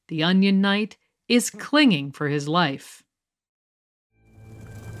desperate, the Onion Knight is clinging for his life.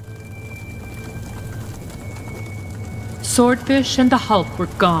 Swordfish and the hulk were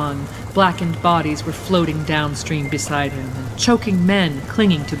gone. Blackened bodies were floating downstream beside him, and choking men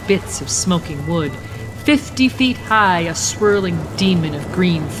clinging to bits of smoking wood. 50 feet high, a swirling demon of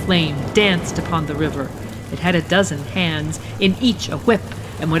green flame danced upon the river. It had a dozen hands, in each a whip,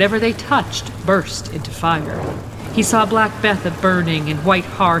 and whatever they touched burst into fire. He saw Black Betha burning, and White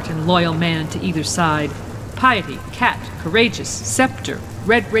Hart and Loyal Man to either side. Piety, Cat, Courageous, Scepter,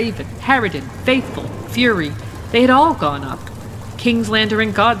 Red Raven, Harridan, Faithful, Fury, they had all gone up. Kingslander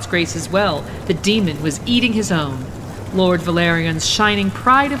and Godsgrace as well. The demon was eating his own. Lord Valyrian's shining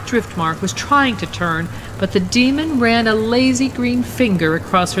pride of Driftmark was trying to turn, but the demon ran a lazy green finger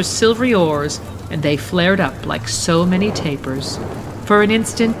across her silvery oars, and they flared up like so many tapers. For an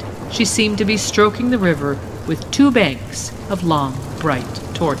instant, she seemed to be stroking the river with 2 banks of long, bright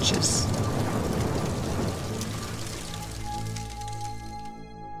torches.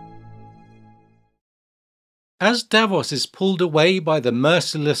 As Davos is pulled away by the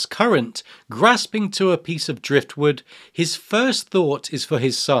merciless current, grasping to a piece of driftwood, his first thought is for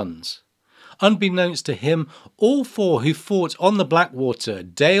his sons. Unbeknownst to him, all 4 who fought on the Blackwater,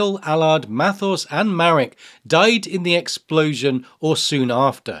 Dale, Allard, Mathos and Marek, died in the explosion or soon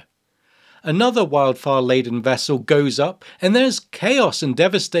after. Another wildfire-laden vessel goes up, and there's chaos and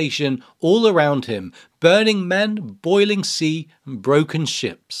devastation all around him, burning men, boiling sea, and broken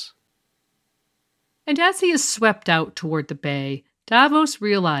ships. And as he is swept out toward the bay, Davos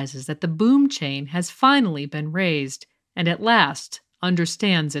realizes that the boom chain has finally been raised, and at last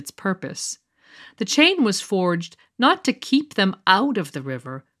understands its purpose. The chain was forged not to keep them out of the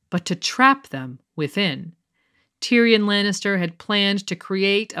river, but to trap them within. Tyrion Lannister had planned to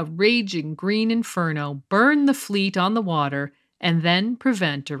create a raging green inferno, burn the fleet on the water, and then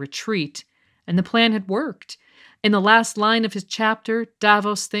prevent a retreat. And the plan had worked. In the last line of his chapter,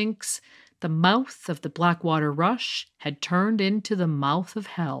 Davos thinks, the mouth of the Blackwater rush had turned into the mouth of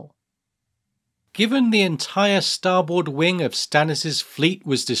hell. Given the entire starboard wing of Stannis' fleet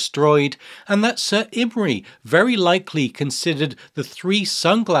was destroyed, and that Sir Imry very likely considered the 3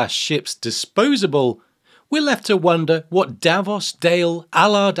 Sunglass ships disposable, we're left to wonder what Davos, Dale,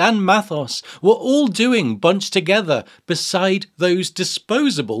 Allard and Mathos were all doing bunched together beside those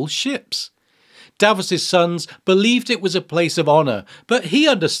disposable ships. Davos's sons believed it was a place of honour, but he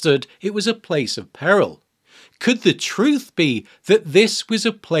understood it was a place of peril. Could the truth be that this was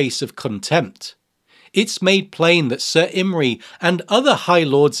a place of contempt? It's made plain that Sir Imry and other High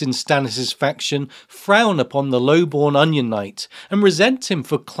Lords in Stannis' faction frown upon the low-born Onion Knight and resent him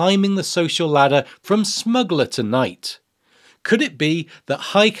for climbing the social ladder from smuggler to knight. Could it be that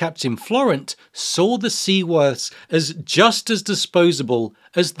High Captain Florent saw the Seaworths as just as disposable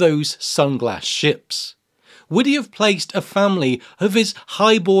as those sunglass ships? Would he have placed a family of his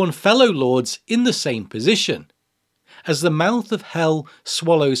high-born fellow lords in the same position? As the mouth of hell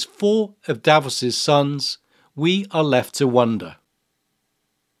swallows 4 of Davos's sons, we are left to wonder.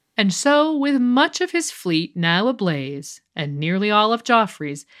 And so, with much of his fleet now ablaze, and nearly all of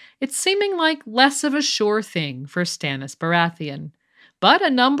Joffrey's, it's seeming like less of a sure thing for Stannis Baratheon. But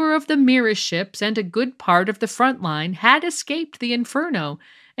a number of the Mirror ships and a good part of the front line had escaped the Inferno,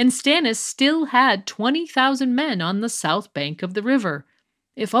 and Stannis still had 20,000 men on the south bank of the river.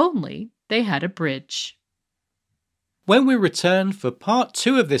 If only they had a bridge. When we return for part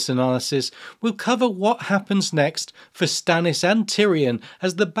 2 of this analysis, we'll cover what happens next for Stannis and Tyrion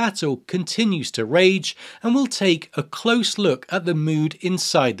as the battle continues to rage, and we'll take a close look at the mood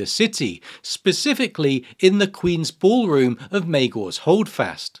inside the city, specifically in the Queen's ballroom of Maegor's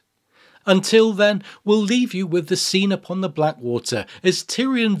Holdfast. Until then, we'll leave you with the scene upon the Blackwater as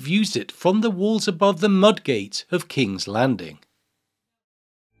Tyrion views it from the walls above the Mudgate of King's Landing.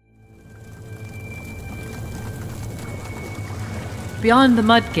 Beyond the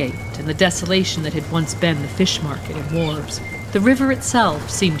Mudgate and the desolation that had once been the fish market and wharves, the river itself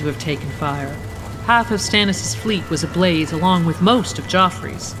seemed to have taken fire. Half of Stannis' fleet was ablaze along with most of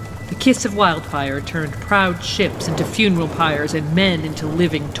Joffrey's. The kiss of wildfire turned proud ships into funeral pyres and men into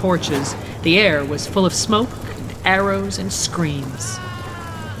living torches. The air was full of smoke and arrows and screams.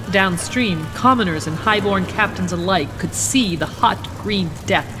 Downstream, commoners and highborn captains alike could see the hot green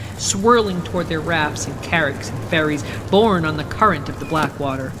death swirling toward their rafts and carracks and ferries borne on the current of the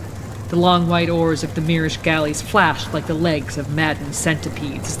Blackwater. The long white oars of the Mirish galleys flashed like the legs of maddened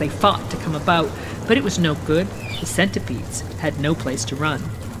centipedes as they fought to come about, but it was no good. The centipedes had no place to run.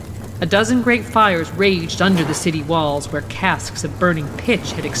 A dozen great fires raged under the city walls where casks of burning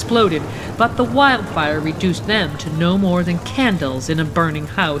pitch had exploded, but the wildfire reduced them to no more than candles in a burning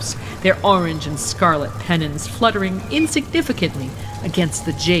house, their orange and scarlet pennons fluttering insignificantly against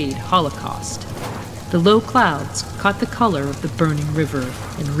the jade holocaust. The low clouds caught the color of the burning river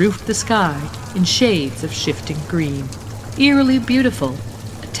and roofed the sky in shades of shifting green. Eerily beautiful,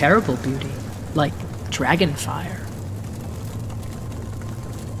 a terrible beauty, like dragon fire.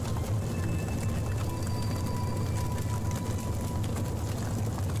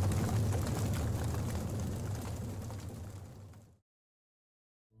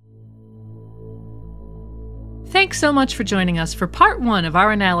 Thanks so much for joining us for part 1 of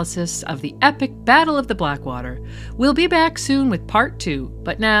our analysis of the epic Battle of the Blackwater. We'll be back soon with part 2,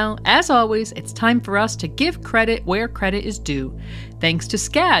 but now, as always, it's time for us to give credit where credit is due. Thanks to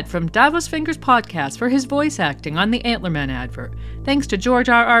Scad from Davos Fingers Podcast for his voice acting on the Antlerman advert. Thanks to George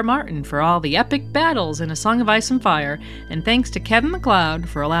R.R. Martin for all the epic battles in A Song of Ice and Fire. And thanks to Kevin MacLeod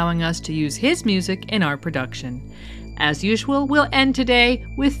for allowing us to use his music in our production. As usual, we'll end today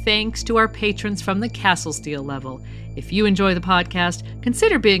with thanks to our patrons from the Castle Steel level. If you enjoy the podcast,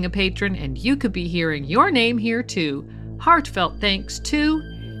 consider being a patron and you could be hearing your name here too. Heartfelt thanks to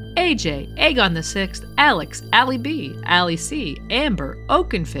AJ, Aegon the Sixth, Alex, Allie B, Allie C, Amber,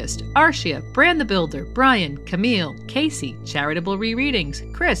 Oakenfist, Arshia, Brand the Builder, Brian, Camille, Casey, Charitable Rereadings,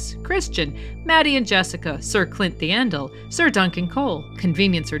 Chris, Christian, Maddie and Jessica, Sir Clint the Andal, Sir Duncan Cole,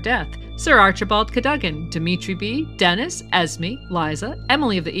 Convenience or Death, Sir Archibald Cadogan, Dimitri B, Dennis, Esme, Liza,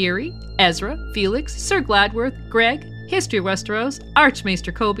 Emily of the Eyrie, Ezra, Felix, Sir Gladworth, Greg, History of Westeros,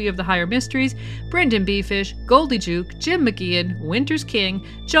 Archmaester Kobe of the Higher Mysteries, Brendan Beefish, Goldie Juke, Jim McGeehan, Winter's King,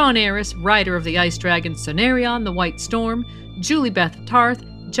 John Aris, Rider of the Ice Dragon, Sonarion, the White Storm, Julie Beth Tarth,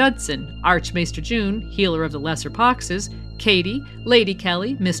 Judson, Archmaester June, Healer of the Lesser Poxes, Katie, Lady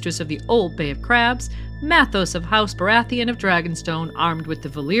Kelly, Mistress of the Old Bay of Crabs, Mathos of House Baratheon of Dragonstone, armed with the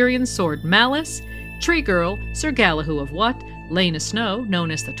Valyrian sword Malice, Tree Girl, Sir Galahoo of What, Lena Snow,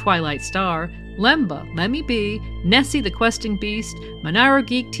 known as the Twilight Star, Lemba, Lemmy B, Nessie the Questing Beast, Monaro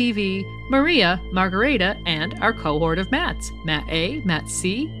Geek TV, Maria, Margareta, and our cohort of Matts, Matt A, Matt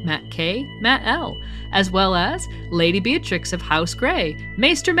C, Matt K, Matt L, as well as Lady Beatrix of House Grey,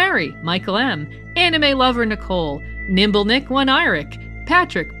 Maester Mary, Michael M, Anime Lover Nicole, Nimble Nick One Iric,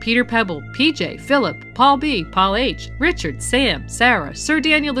 Patrick, Peter Pebble, PJ, Philip, Paul B, Paul H, Richard, Sam, Sarah, Sir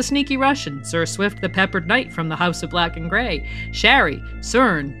Daniel the Sneaky Russian, Sir Swift the Peppered Knight from the House of Black and Grey, Shari,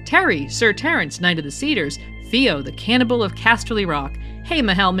 Cern, Terry, Sir Terence, Knight of the Cedars, Theo, the Cannibal of Casterly Rock,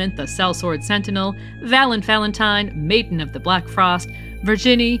 Hayma Helminth, the Sellsword Sentinel, Valen Valentine, Maiden of the Black Frost,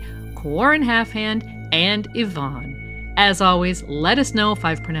 Virginie, Quarren Halfhand, and Yvonne. As always, let us know if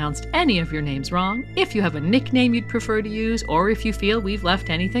I've pronounced any of your names wrong, if you have a nickname you'd prefer to use, or if you feel we've left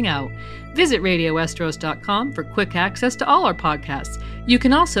anything out. Visit RadioWesteros.com for quick access to all our podcasts. You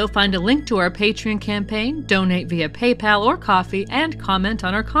can also find a link to our Patreon campaign, donate via PayPal or Ko-fi, and comment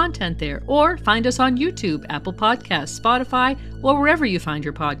on our content there. Or find us on YouTube, Apple Podcasts, Spotify, or wherever you find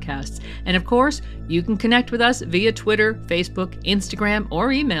your podcasts. And of course, you can connect with us via Twitter, Facebook, Instagram,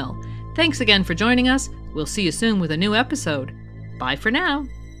 or email. Thanks again for joining us. We'll see you soon with a new episode. Bye for now.